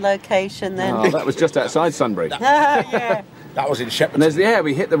 that on location then? Oh, that was just outside Sunbury. Yeah. That was in Shepperton. And there's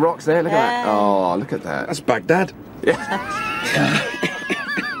we hit the rocks there. Look at that. Oh, look at that. That's Baghdad.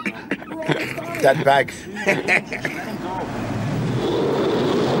 That bag.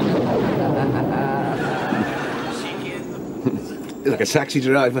 You're like a taxi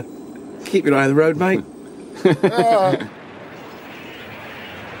driver. Keep your eye on the road, mate.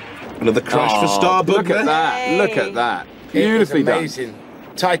 Another crash for Starbuck. Look at that. Hey. Look at that. It's Beautifully done. amazing.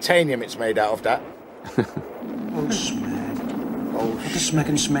 Titanium it's made out of that. Oh, smeg. Oh, what the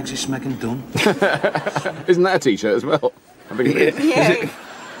smegging done? Isn't that a t-shirt as well? I think it is. Yeah.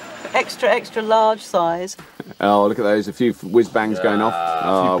 Extra large size. Oh, look at those. A few whiz bangs going off.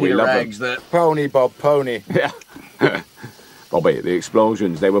 Oh, we love them. There. Pony, Bob, pony. Yeah. Bobby, the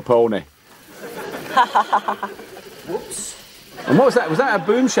explosions, they were pony. Whoops. And what was that? Was that a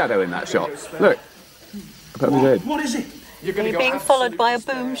boom shadow in that shot? Look. Above his head. What is it? You're You're being followed by a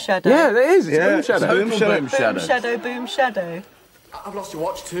boom shadow. Yeah, there is. It's a boom shadow. Boom shadow. Boom shadow. Boom shadow, boom shadow. I've lost your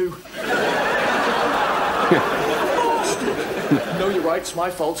watch too. No, you're right. It's my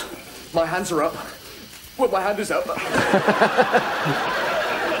fault. My hands are up. Well, my hand is up. You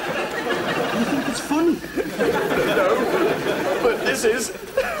think it's funny? No, but this is.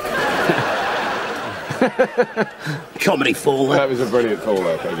 Comedy fall. That was a brilliant fall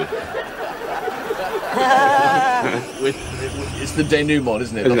there, Toby. It's the denouement,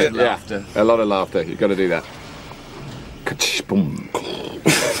 isn't it? Isn't Lots it? of laughter. Yeah. A lot of laughter. You've got to do that. Boom.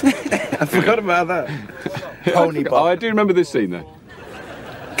 I forgot about that. Pony, Bob. Oh, I do remember this scene though.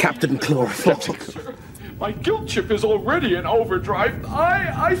 Captain Chlorophyll. My guilt chip is already in overdrive.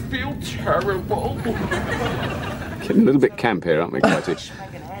 I feel terrible. Getting a little bit camp here, aren't we, Quitey?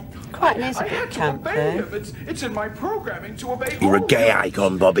 Quite an easy bit camp though. It's in my programming to obey. You're a gay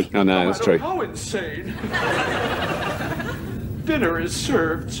icon, Bobby. Oh no, that's true. How insane. Dinner is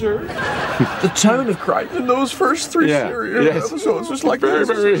served, sir. The tone of Crichton in those first three episodes was like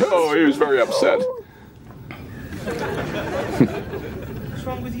very. Oh, he was very upset. What's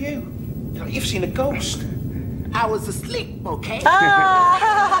wrong with you? You've seen a ghost. I was asleep, okay?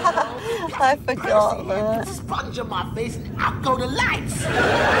 I forgot Put a that. sponge on my face and out go the lights.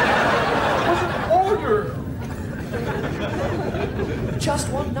 Order. Just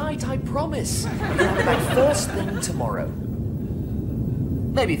one night, I promise. I'll be back first thing tomorrow.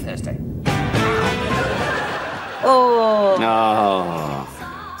 Maybe Thursday. Oh. Oh.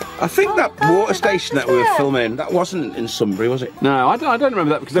 I think that water station that we were filming, that wasn't in Sunbury, was it? No, I don't remember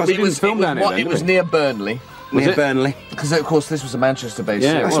that because we didn't film down here. It was near Burnley. Near Burnley. Because, of course, this was a Manchester-based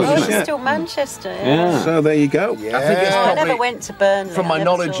Yeah, it series. was, Oh, wasn't it's still Manchester. Yeah. So there you go. I think it's I probably, never went to Burnley. from I my never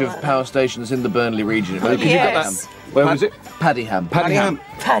knowledge saw of it. power stations in the Burnley region. Because Yes. you've got that. Where was it? Paddyham. Paddyham.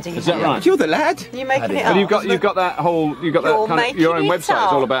 Paddy. Is that right? You're the lad. You're making it And up. you've got that whole You're kind of your own making it website.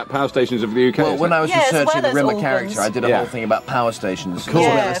 It's all up. about power stations of the UK. Well, when I was Yeah, as researching well the as Rimmer organs. character, I did a Yeah. whole thing about power stations. Cool.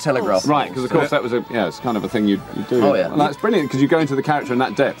 Yeah, As of telegraph. course. Right, because of course that was it's kind of a thing you do. Oh, yeah. Well, that's brilliant because you go into the character in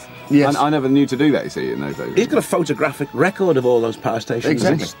that depth. Yes. I never knew to do that. You see, in those days. He's got a photographic record of all those power stations.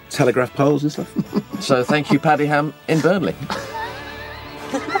 Exactly. And telegraph poles and stuff. So thank you, Paddyham in Burnley.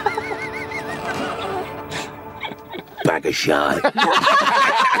 Bag of shy.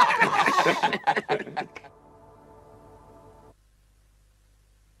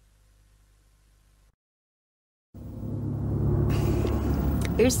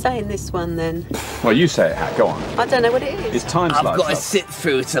 Who's saying this one then? Well, you say it, Hat. Go on. I don't know what it is. It's time slides. I've got to stuff. sit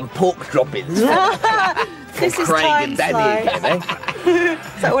through some pork droppings. This is Craig time and Danny again, eh?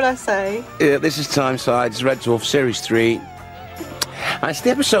 Is that what I say? Yeah, this is Time Slides, Red Dwarf Series 3. And it's the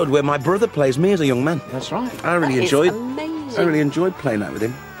episode where my brother plays me as a young man. That's right. I really That is enjoyed. amazing. I really enjoyed playing that with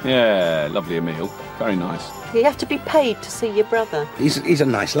him. Yeah, lovely Emil. Very nice. You have to be paid to see your brother. He's a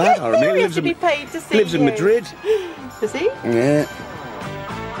nice lad. I remember. You have to be paid to see Lives in you. Madrid. Does he? Yeah.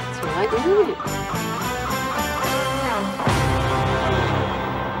 That's right, isn't it?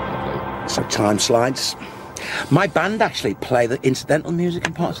 So Time Slides. My band actually play the incidental music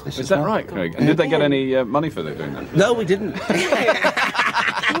in parts of this. Is as that well. right, Craig? And did they get any money for doing that? No, we didn't.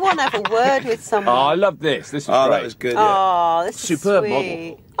 You want to have a word with someone. Oh, I love this. This is Oh, great. that was good. Oh, this Superb is model.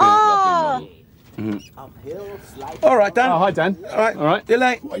 sweet. Oh, All right, Dan. Oh, hi, Dan. All right. All right. You're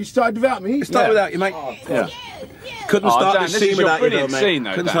late. What, you started without me? Start Yeah. without you, mate. Yeah. Couldn't Oh, start Dan, this this scene is your without you, though, brilliant mate. scene, though,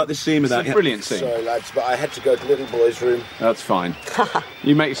 Couldn't Dan. start this scene This is without a you. brilliant scene. Sorry, lads, but I had to go to little boy's room. That's fine.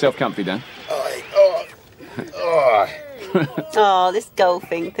 You make yourself comfy, Dan. oh, this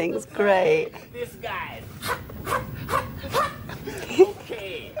golfing thing's great. This guy.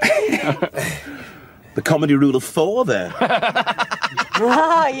 The comedy rule of 4 there.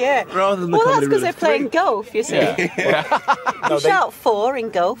 Ah, yeah. Rather than the well, that's comedy because rule they're of 3. playing golf, you see. You shout 4 in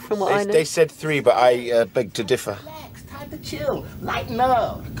golf, from what I know. They said 3, but I beg to differ. Time to chill. Lighten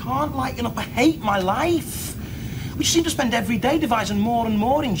up. I can't lighten up. I hate my life. We seem to spend every day devising more and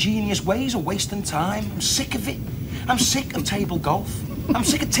more ingenious ways of wasting time. I'm sick of it. I'm sick of table golf. I'm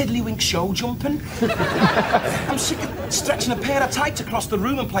sick of tiddlywink show jumping. I'm sick of stretching a pair of tights across the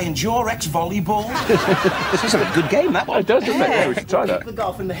room and playing Durex volleyball. This is a good game, that one. It does, doesn't it? Yeah, we should try that. Keep the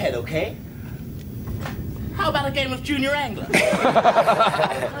golf in the head, okay? How about a game of junior angler?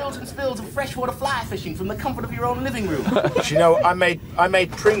 Thrills and spills of freshwater fly fishing from the comfort of your own living room. Do you know, I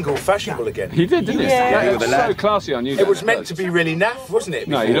made Pringle fashionable again. You did, didn't you? Yeah. It was so classy on you. It was meant to be really naff, wasn't it?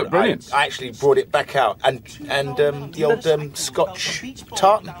 No, you before? look brilliant. I actually brought it back out, and the old Scotch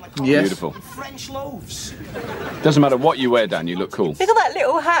tartan. Yes. Beautiful. French loaves. Doesn't matter what you wear, Dan, you look cool. Look at that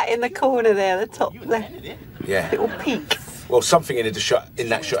little hat in the corner there, the top left. Yeah. Little peak. Well, something in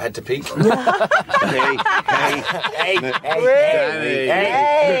that shot had to peak.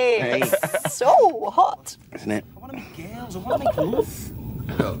 Hey, so hot. Isn't it? I want to make girls. I want to make love.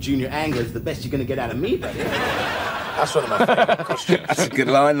 Well, junior angler's the best you're going to get out of me, buddy. That's one of my favourite costumes. That's a good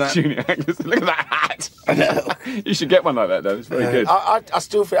line, that. Junior anglers, look at that hat. I know. You should get one like that, though. It's very good. I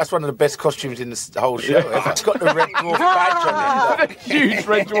still think that's one of the best costumes in the whole show. It's got the Red Dwarf badge on it. Huge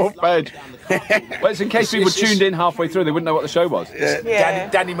Red Dwarf badge. Well, it's in case people tuned in halfway through, they wouldn't know what the show was. Yeah.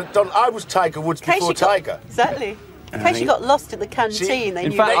 Danny McDonald. I was Tiger Woods In case before you got- Tiger. Exactly. In case you got lost in the canteen, they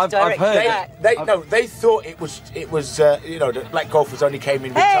in knew fact, which I've direction heard back. They thought it was the black golfers only came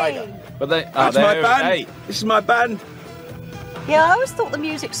in with Hey! Tiger. But they, That's my band. Hey. This is my band. Yeah, I always thought the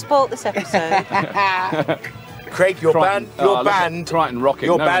music spoilt this episode. Craig, your Crichton. band, your Oh, look band, at Crichton rocking.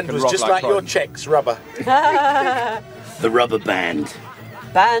 your No one band can was rock just like like your Crichton. Czechs rubber. The Rubber Band.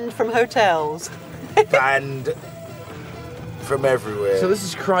 Banned from hotels. Band from everywhere. So this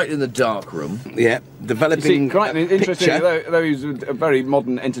is Crichton in the dark room. Yeah, You developing see, Crichton, a interestingly, picture. though he's a very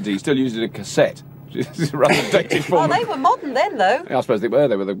modern entity, he still uses a cassette. It's a rather addictive Oh, form. they were modern then, though. Yeah, I suppose they were.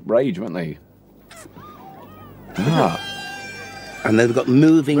 They were the rage, weren't they? And they've got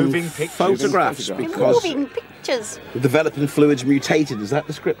moving pictures. photographs Moving because Moving pictures. the developing fluids mutated. Is that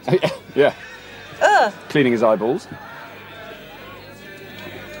the script? Yeah. Ugh. Cleaning his eyeballs.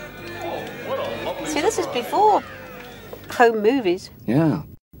 See, this is before home movies. Yeah.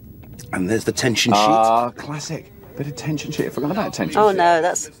 And there's the tension sheet. Ah, classic. Bit of tension sheet. I forgot about tension Oh sheet. no,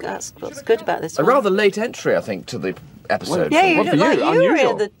 that's what's good about this A one. rather late entry, I think, to the episode. Yeah, you What look for you? like you were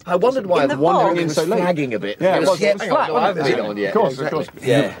Unusual. in the. I wondered why in the the wandering bog. in was so late. flagging a bit. Yeah, it was hang flat, on, I haven't wasn't been it? on yet. Of course, Exactly. of course.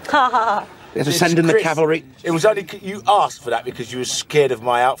 Yeah. Ha ha ha. They have to send in the Chris, cavalry. It was only you asked for that because you were scared of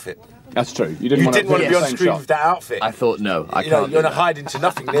my outfit. That's true. You didn't You want didn't want to be on the same screen shot. with that outfit. I thought, no, I You know, can't. you're do not hiding to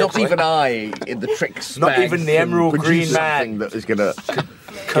nothing there. Not boy. even I, in the tricks Not bag, even the can Emerald produce Green Man. something that is going to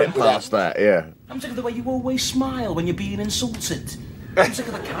Cope get with past that. Yeah. I'm sick of the way you always smile when you're being insulted. I'm sick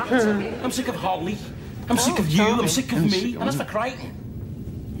of the cat. I'm sick of Holly. I'm sick of you. I'm sick of me. And that's for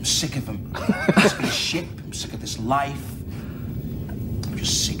Crichton. I'm sick of him. I'm sick of this ship. I'm sick of this life. I'm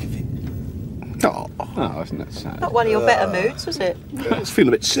just sick of it. Oh, isn't that sad? Not one of your better moods, was it? I was feeling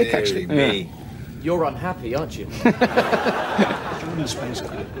a bit sick, actually. Me. You're unhappy, aren't you? Joining Space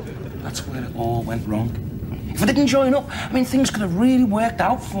Club. That's where it all went wrong. If I didn't join up, I mean, things could have really worked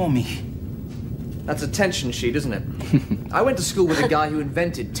out for me. That's a tension sheet, isn't it? I went to school with a guy who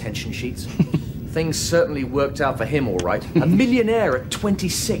invented tension sheets. Things certainly worked out for him, all right. A millionaire at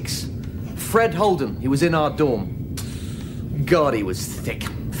 26. Fred Holden, he was in our dorm. God, he was thick.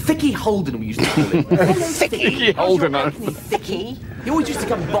 Thicky Holden, we used to call him. Thicky Holden. Thicky? He always used to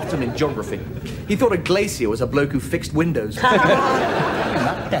come bottom in geography. He thought a glacier was a bloke who fixed windows.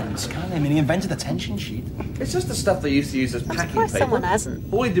 That dense, can't they? I mean, he invented the tension sheet. It's just the stuff they used to use as packing paper. Someone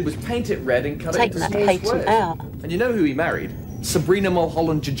hasn't. All he did was paint it red and cut Taken it into that small patent squares. out. And you know who he married? Sabrina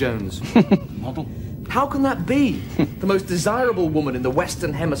Mulholland Jones. Model. How can that be? The most desirable woman in the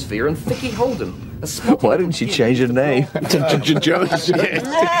Western Hemisphere and Thicky Holden. Why didn't she change her name to Jones?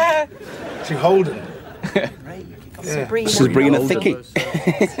 To Holden. Sabrina Thicky.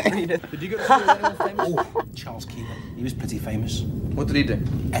 Did you go to school with anyone famous? Oh, Charles Keeler. He was pretty famous. What did he do?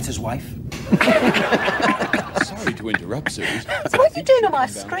 Ate his wife. Sorry to interrupt, sirs. So what are you doing on my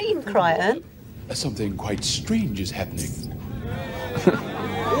screen, Crichton? Something quite strange is happening.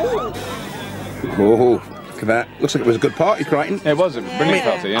 Oh, look at that. Looks like it was a good party, Crichton. It was a brilliant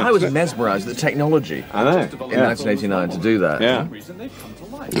party, yeah. I was mesmerised at the technology. I know. In 1989 to do that. Yeah.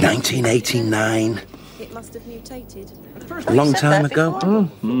 1989. It must have mutated. A long time ago.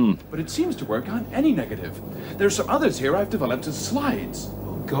 But it seems to work on any negative. There's some others here I've developed as slides.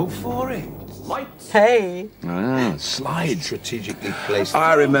 Go for it. Lights. Hey. Ah, Slide strategically placed.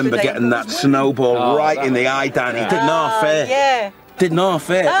 I remember getting that snowball right in the eye, Danny. Didn't half fair. Yeah. Didn't half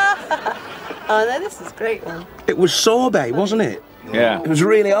fair. Oh, no, this is a great one. It was sorbet, wasn't it? Yeah. It was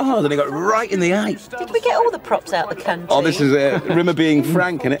really hard, and it got right in the eye. Did we get all the props out the canteen? Oh, this is Rimmer being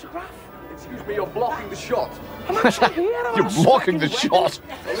frank, innit? Excuse me, you're blocking the shot. You're blocking the shot.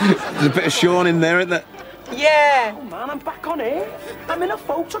 There's a bit of Sean in there, isn't there? Yeah. Oh man, I'm back on air. I'm in a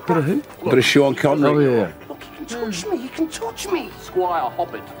photograph. Bit of who? Bit of Sean Connery. Oh, yeah. Look, you can touch me. You can touch me. Squire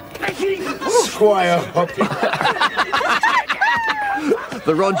Hobbit. Squire Hoppy.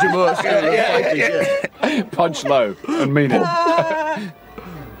 The Roger Moore school. Punch low and mean it.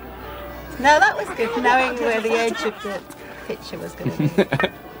 No, that was good, knowing where the edge of the picture was going to be.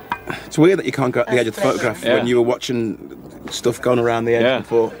 It's weird that you can't go at the edge of the photograph when you were watching stuff going around the edge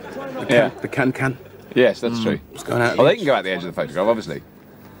before. The can. Yes, that's true. It's going out. Well, they can go out the edge of the photograph, obviously.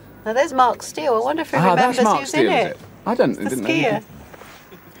 Now, there's Mark Steele. I wonder if he remembers that's Mark who's Steele, in is it. it? I don't. The Didn't skier. know.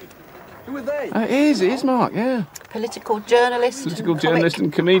 Who are they? It is Mark. Yeah. Political journalist. Political journalist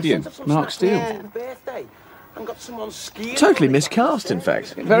and comedian, Mark Steele. Yeah. Birthday. And got someone skiing. Totally miscast, in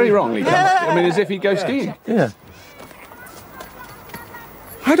fact. Very wrongly cast. I mean, as if he'd go skiing. Yeah.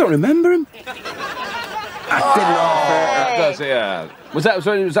 I don't remember him. Yeah. Was that?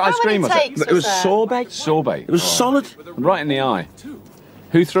 So it was ice cream? Was it? It was sorbet. Sorbet. It was solid. Right in the eye.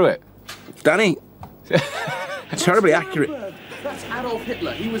 Who threw it? Danny. Terribly accurate. That's Adolf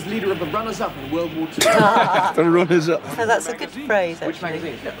Hitler. He was leader of the runners-up in World War II. The runners up. So that's a good phrase, actually. Which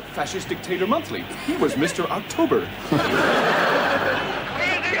magazine? Fascist Dictator Monthly. He was Mr. October.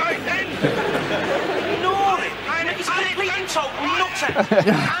 Ignore it. He's a complete and total nutter.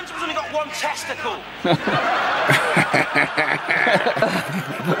 Angela's only got one testicle.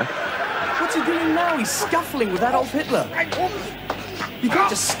 What's he doing now? He's scuffling with Adolf Hitler. You can't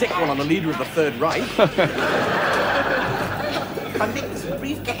just stick one on the leader of the Third Reich. I think this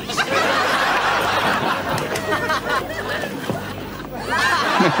briefcase.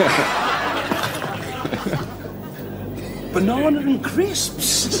 Banana and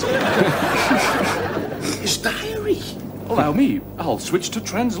crisps. His diary. Allow me. I'll switch to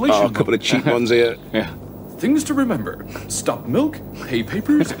translation. Oh, a couple of cheap ones here. Yeah. Things to remember. Stop milk, pay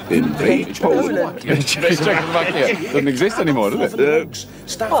papers, invade Poland. Czechoslovakia doesn't exist anymore, does it?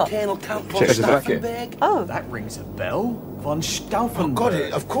 Staff Colonel Count von Czechoslovakia. Stauffenberg. Oh, That rings a bell. Von Stauffenberg. God,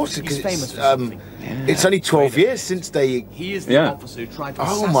 of course, He's because famous for something. it's only 12 years since they. He is the Yeah. officer who tried to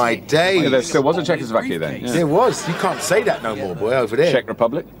Oh my assassinate days! Yeah, there still was a Czechoslovakia then. There was. You can't say that no more, boy. Over there. Czech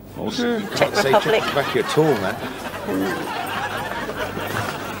Republic. Also, you can't say Republic. Czechoslovakia at all, man.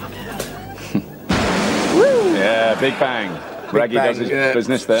 Yeah, Big Bang. Raggy does his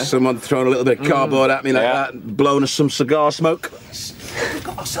business there. Someone throwing a little bit of cardboard at me like Yeah. that, blowing us some cigar smoke. We've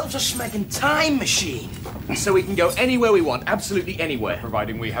got ourselves a smegging time machine. So we can go anywhere we want, absolutely anywhere.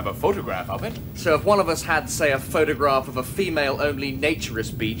 providing we have a photograph of it. So if one of us had, say, a photograph of a female-only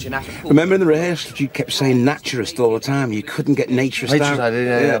naturist beach in Acapulco... Remember in the rehearsal you kept saying naturist all the time? You couldn't get naturist Naturist, out. I did,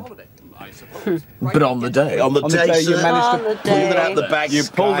 yeah. But on the day. On the day, you sir. managed On to the pull it day. out the bag. You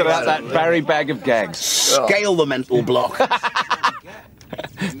pulled it out that Barrie bag of gags. Scale the mental block.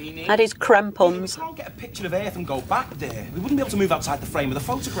 Had his crampons. We can't get a picture of Earth and go back there. We wouldn't be able to move outside the frame of the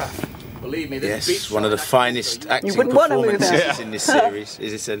photograph. Believe me, this Yes, beats one of the finest acting wouldn't wanna move performances out. in this series.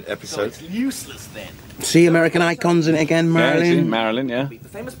 Is this an episode? Useless then. See American Icons in it again, Yeah, Marilyn? see, Marilyn, yeah. the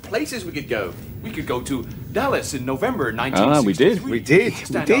famous places we could go. We could go to Dallas in November 1963. Ah, we did. We did.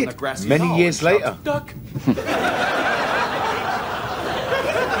 Stand on the grassy Many knoll years and shout, later. Duck.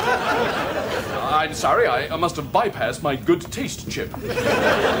 I'm sorry, I must have bypassed my good taste chip.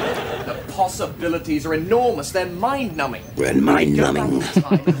 The possibilities are enormous. They're mind-numbing. We're mind-numbing.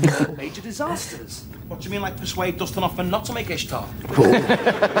 Major disasters. What do you mean, like persuade Dustin Hoffman not to make Ishtar?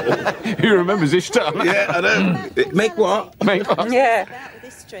 Who remembers Ishtar? Yeah, I know. Make what? Make what? Yeah. With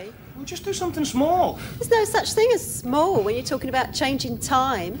history. Well, just do something small. There's no such thing as small when you're talking about changing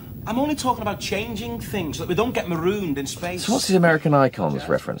time. I'm only talking about changing things so that we don't get marooned in space. So what's the American Icons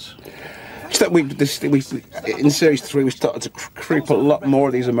reference? It's that in series 3 we started to creep a lot more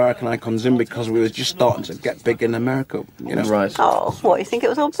of these American icons in because we were just starting to get big in America, you know. Right. Oh, what, you think it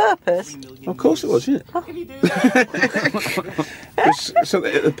was on purpose? Of course it was, yeah. So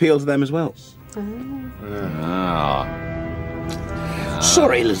it appealed to them as well. Ah.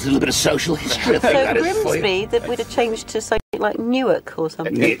 Sorry, there's a little bit of social history. I think So that is for you. Grimsby, that we'd have changed to something like Newark or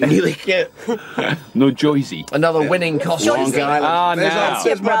something. Newark, yeah. No Joycey. Another winning costume. Long guy. Ah, now.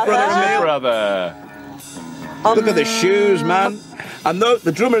 There's my brother Neil. Brother. Look at the shoes, man. And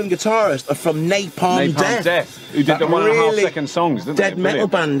the drummer and guitarist are from Napalm Death. Who did the 1.5 second songs, didn't they? Dead metal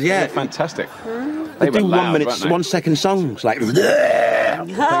band, yeah. They're fantastic. They were do loud, 1 minute, weren't they? 1 second songs, like. Thank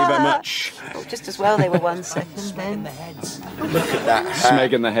you very much. Oh, just as well they were 1 second then. Look at that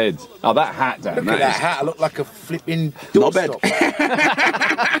hat. Smegging the heads. Oh, that hat, Dan. Look at that hat. I look like a flipping Knobhead.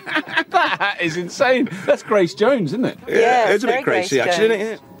 That hat is insane. That's Grace Jones, isn't it? Yeah, it's a very bit crazy, Grace actually, Jones.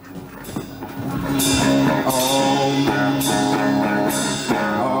 isn't it?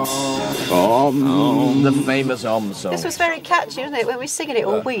 The famous song. This was very catchy, wasn't it? When we were singing it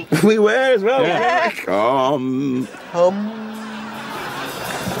all week. We were as well. Yeah.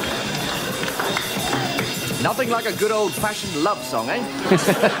 Nothing like a good old-fashioned love song, eh?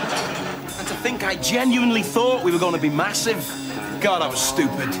 And to think I genuinely thought we were going to be massive. God, I was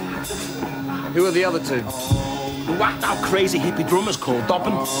stupid. Who are the other two? The whacked-out crazy hippie drummer's called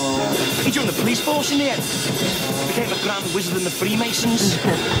Dobbin. He joined the police force in the end. Became a grand wizard in the Freemasons.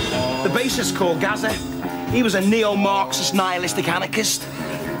 The bassist called Gaza. He was a neo-Marxist nihilistic anarchist.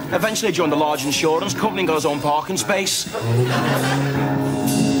 Eventually joined a large insurance company and got his own parking space.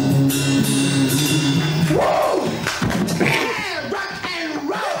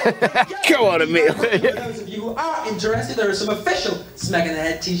 Go on, Emil. For those of you who are interested, there are some official Smegging the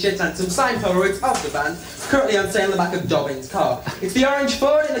Head t-shirts and some signed Polaroids of the band currently on sale in the back of Dobbin's car. It's the orange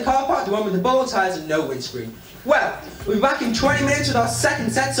Ford in the car park, the one with the ball tyres and no windscreen. Well, we'll be back in 20 minutes with our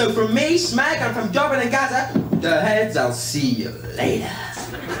second set, so from me, Smeg, and from Dobbin and Gaza, the heads, I'll see you later.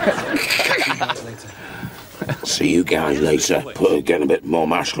 See you guys later. Get a bit more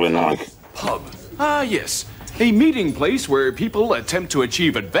masculine-like. Pub. Ah, yes. A meeting place where people attempt to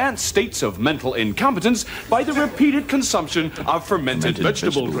achieve advanced states of mental incompetence by the repeated consumption of fermented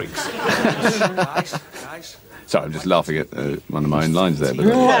vegetable drinks. Guys. Sorry, I'm just laughing at one of my own lines there. But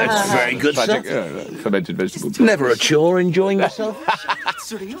That's very good tragic, stuff. fermented vegetable. Never a chore enjoying yourself.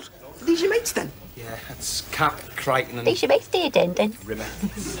 Surreal. Are these your mates then? Yeah, that's Cap, Crichton and... These your mates, dear Den. Rimmer.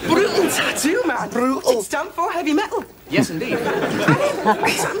 Brutal tattoo, man. Brutal. What's it stand for? Heavy metal. Yes, indeed.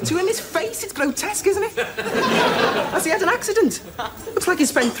 What's happened to him? His face, it's grotesque, isn't it? Has he had an accident? Looks like he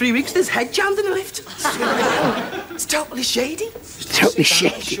spent 3 weeks with his head jammed in a lift. It's totally shady. It's totally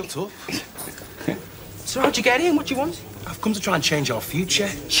shady. Shut up. So how'd you get here and what do you want? I've come to try and change our future.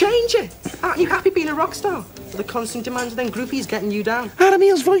 Change it? Aren't you happy being a rock star? With the constant demands of them groupies getting you down. Adam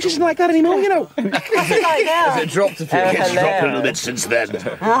Eel's voice isn't like that anymore, you know. What's it like now? Has it dropped a few? It's dropped a little bit since then.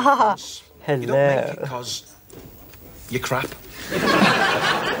 You don't make it because you're crap.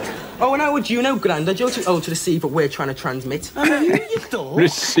 Oh, and how would you know, Grandad? You're too old to receive what we're trying to transmit. I mean, you don't.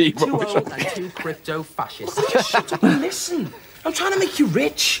 Receive Too what old and too crypto-fascist. Just shut up and listen. I'm trying to make you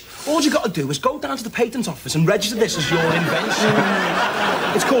rich. All you got to do is go down to the patent office and register this as your invention.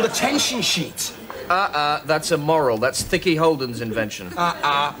 It's called a tension sheet. That's immoral. That's Thicky Holden's invention.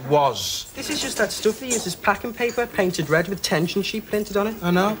 Was. This is just that stuff he uses packing paper painted red with tension sheet printed on it.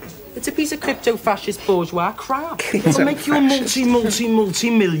 I know. It's a piece of crypto-fascist bourgeois crap. It'll make you a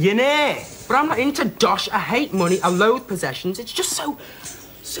multi-millionaire. But I'm not into dosh. I hate money. I loathe possessions. It's just so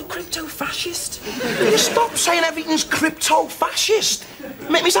crypto-fascist. Will you stop saying everything's crypto-fascist?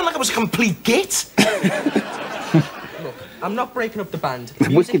 Make me sound like I was a complete git. Look, I'm not breaking up the band.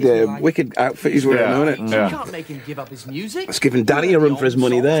 Wicked outfit he's wearing, isn't it? You can't make him give up his music. It's giving Danny a run for his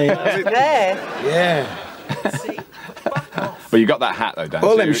money there. Yeah. Yeah. See, back off. Well, you got that hat though, Dan.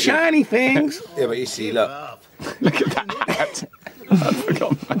 All them shiny things. Yeah, but you see, look. Look at that hat. I've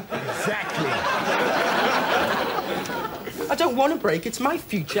forgotten. I don't want to break. It's my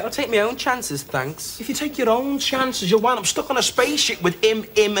future. I'll take my own chances, thanks. If you take your own chances, you'll wind up stuck on a spaceship with him,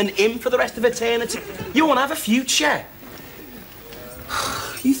 and him for the rest of eternity. You won't have a future.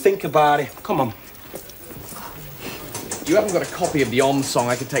 You think about it. Come on. You haven't got a copy of the On song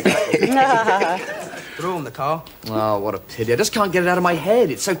I could take back. They're all in the car. Oh, what a pity. I just can't get it out of my head.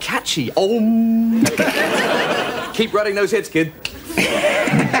 It's so catchy. Keep writing those hits, kid.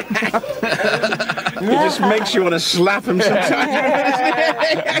 It just makes you want to slap him sometimes.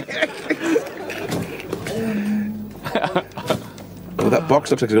 Oh, that box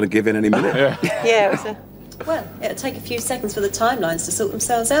looks like it's going to give in any minute. Yeah, it was a... Well, it'll take a few seconds for the timelines to sort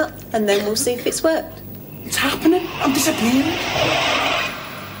themselves out, and then we'll see if it's worked. It's happening. I'm disappearing.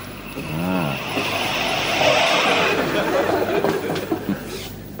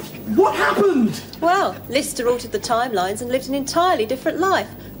 What happened? Well, Lister altered the timelines and lived an entirely different life.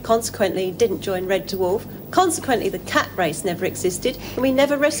 Consequently, he didn't join Red Dwarf. Consequently, the cat race never existed, and we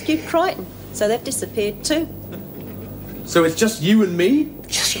never rescued Crichton. So they've disappeared too. So it's just you and me?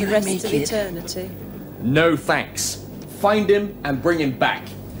 Just the rest of eternity. No thanks. Find him and bring him back.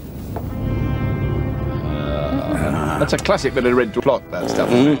 That's a classic bit of Red Dwarf plot, that stuff.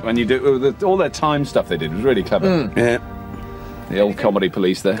 When you do all their time stuff they did was really clever. Yeah. The old comedy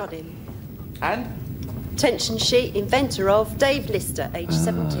police there. Got him. And? Attention sheet, inventor of Dave Lister, age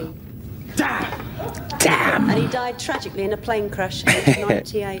 17. Damn! And he died tragically in a plane crash, age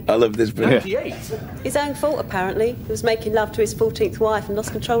 98. I love this bit. 98? His own fault, apparently. He was making love to his 14th wife and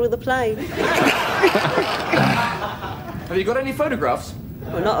lost control of the plane. Have you got any photographs?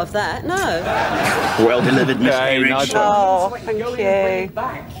 Well, not of that, no. Well delivered, Miss Hayridge. Nice Oh, thank you.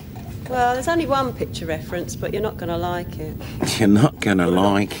 Well, there's only one picture reference, but you're not going to like it. You're not going to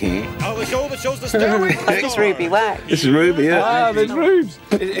like it. Oh, the show that shows the stairway. It's Ruby Wax. This is Ruby, yeah. Ah, there's Rubes.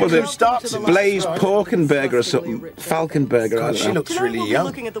 Well, the Blaze Porkenberger or something. Falconberger, I She don't know. looks really young.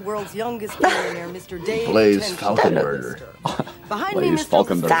 Looking at the world's youngest millionaire, Mr. Dave Blaze Tension. Falconberger. Behind Blaze me, Mr. Falconberger.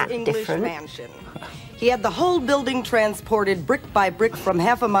 Lister's That English different. mansion. He had the whole building transported brick by brick from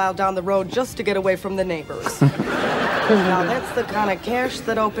half a mile down the road just to get away from the neighbors. Now that's the kind of cash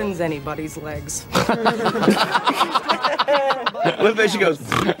that opens anybody's legs. Look, there she goes.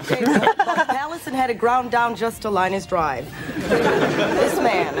 Palace and had it ground down just to line his drive. This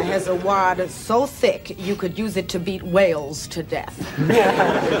man has a wad so thick you could use it to beat whales to death.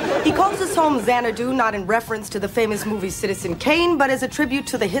 He calls his home Xanadu not in reference to the famous movie Citizen Kane, but as a tribute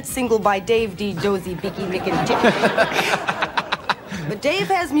to the hit single by Dave D. Dozy, Bicky, Mick, and Dick. But Dave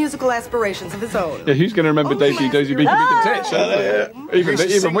has musical aspirations of his own. Yeah, who's going to remember Daisy, Dozy, Beaky, Beak and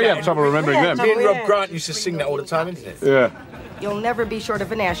Tits? Even we have trouble remembering them. Me and Rob Grant used to sing that all the time, isn't it? Yeah. You'll never be short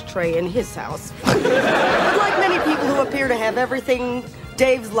of an ashtray in his house. But like many people who appear to have everything,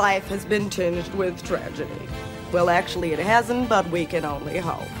 Dave's life has been tinged with tragedy. Well, actually, it hasn't, but we can only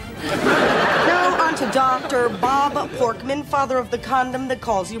hope. Now, on to Dr. Bob Porkman, father of the condom that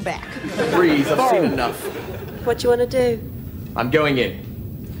calls you back. Breathe, I've seen enough. What do you want to do? I'm going in.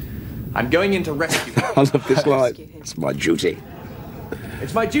 I'm going in to rescue him. I love this line. It's my duty.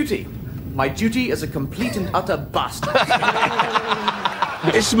 It's my duty. My duty as a complete and utter bastard.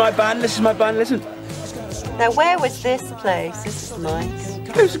 This is my band, listen. Now, where was this place? This is nice.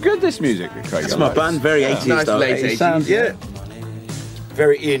 It's good, this music, Craig. It's my band, very 80s Nice though. late 80s 80s. sound, yeah.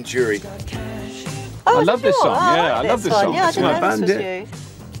 Very Ian Jury. Oh, I love this song. Yeah, I love this song. Yeah, I It's didn't my know this band, was yeah. you.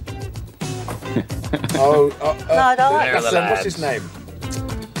 No, I don't like that's, this. what's his name?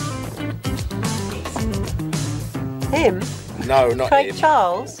 Him? No, not Craig him.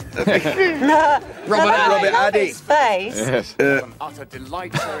 Charles? Robert Addy. His face. Yes. Utter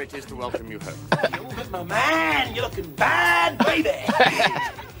delight, sir, it is to welcome you home. My man, you're looking bad, baby.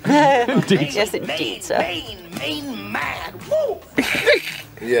 Yes, indeed, sir. Main man. Woo!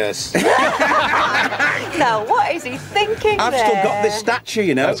 Yes. Now, what is he thinking I've there? still got this statue,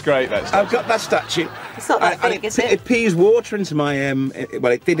 you know. That's great, that statue. I've got that statue. It's not that And big, is it? It pees water into my,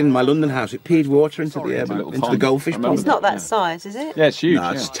 well, it did in my London house. It peed water into Sorry, my the little into the pond. goldfish I remember pond. It's not that size, is it? Yeah, it's huge. No,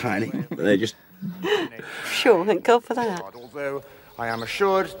 it's tiny. But they're just... Sure, thank God for that. Although I am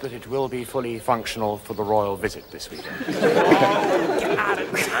assured that it will be fully functional for the royal visit this weekend. Get out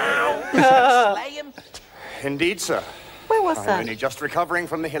of town. Slay him. Indeed, sir. Where was I'm that? only just recovering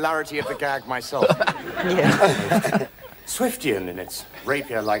from the hilarity of the gag myself. Yeah. Swiftian in its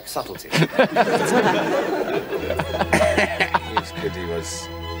rapier-like subtlety. He was good, he was.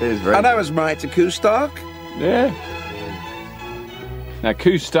 And that was my Taku Stark. Yeah. Now,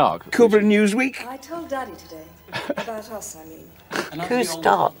 Koo Stark. Covering Newsweek. I told Daddy today. About us, I mean. Prue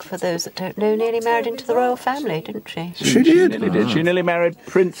Stark, for those that don't know, nearly married into the royal family, didn't she? She did. She nearly married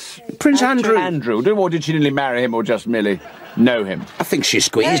Prince Andrew. Andrew. Or did she nearly marry him or just merely know him? I think she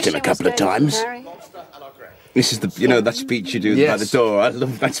squeezed him a couple of times. This is the, you know, that speech you do by the door. I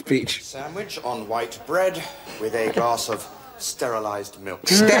love that speech. Sandwich on white bread with a glass of sterilised milk.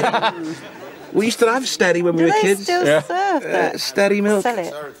 We used to have Steady when we were kids. Still serve that? Steady milk.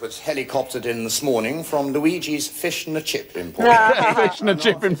 Sir, it was helicoptered in this morning from Luigi's Fish and a Chip Emporium. Fish and a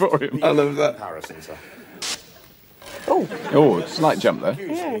Chip Emporium. I love that. Comparison, sir. Oh, slight jump there.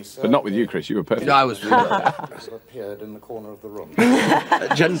 Yes. But not with you, Chris. You were perfect. I was really Appeared in the corner of the room.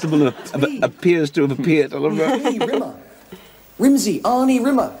 A gentleman appears to have appeared. I love that. Hey, Rimmer. Rimsey, Arnie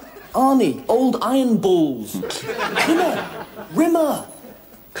Rimmer. Arnie, old iron balls. Rimmer.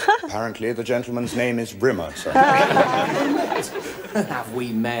 Apparently, the gentleman's name is Rimmer, sir. Have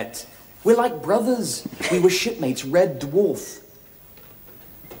we met? We're like brothers. We were shipmates, Red Dwarf.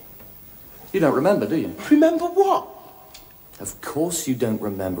 You don't remember, do you? Remember what? Of course you don't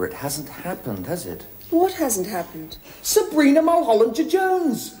remember. It hasn't happened, has it? What hasn't happened? Sabrina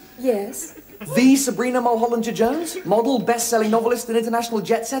Mulholland-Jones. Yes. The Sabrina Mulholland-Jones? Model, best-selling novelist and international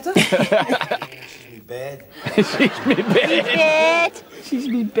jet-setter? Bed. She's me bed. She's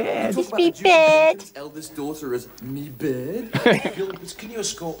me bed. She's me bed. Eldest daughter as me bed. Gilbert, can you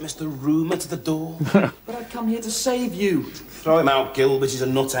escort Mr. Rumour to the door? But I've come here to save you. Throw him out, Gilbert. He's a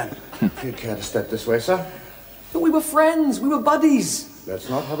nuthead. If you care to step this way, sir. But we were friends. We were buddies. Let's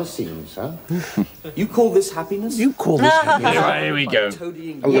not have a scene, sir. You call this happiness? You call this happiness? Here we go.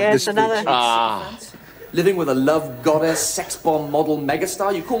 Toadying I love this speech. Living with a love goddess, sex bomb model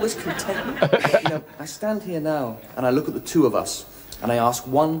megastar, you call this contentment? You know, I stand here now and I look at the two of us and I ask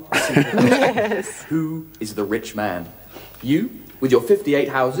one simple question. Who is the rich man? You, with your 58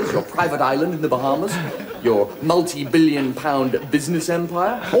 houses, your private island in the Bahamas, your multi-billion-pound business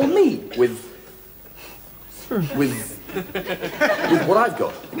empire, or me, with what I've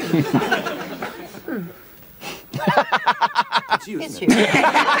got? It's you, isn't it?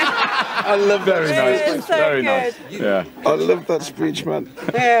 I love that. Very nice. It's so Very good. nice. Yeah. I love that speech, man.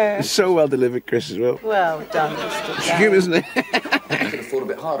 Yeah. It's so well delivered, Chris, as well. Well done, Mr. It's cute, isn't it? I should have thought a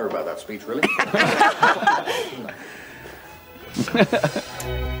bit harder about that speech, really.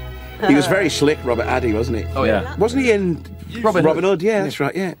 He was very slick, Robert Addy, wasn't he? Oh, yeah. Wasn't he in Robin Hood? Yeah, that's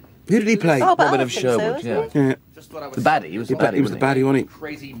right, yeah. Who did he play? Oh, but Robin I of think so, Sherwood, wasn't yeah. Yeah. The baddie. He was the baddie. He was the baddie, wasn't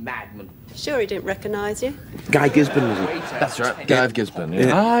Crazy madman. Sure he didn't recognise you. he? Guy Gisborne, was he? That's right. Guy of Gisborne,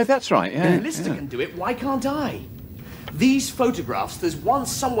 yeah. Ah, that's right. Yeah. Lister can do it, why can't I? These photographs, there's one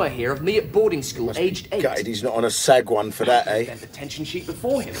somewhere here of me at boarding school, aged 8. Gutted he's not on a SAG one for that, eh? There's a detention sheet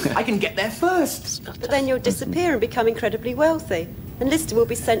before him. I can get there first. But then you'll disappear and become incredibly wealthy, and Lister will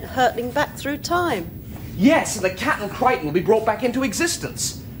be sent hurtling back through time. Yes, and the Cat and Crichton will be brought back into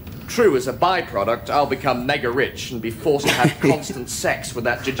existence. True, as a byproduct, I'll become mega rich and be forced to have constant sex with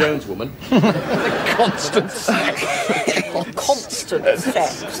that Jones woman. Constant sex. Constant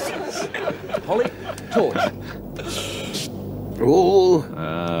sex. Holly, torch.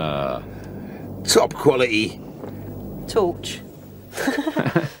 Oh, top quality. Torch.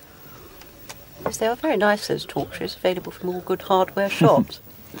 Yes, they are very nice, those torches, available from all good hardware shops.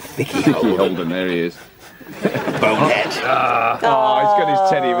 Vicky Holden, there he is. Bonehead. He's got his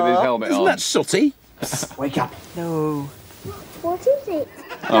teddy with his helmet Isn't on. that sooty? Wake up. No. What is it?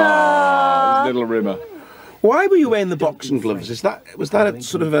 Little Rimmer. Why were you wearing the boxing gloves? Was that a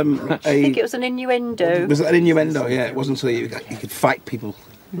sort of I think it was an innuendo. Was that an innuendo? Yeah, it wasn't so you could fight people.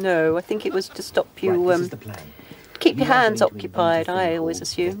 No, I think it was to stop you, keep your hands occupied, I always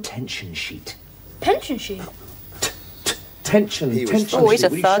assumed. Tension sheet. Pension sheet. Tension Oh, he's a sheet. Will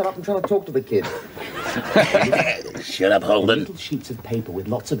you thug. shut up and try to talk to the kid? Shut up, Holden. Little sheets of paper with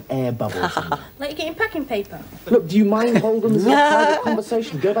lots of air bubbles in them. Like you're getting packing paper. Look, do you mind, Holden? This is a private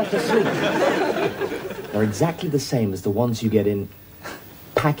conversation. Go back to sleep. They're exactly the same as the ones you get in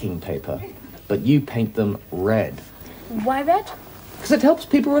packing paper, but you paint them red. Why red? Because it helps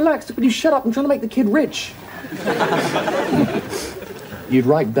people relax. Will you shut up? I'm trying to make the kid rich. You'd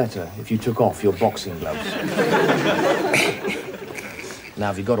write better if you took off your boxing gloves. Now,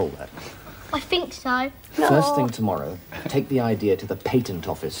 have you got all that? I think so. First thing tomorrow, take the idea to the patent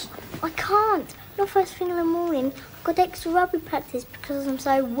office. I can't. Not first thing in the morning. I've got extra rugby practice because I'm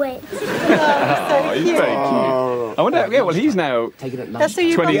so wet. He's very cute. I wonder. Yeah, well, he's now Take it at lunch. That's who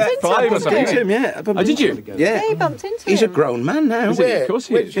you bumped 25 or into. something. Him, yeah. I bumped Oh, did into you? him. Yeah. You bumped into He's him. a grown man now. Is he? Of course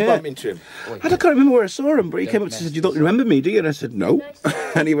he Where is. did you bump into him? I can't remember where I saw him, but he came up and said, "You don't remember me, do you?" And I said, "No."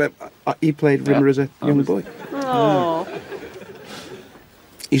 And he went, he played Rimmer as a young boy. Oh.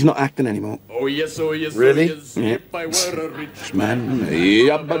 He's not acting anymore. Oh yes, Really? oh yes. Yeah. If I were a rich Man.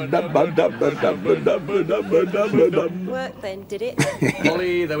 Work then, did it?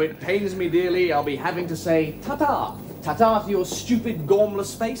 Molly, though it pains me dearly, I'll be having to say ta-ta. Ta-ta to your stupid,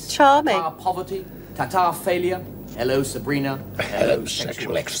 gormless face. Charming. Ta-ta poverty. Ta-ta failure. Hello, Sabrina. Hello,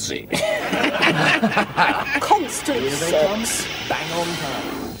 sexual ecstasy. Constant Here they come. Bang on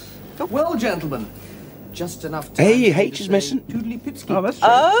time. Well, gentlemen, just enough time. Hey, H is missing. Toodly-pipsky. Oh, that's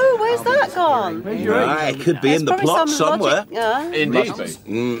Oh, where's that gone? Right, it could be in the Probably plot some somewhere. logic, yeah.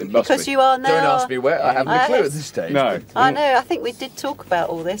 Indeed. Because you are now. Don't ask me where. I haven't a clue at this stage. No. I know. I think we did talk about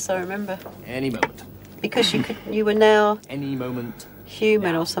all this. I remember. Any moment. Because you were now Any moment.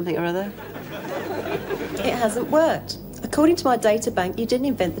 human or something or other. It hasn't worked. According to my data bank, you didn't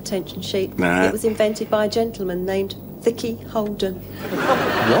invent the tension sheet. Nah. It was invented by a gentleman named Vicky Holden.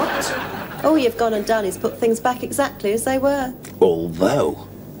 What? All you've gone and done is put things back exactly as they were. Although.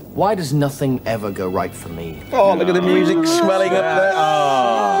 Why does nothing ever go right for me? Oh, look at the music swelling up there.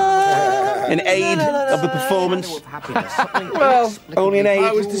 Oh. In aid of the performance. Well, only an aid.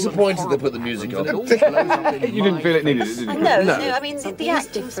 I was disappointed they put the music on. You didn't feel it needed it, did you? No. I mean, the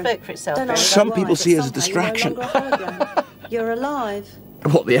acting spoke for itself. Some people see it as a distraction. You're alive.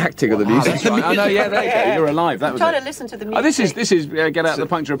 What, the acting of the music? That's right. Oh no, yeah, there you go. You're alive. That I'm was trying it. to listen to the music. Oh, this is get out the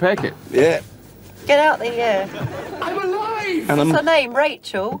puncture repair kit. Yeah. Get out the I'm alive! And What's her name?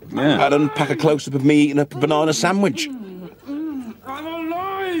 Rachel. Yeah. I'd unpack a close-up of me eating a banana sandwich. I'm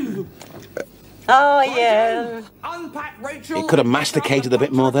alive! Oh yeah. Unpack Rachel. You could have masticated a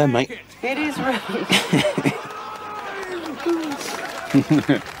bit more there, mate. It is right.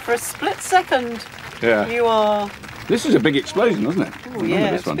 For a split second, Yeah. you are. This is a big explosion, wasn't it? Oh Remember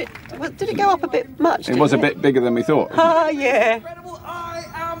yeah. this It's a one? bit, well, did it go up a bit much? It was a didn't bit bigger than we thought. Ah yeah. I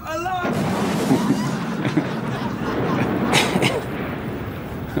am alive.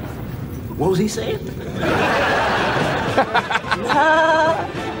 What was he saying?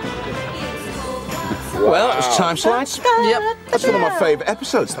 Well, that was Time Slides. Yep. That's one of my favourite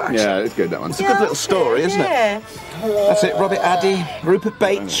episodes, that, actually. Yeah, it's good, that one. It's a good little story, isn't it? Yeah. That's it. Robert Addy, Rupert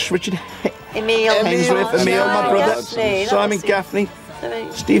Bates, Richard Emil. Hainsworth, Emil, my brother, Gaffney, Simon Gaffney,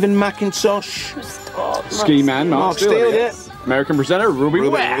 Stephen McIntosh, Ski Man, Mark Steele, yeah. American presenter, Ruby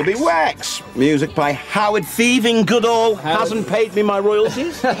Wax. Ruby Wax. Music by Howard Thieving Goodall. Hasn't paid me my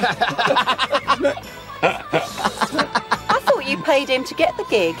royalties. I thought you paid him to get the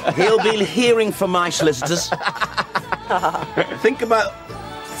gig. He'll be hearing from my solicitors. Think about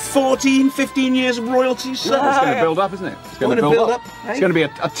 14, 15 years of royalties, sir. It's going to build up, isn't it? It's going to Gonna build up. It's going to be a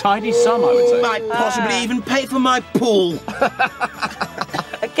tidy sum, I would say. Might possibly even pay for my pool.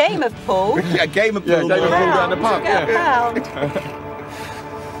 A game of pool. A game of pool. Yeah, game of pool down the pub. Yeah.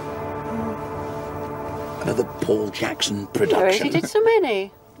 Another Paul Jackson He production. did so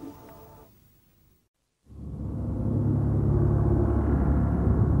many.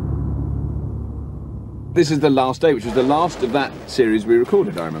 This is the last day, which was the last of that series we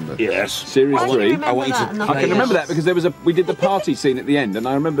recorded, I remember. Yes. Series Why do you 3. remember that and nothing I can remember else? that because we did the party scene at the end, and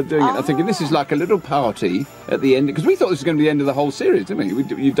I remember doing it. I'm thinking this is like a little party at the end, because we thought this was going to be the end of the whole series, didn't we?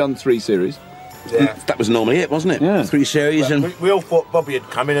 You've done 3 series. Yeah. That was normally it, wasn't it? Yeah. 3 series, and We all thought Bobby had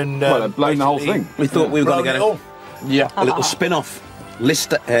come in and Well, I'd blown the whole basically thing. we thought we were going to blown get it all. a little spin-off.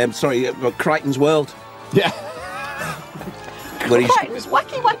 Crichton's World. Yeah. Where he's, Crichton's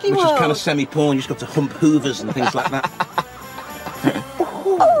wacky which is world. kind of semi-porn. You just got to hump hoovers and things like that.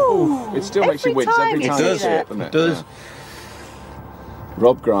 Ooh, It still makes you wince every you time see you see that. it, doesn't it? It does. Yeah.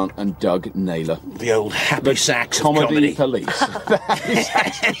 Rob Grant and Doug Naylor. The old happy sacks of Comedy comedy. police. Happy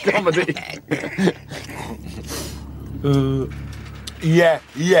sacks of comedy. Yeah.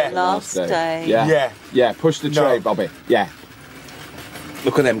 Last day. Yeah. Yeah, push the tray, No. Bobby. Yeah.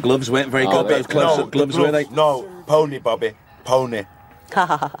 Look at them gloves. Weren't very Oh, good. they- Those close-up gloves, were they? No, pony, Bobby. Pony.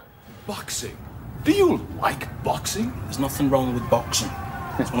 Boxing. Do you like boxing? There's nothing wrong with boxing.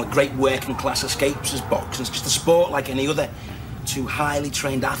 It's one of the great working class escapes is boxing. It's just a sport like any other. Two highly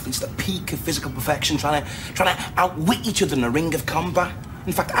trained athletes at the peak of physical perfection trying to outwit each other in a ring of combat.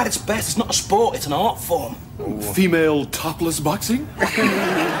 In fact, at its best, it's not a sport, it's an art form. Female topless boxing?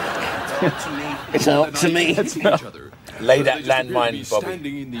 It's up to me. Lay that They just appear to be landmine, Bobby.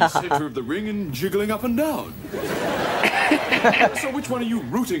 standing in the center of the ring and jiggling up and down. So which one are you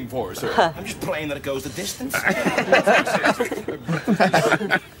rooting for, sir? I'm just praying that it goes the distance. How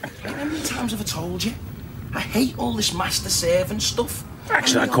many times have I told you? I hate all this master servant stuff.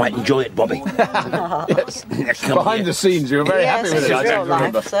 Actually, I quite enjoy it, Bobby. Yes. Come Behind here. the scenes, you were very Yes, happy with it's it. I real don't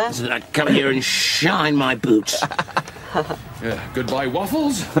remember. life, sir. I come here and shine my boots. Goodbye,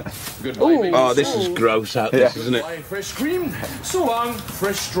 waffles. Goodbye, baby Oh, this soul. is gross out this, isn't it? Goodbye, fresh cream. So long,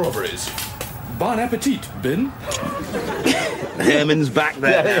 fresh strawberries. Bon appetit, Ben. Herman's back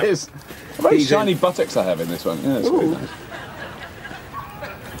there. Yeah, it is. Very shiny buttocks I have in this one. Yeah, it's really nice.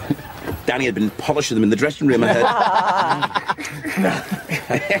 Danny had been polishing them in the dressing room, I heard.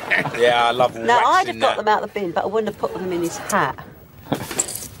 Yeah, I love Now, I'd waxing have got that. them out of the bin, but I wouldn't have put them in his hat.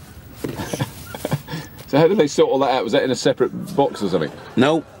 So how did they sort all that out? Was that in a separate box or something?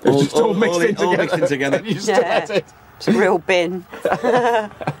 No, It was just all mixed in together. all mixed in together. And you still had it. It's a real bin. Oh,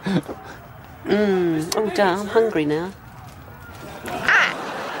 damn, I'm hungry now.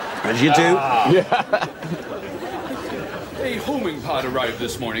 As you do. Yeah. A homing pod arrived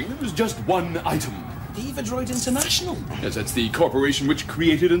this morning. It was just one item. Evidroid International. Yes, that's the corporation which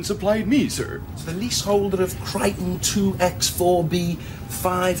created and supplied me, sir. It's the leaseholder of Crichton 2X4B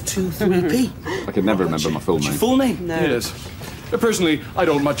 523P. I can never remember my full name. Your full name? No. Yes. Personally, I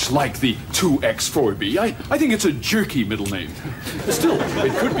don't much like the 2X4B. I think it's a jerky middle name. Still,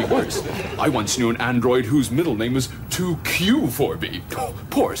 it could be worse. I once knew an android whose middle name was 2Q4B. Oh,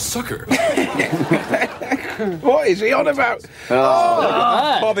 poor sucker. What is he on about?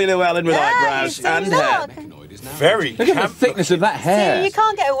 Bobby Llewellyn with eyebrows and hair. Very Look at the thickness of that hair. See, you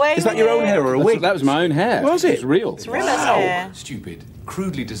can't get away Is with that your own it. hair or a wig? That was my own hair. Was it? It's real. It's River's hair. Stupid,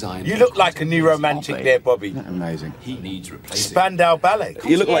 crudely designed. You look like a new romantic there, Bobby. Amazing. He needs replacing. Spandau Ballet.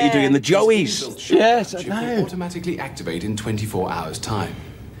 You look like you're doing the Joeys. Yes, I Chip will know. automatically activate in 24 hours' time.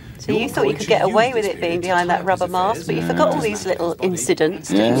 So you thought you could get away with it being behind that rubber mask, but you forgot all these little incidents,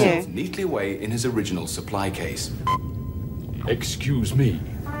 didn't you? Neatly away in his original supply case. Excuse me.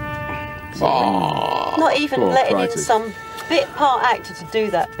 Not even Poor letting in Crichton. some bit part actor to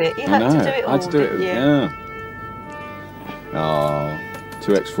do that bit. You had to do it all, I had to do it. didn't you? Yeah. Oh,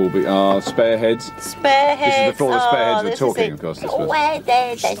 2X4B. Oh, spare heads. Spare heads. This is before the spare heads were this is talking, it. of course. This was.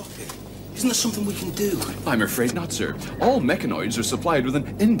 Isn't there something we can do? I'm afraid not, sir. All mechanoids are supplied with an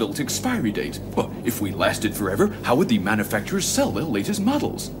inbuilt expiry date. Well, if we lasted forever, how would the manufacturers sell their latest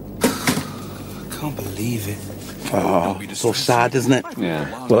models? I can't believe it. Oh, so sad, isn't it?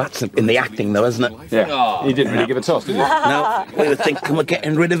 Yeah. Well, that's in the acting, though, isn't it? Yeah. He didn't really give a toss, did he? No, we were thinking we're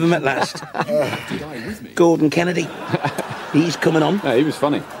getting rid of him at last. Gordon Kennedy. He's coming on. Yeah, he was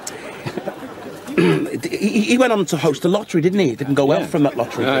funny. He went on to host a lottery, didn't he? It didn't go well from that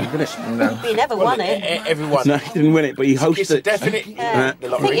lottery thing, did it? No. He never won it. Everyone. No, he didn't win it, but he hosted It's a definite. Yeah. The I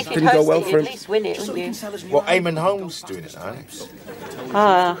think lottery. if you Didn't go host well it, for you'd him. at least win it, wouldn't you? Well, Eamon Holmes doing it, aren't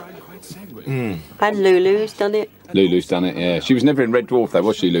And Lulu's done it. Lulu's done it, yeah. She was never in Red Dwarf, though,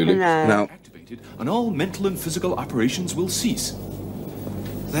 was she, Lulu? No. And all mental and physical operations will cease.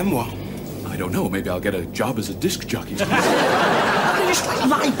 Then what? I don't know. Maybe I'll get a job as a disc jockey. You just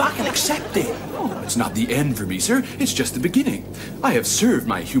lie back and accept it. Oh, it's not the end for me, sir. It's just the beginning. I have served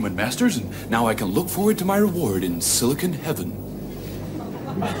my human masters, and now I can look forward to my reward in Silicon Heaven.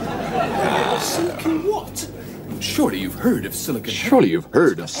 Silicon what? Surely you've heard of Silicon Heaven. Surely you've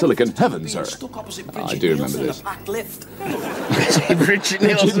heard of Silicon Heaven, sir. Stuck opposite I Bridget do remember Nielsen in this. a back lift. Richard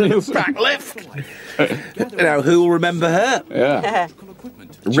Nielsen, back left. Now, who will remember her? Yeah.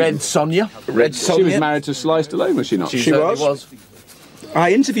 Red Sonja. Red Sonja. She was married to Sly Stallone, was she not? She was.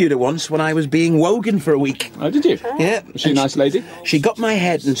 I interviewed her once when I was being Wogan for a week. Oh, did you? Yeah. Was she a nice lady? She got my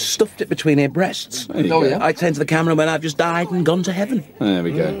head and stuffed it between her breasts. There you go. Yeah. I turned to the camera when I've just died and gone to heaven. There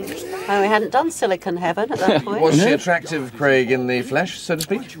we go. Oh, we hadn't done Silicon Heaven at that point. Was she attractive, Craig, in the flesh, so to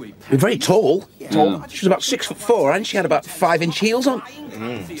speak? Very tall. Tall. She was about 6'4", and she had about 5-inch heels on.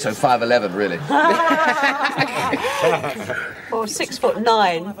 So 5'11", really. Or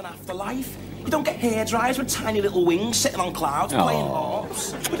 6'9". Have an afterlife. You don't get hair dryers with tiny little wings sitting on clouds playing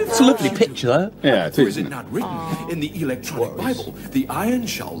harps. It's a lovely picture, though. Yeah, it For is. is it not written in the electronic Bible, the iron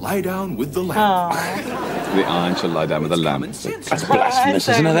shall lie down with the lamb? The iron shall lie down with the lamb. That's blasphemous,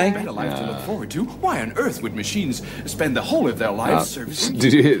 isn't it, eh? A life to look forward to. Why on earth would machines spend the whole of their lives servicing?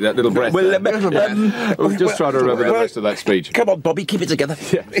 Did you hear that little breath? Well, We'll just try to remember the rest of that speech. Come on, Bobby, keep it together.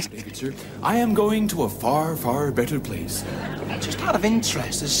 David, sir, I am going to a far, far better place. Just out of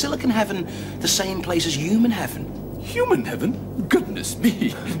interest, is Silicon Heaven the same place as human heaven? Human heaven? Goodness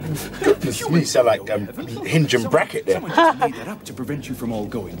me. You sound like hinge and bracket there. Someone just made that up to prevent you from all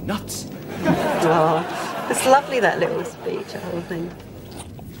going nuts. Oh, it's lovely, that little speech, the whole thing.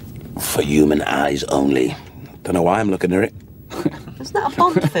 For human eyes only. Don't know why I'm looking at it. Isn't that a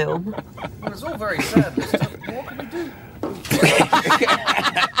Bond film? Well, it's all very sad, Mr. What can we do?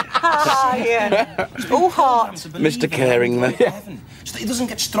 Ah, yeah. All heart. Mr. Caring, then. So that he doesn't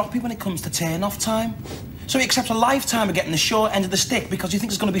get stroppy when it comes to turn-off time. So he accepts a lifetime of getting the short end of the stick because he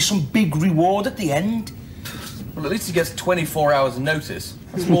thinks there's going to be some big reward at the end. Well, at least he gets 24 hours notice.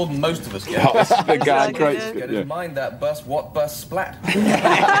 That's more than most of us get. Oh, that's the guy, great. Get his mind that bus, what bus, splat.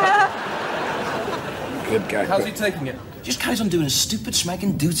 Good guy. How's he taking it? Just carries on doing his stupid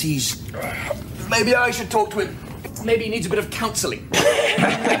smegging duties. Maybe I should talk to him. Maybe he needs a bit of counselling.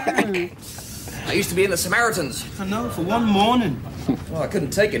 I used to be in the Samaritans. I know, for one morning. Well, I couldn't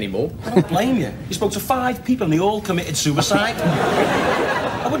take any more. I don't blame you. You spoke to 5 people and they all committed suicide.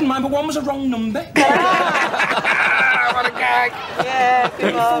 I wouldn't mind, but one was a wrong number. What a gag. Yeah,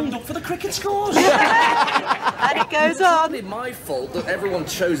 They phoned up for the cricket scores. And it goes on. It's my fault that everyone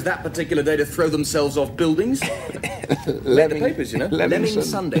chose that particular day to throw themselves off buildings. Lemming, the papers, you know. Lemming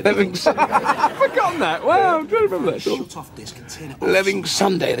Sunday. Lemming Sunday. I've forgotten that. Wow, I'm trying to remember that. Shut off this container. Lemming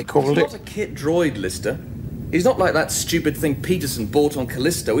Sunday, they called He's it. not a kit droid, Lister. He's not like that stupid thing Peterson bought on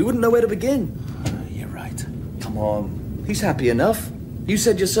Callisto. We wouldn't know where to begin. You're right. Come on. He's happy enough. You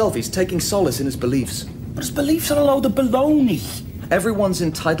said yourself he's taking solace in his beliefs. But his beliefs are a load of baloney. Everyone's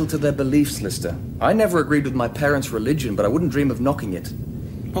entitled to their beliefs, Lister. I never agreed with my parents' religion, but I wouldn't dream of knocking it.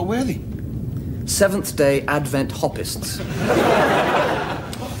 What were they? Seventh-day Advent hoppists.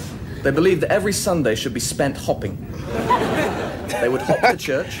 They believed that every Sunday should be spent hopping. They would hop to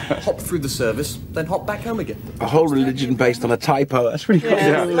church, hop through the service, then hop back home again. A whole religion based on a typo. That's really cool.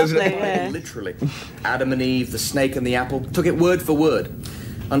 Yeah, lovely, yeah. Literally. Adam and Eve, the snake and the apple, took it word for word.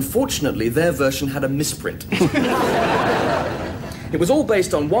 Unfortunately, their version had a misprint. It was all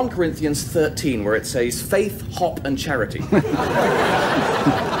based on 1 Corinthians 13, where it says, faith, hop, and charity. And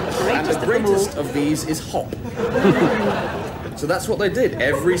the greatest of these is hop. So that's what they did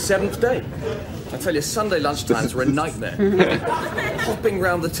every 7th day. I tell you, Sunday lunchtimes were a nightmare. Hopping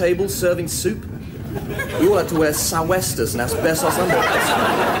round the table, serving soup. We all had to wear sou'westers and asbestos underwear.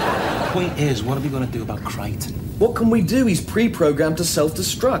 The point is, what are we going to do about Crichton? What can we do? He's pre-programmed to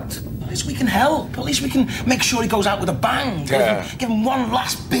self-destruct. At least we can help. At least we can make sure he goes out with a bang. Give him one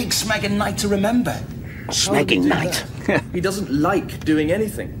last big smegging night to remember. Smegging night. He doesn't like doing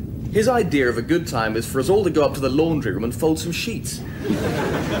anything. His idea of a good time is for us all to go up to the laundry room and fold some sheets.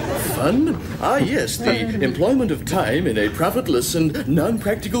 Fun? Ah, yes, the employment of time in a profitless and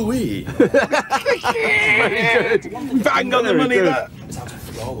non-practical way. Very good. Bang on the money there.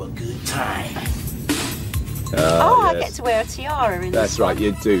 Oh, a good time. I get to wear a tiara in That's this right, one.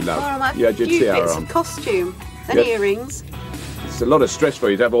 you do, love. Oh, You had your few tiara bits on. of costume and Yep. earrings. It's a lot of stress for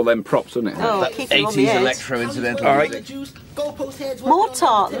you to have all them props, isn't it? Oh, keep him on the edge. electro-incidental All right. music. Goalpost heads. More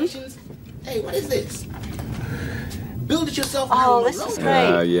tartan. Hey, what is this? Build it yourself. Oh, this is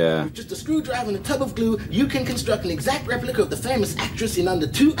great. Yeah. With just a screwdriver and a tub of glue, you can construct an exact replica of the famous actress in under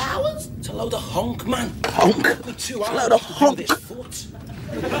 2 hours? It's a load of honk, man. Honk. It took me 2 hours. A load of to do honk. this foot.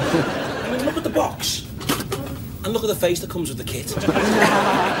 I mean, look at the box. And look at the face that comes with the kit.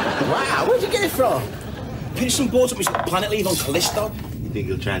 Wow, where'd you get it from? Peterson bought up his planet leave on Callisto. You think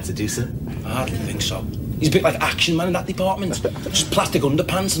he'll try and seduce her? I hardly think so. He's a bit like Action Man in that department. Just plastic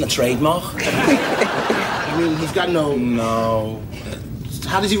underpants and a trademark. I mean, he's got no... No.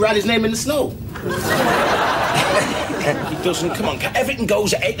 How does he write his name in the snow? He doesn't. Come on, everything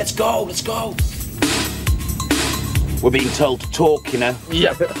goes at 8. Let's go, let's go. We're being told to talk, you know.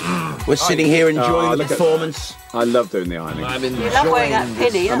 Yeah. We're sitting here enjoying the performance. I love doing the ironing. You love wearing that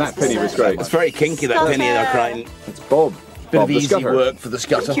penny. And that penny was great. It's very kinky, that penny in our Crichton. It's Bob. Bit Bob of the easy Scupper. work for the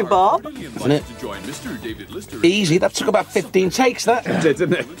scutter. Thank you, Bob. Isn't it? Easy. That took about 15 takes, that. It did,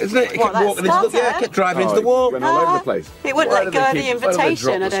 didn't it? Isn't it? It What, kept that walking into the... Yeah, starter? kept driving into Oh, the wall. it went all over the place. It wouldn't Why let do go they of the keep- why do they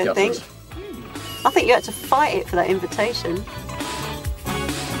drop invitation, I the don't think. scutters? I think you had to fight it for that invitation.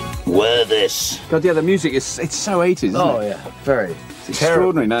 Wear this. God, yeah, the music is it's so 80s, isn't Oh, it? yeah, very. It's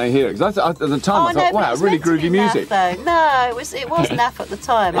extraordinary now you hear it. Because at the time I thought, but wow, it was really meant to be groovy music. naff, though. No, it was naff at the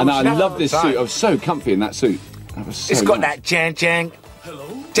time. And I I'm sure. love this suit. I was so comfy in that suit. That was so It's got nice. that jang.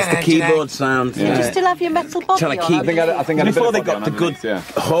 Just the keyboard sound. Yeah. Do you still have your metal body Trying to on? keep- I think I had a bit Before of they body got on the good underneath,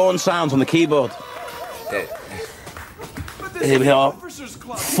 yeah. horn sounds on the keyboard. Here we are.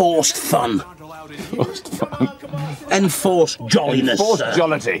 Forced fun. Forced fun. Enforced jolliness. Enforced sir.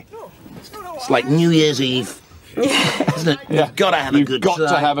 jollity. It's like New Year's Eve. Isn't it? Yeah. You've got to have a good You've got to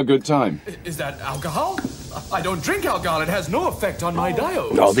time. have a good time. Is that alcohol? I don't drink alcohol. It has no effect on my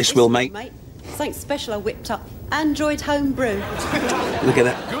diode. Oh, this will, mate. Mate, something special I whipped up. Android homebrew. Look at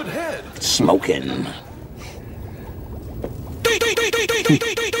that. Good head. Smoking.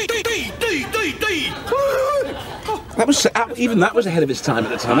 That was even that was ahead of its time at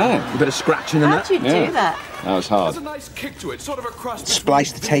the time. Yeah. A bit of scratching and How'd that. you Yeah. do that? That was hard. There's a nice kick to it, sort of a cross.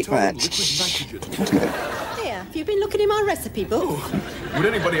 Splice the tape like that. Here, have you been looking in my recipe book? Would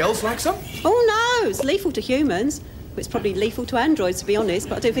anybody else like some? Oh no, it's lethal to humans. It's probably lethal to androids, to be honest,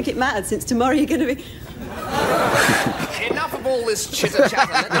 but I don't think it matters since tomorrow you're going to be... Enough of all this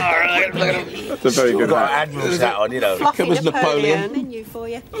chitter-chatter. That's a very good one. Admiral's hat on, you know. Fluffy Napoleon menu for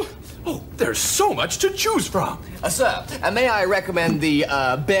you. Oh, there's so much to choose from. Sir, may I recommend the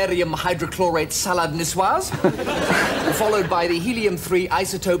barium hydrochlorate salade niçoise, followed by the helium-3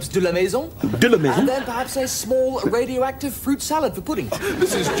 isotopes de la maison, and then perhaps a small radioactive fruit salad for pudding.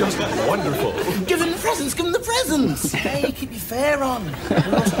 This is just wonderful. Give him the presents, give him the presents. Hey, keep your fare on.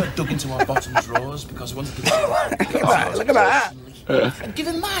 We also dug into our bottom drawers because we wanted to get Look at that. Give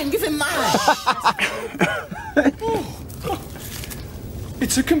him mine, give him mine.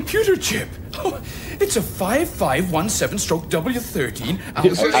 It's a computer chip. Oh, it's a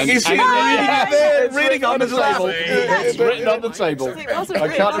 5517/W13. Reading on the table. It's written on the table.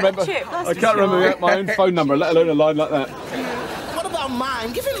 I can't remember my own phone number, let alone a line like that. What about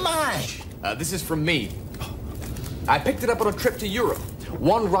mine? Give him mine. This is from me. I picked it up on a trip to Europe.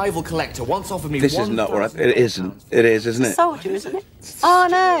 One rival collector once offered me This is not right. It isn't. It is, isn't it? Soldier, isn't it? Oh,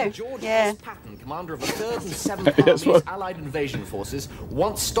 no. Yeah. Commander of the 3rd and 7th Army's Allied invasion forces,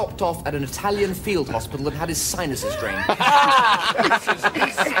 once stopped off at an Italian field hospital and had his sinuses drained.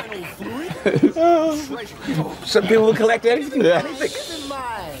 Some people will collect anything. This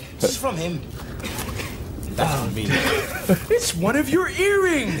is from him. That's from me. It's one of your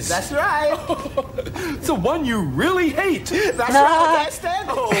earrings. That's right. It's the one you really hate. That's right, Gaston.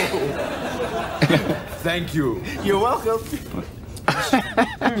 Oh. Thank you. You're welcome.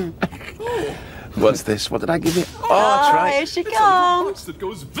 What's this? What did I give you? Oh, that's right. Here she comes. That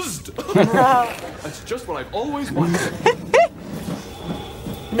goes vizzed. That's just what I've always wanted.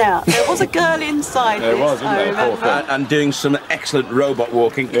 Now, there was a girl inside There this, was, wasn't I there? remember. And doing some excellent robot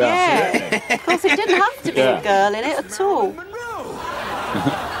walking. Yeah. Of course, it didn't have to be a girl in it at all.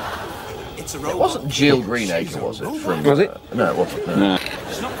 It wasn't Jill Greenacre, was it? Was it? No, it wasn't. No.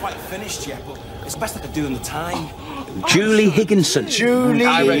 It's not quite finished yet, but it's best I could do in the time. Julie Higginson.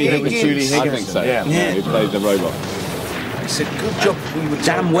 I reckon it was Julie Higginson. I think so. Yeah. Who played the robot. I said, good job. We were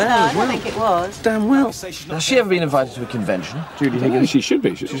damn well. No, I don't think it was. Damn well. Has she ever been invited to a convention? Julie Higgins? She should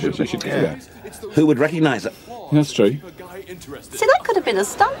be. She should go. Yeah. Who would recognise it? That's true. See, that could have been a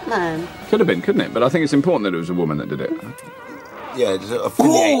stuntman. Could have been, couldn't it? But I think it's important that it was a woman that did it. Yeah, it's a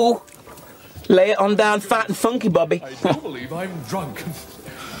Ooh. Lay it on down fat and funky, Bobby. I do believe I'm drunk.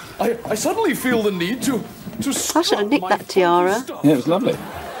 I suddenly feel the need to I should have nicked that tiara. Yeah, it was lovely.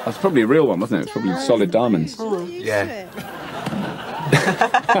 That's probably a real one, wasn't it? It's probably solid diamonds. Oh. Yeah.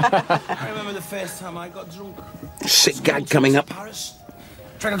 I remember the first time I got drunk. Sick gag coming up. Paris.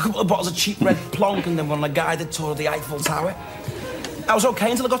 Drank a couple of bottles of cheap red plonk and then went on a guided tour of the Eiffel Tower. I was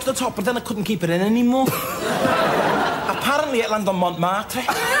okay until I got to the top, but then I couldn't keep it in anymore. Apparently it landed on Montmartre.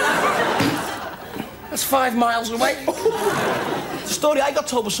 That's 5 miles away. The story I got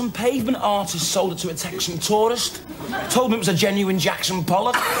told was some pavement artist sold it to a Texan tourist. Told me it was a genuine Jackson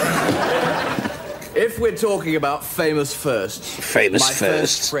Pollock. If we're talking about famous firsts, my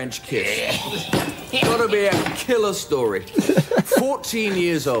first French kiss. Gotta be a killer story. 14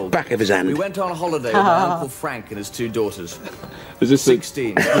 years old. Back of his hand. We went on holiday with my Uncle Frank and his 2 daughters. Is this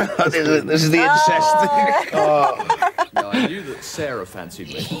 16. This is the incest. Oh. No, I knew that Sarah fancied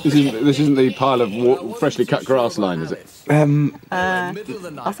me. This isn't the pile of freshly cut grass line, is it? I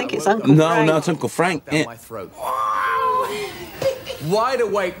think it's Uncle Frank. No, it's Uncle Frank. Down my throat. Wide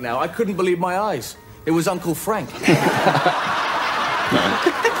awake now, I couldn't believe my eyes. It was Uncle Frank.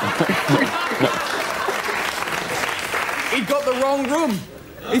 He'd got the wrong room.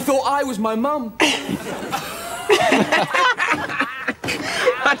 He thought I was my mum.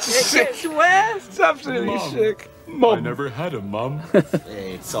 That's sick. It's worse. It's absolutely sick. I never had a mum.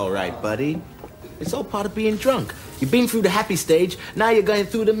 Hey, it's all right, buddy. It's all part of being drunk. You've been through the happy stage, now you're going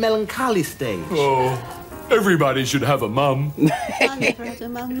through the melancholy stage. Oh, everybody should have a mum. I never had a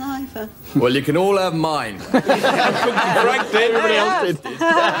mum either. Well, you can all have mine. Frank did, everybody else did.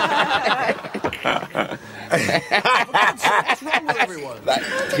 What's wrong with everyone? That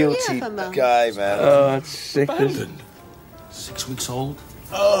guilty guy, man. Oh, that's sick. Abandoned. 6 weeks old.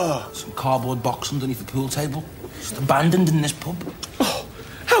 Oh, some cardboard box underneath the pool table. Just abandoned in this pub. Oh,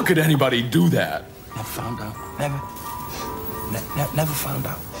 how could anybody do that? Never found out. Never. Never found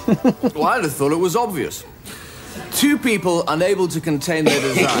out. Well, I'd have thought it was obvious. 2 people unable to contain their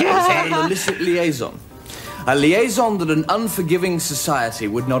desires had an illicit liaison. A liaison that an unforgiving society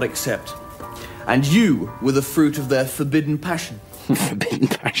would not accept. And you were the fruit of their forbidden passion. Forbidden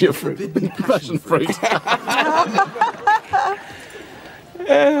passion fruit. Forbidden passion fruit. What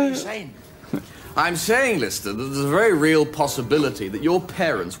are you saying? I'm saying, Lister, that there's a very real possibility that your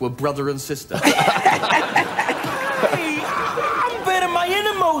parents were brother and sister.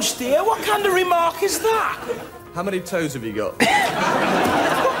 most, dear. What kind of remark is that? How many toes have you got?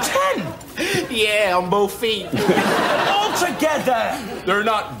 I've got 10. Yeah, on both feet. All together. They're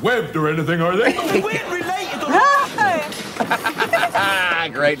not webbed or anything, are they? We ain't related.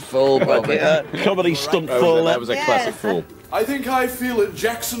 Great fall, Bobby. Comedy stunt fall. That was a classic fall. I think I feel a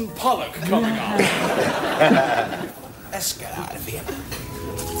Jackson Pollock coming on. Let's get out of here.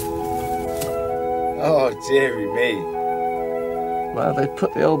 Oh, dearie me. Well, they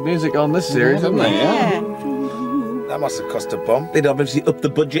put the old music on this series, haven't they? Yeah. That must have cost a bomb. They'd obviously upped the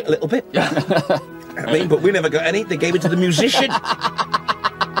budget a little bit. I mean, but we never got any. They gave it to the musician.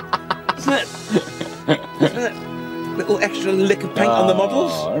 Isn't it? Little extra lick of paint on the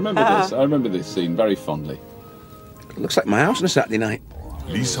models. I remember this. I remember this scene very fondly. Looks like my house on a Saturday night.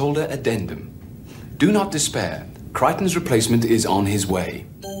 Leaseholder addendum. Do not despair. Crichton's replacement is on his way.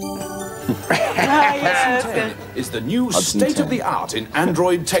 Is the new state-of-the-art in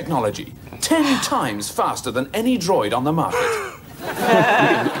android technology. 10 times faster than any droid on the market.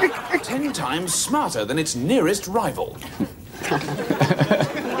 10 times smarter than its nearest rival.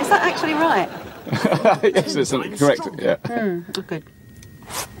 Is that actually right? Yes, it's correct. Yeah. Good.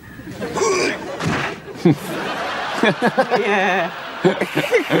 Yeah.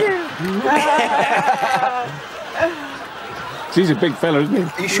 He's a big fella, isn't he?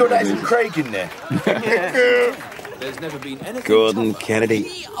 Are you sure that isn't Craig in there? There's never been anything Gordon Kennedy.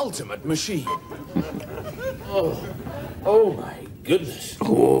 the ultimate machine. Oh my goodness.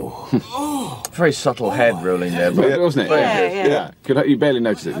 Oh. Very subtle head rolling there, but wasn't it? Yeah. You barely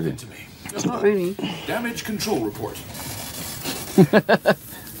noticed it, did you? Not really. Damage control report.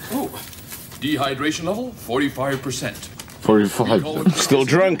 Dehydration level 45%. 45. Still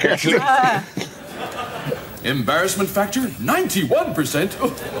drunk, actually. Embarrassment factor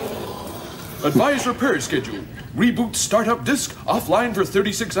 91%. Advise repair schedule. Reboot startup disk offline for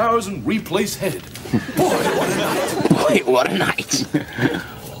 36 hours and replace head. Boy, what a night.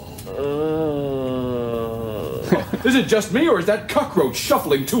 Is it just me, or is that cockroach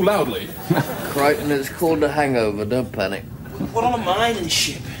shuffling too loudly? Crichton, it's called a hangover, don't panic. We're on a mining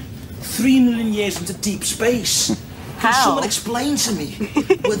ship. 3 million years into deep space. Can someone explain to me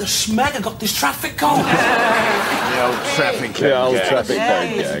where the smegger got this traffic code? The old traffic code. Yeah, old traffic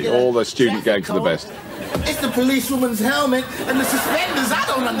code gag. All the student gags are the best. It's the policewoman's helmet and the suspenders. I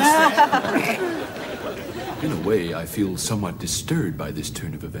don't understand. In a way, I feel somewhat disturbed by this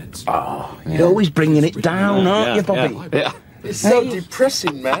turn of events. You're always bringing it down, aren't you, Bobby? Yeah. It's so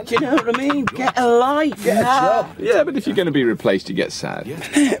depressing, man. Do you know what I mean? Get a life. Get a job. Yeah, but if you're going to be replaced, you get sad.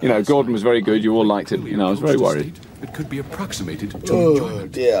 You know, Gordon was very good. You all liked him. You know, I was very worried. It could be approximated to Oh,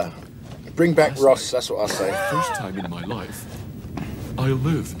 enjoyment. dear. Bring back Ross, that's what I say. First time in my life, I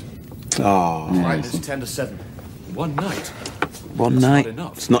lived. Right, it's 10 to 7. One night. One night.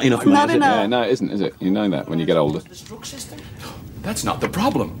 It's not enough, mate. Not is it? enough. Yeah, no, it isn't, is it? You know that when you get older. That's not the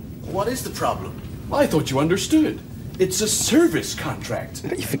problem. What is the problem? I thought you understood. It's a service contract.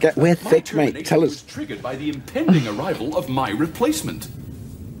 You forget we're thick, mate. Tell was us. triggered by the impending arrival of my replacement.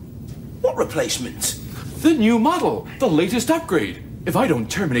 What replacement? The new model, the latest upgrade. If I don't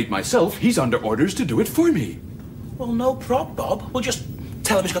terminate myself, he's under orders to do it for me. Well, no prob, Bob. We'll just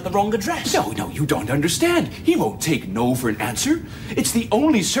tell him he's got the wrong address. No, you don't understand. He won't take no for an answer. It's the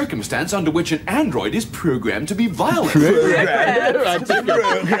only circumstance under which an android is programmed to be violent.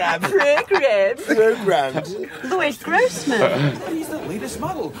 Programmed. Louis Grossman. He's the latest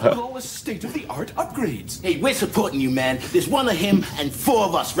model with all the state-of-the-art upgrades. Hey, we're supporting you, man. There's one of him and 4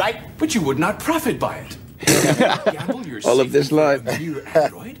 of us, right? But you would not profit by it. Gamble your All of this life. mere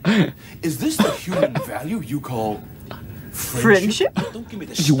android? Is this the human value you call Friendship? Don't give me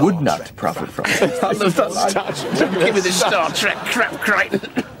the You would Star not Trek profit crap. from it. I love that Star Trek. Give me the Star Trek crap,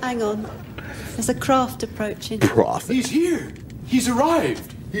 Crichton. Hang on. There's a craft approaching. Profit. He's here. He's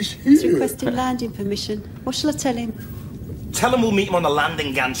arrived. He's He's here. requesting landing permission. What shall I tell him? Tell him we'll meet him on the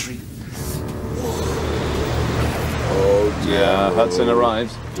landing gantry. Oh, dear. Yeah, Hudson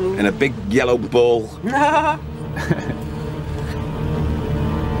arrives. In a big yellow ball.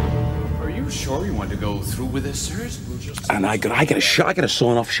 Are you sure you want to go through with this, sirs? We'll just... And I get a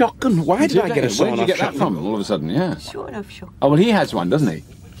sawn-off shotgun. Why did I get a Where sawn-off did you get that shotgun? from all of a sudden? Yeah. Sure enough, sure. Oh, well, he has one, doesn't he?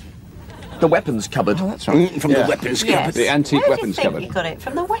 The weapons cupboard. Oh, that's right. From the weapons Yes. cupboard. The antique Where weapons do you think cupboard. he got it?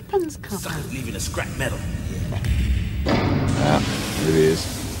 From the weapons cupboard. Leaving a scrap metal. Yeah, here he is.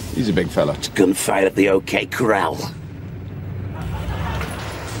 He's a big fella. It's gunfight at the OK Corral.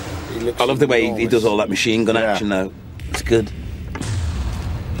 I love the way he does all that machine gun action, though. It's good.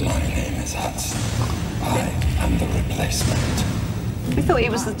 My name is Hudson. I am the replacement. We thought he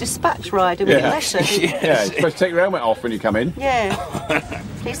was the dispatch rider with a letter. Yeah, you're supposed to take your helmet off when you come in. Yeah.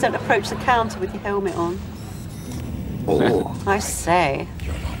 Please don't approach the counter with your helmet on. Oh. I say.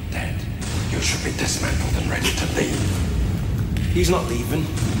 You're not dead. You should be dismantled and ready to leave. He's not leaving.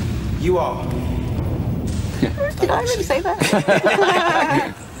 You are. Did I really say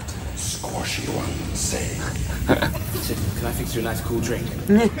that? Squashy one, say. Can I fix you a nice cool drink?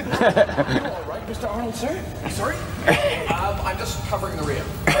 All right, Mr. Arnold, sir. Sorry. I'm just covering the rear.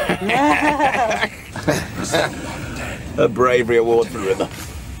 A bravery award for Rimmer.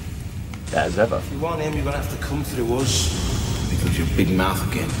 As ever. If you want him, you're going to have to come through us. Because your big mouth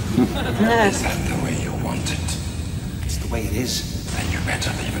again. Is that the way you want it? It's the way it is. Then you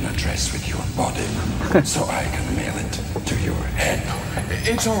better leave an address with your body, so I can mail it to your head.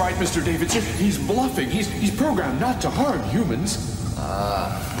 It's all right, Mr. Davidson. He's bluffing. He's programmed not to harm humans.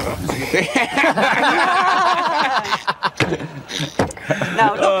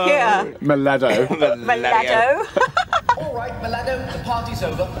 Now look here. Malado. Malado. All right, Malado, the party's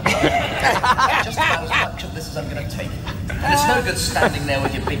over. Just about as much of this as I'm going to take. And it's no good standing there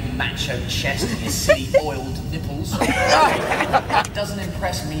with your big macho chest and your silly oiled nipples. It doesn't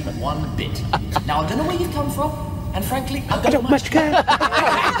impress me one bit. Now, I don't know where you've come from, and frankly, I don't much care.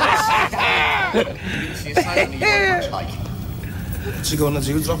 See a side of me you won't much like. What's he going to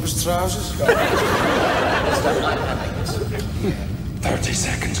do? Drop his trousers? 30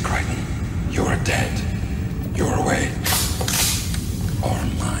 seconds, Crichton. You're dead. Your way. Or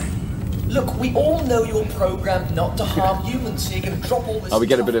mine. Look, we all know you're programmed not to harm humans, so you can drop all this. Oh, we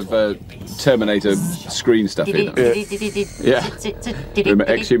get a bit of Terminator screen stuff here. Yeah.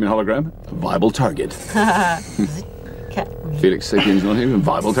 Ex-human hologram. Viable target. Felix Sapien's not here.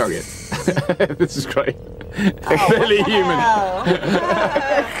 Viable target. This is great. Clearly human. Are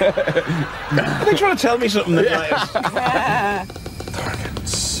they trying to tell me something that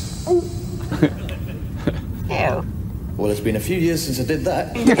Targets. Ew. Well, it's been a few years since I did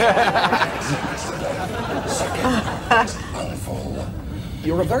that.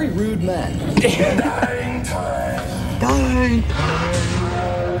 You're a very rude man. Dying time. Dying.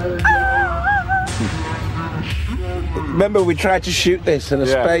 Remember, we tried to shoot this in a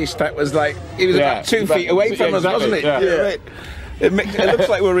space that was like, it was about 2 feet away from us, wasn't it? Yeah. It looks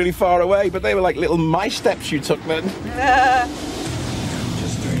like we're really far away, but they were like little mice steps you took then.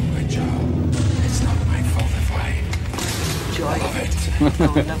 Just doing my job. It's not my fault if I love it.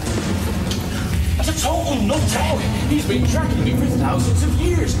 That's a total nut-job. He's been tracking me for thousands of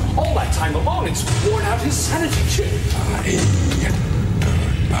years. All that time alone, it's worn out his sanity chip.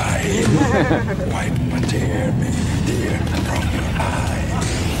 Goodbye. Wipe a tear, dear, from your eye.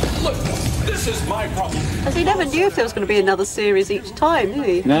 Look, this is my problem. As he never knew if there was going to be another series each time, did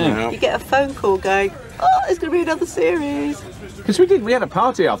he? No. You get a phone call going, oh, there's going to be another series. Because we had a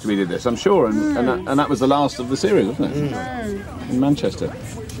party after we did this, I'm sure, and that was the last of the series, wasn't it? In Manchester.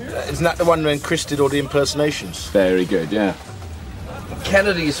 Isn't that the one when Chris did all the impersonations? Very good, yeah.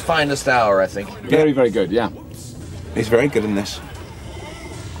 Kennedy's finest hour, I think. Very, very good, yeah. He's very good in this.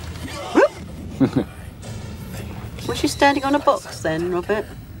 Was she standing on a box then, Robert?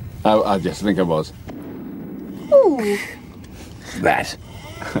 Oh, I just think I was. Ooh. That.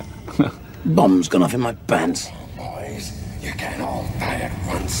 Bomb's gone off in my pants. Boys, you can't all die at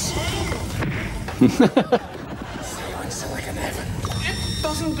once. Silicon heaven. It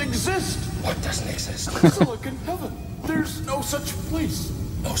doesn't exist. What doesn't exist? Silicon heaven. There's no such place.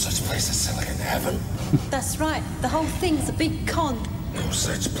 No such place as Silicon heaven. That's right. The whole thing's a big con. No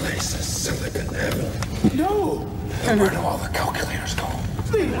such place as Silicon heaven. No. Then where do all the calculators go?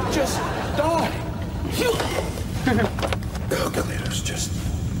 They just die. Calculators just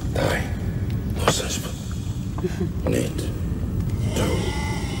die. No such need.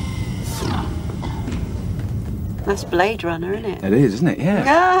 That's Blade Runner, isn't it? It is, isn't it? Yeah.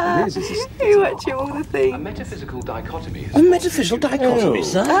 Ah, It is. you watch all the things. A metaphysical dichotomy. A metaphysical dichotomy,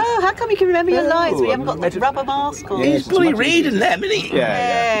 sir. Oh, how come you can remember your lines when you haven't got the rubber mask on? He's bloody reading them, isn't he?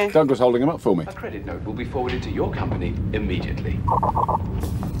 Yeah. Doug was holding him up for me. A credit note will be forwarded to your company immediately.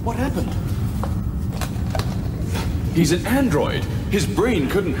 What happened? He's an android. His brain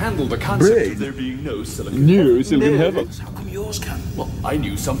couldn't handle the concept of there being no silicon heaven. How come yours can? Well, I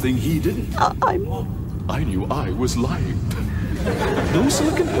knew something he didn't. I knew I was lying. No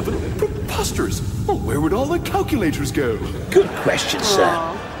silicon heaven? Preposterous. Well, where would all the calculators go? Good question, sir.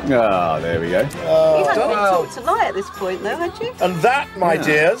 Ah, there we go. You hadn't been taught to lie at this point, though, had you? And that, my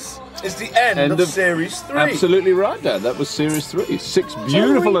dears, is the end of Series 3. Absolutely right, Dad. That was Series 3. 6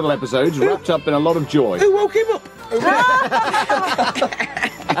 beautiful little episodes wrapped up in a lot of joy. Who woke him up?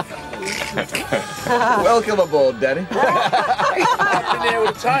 Welcome aboard, Daddy. I've been here all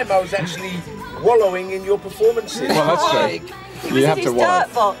the time. I was actually wallowing in your performances. Well, that's true. He was in his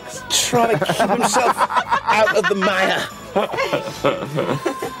dirt box. Trying to keep himself out of the mire.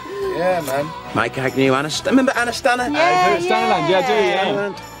 Yeah, man. Mike Agnew, remember Anna Stanner? Yeah.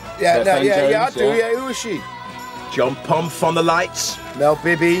 Yeah, I do. Yeah, who is she? John Pomp on the lights. Mel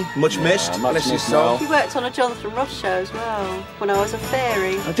Bibby. Much missed. Bless his soul. He worked on a Jonathan Ross show as well when I was a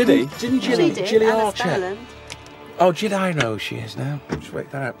fairy. Oh, did he? Didn't She did. Gilly Anna Archer? Stanland. Oh, did I know who she is now? Just wake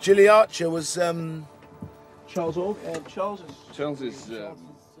that up. Gilly Archer was Charles Org. Charles is.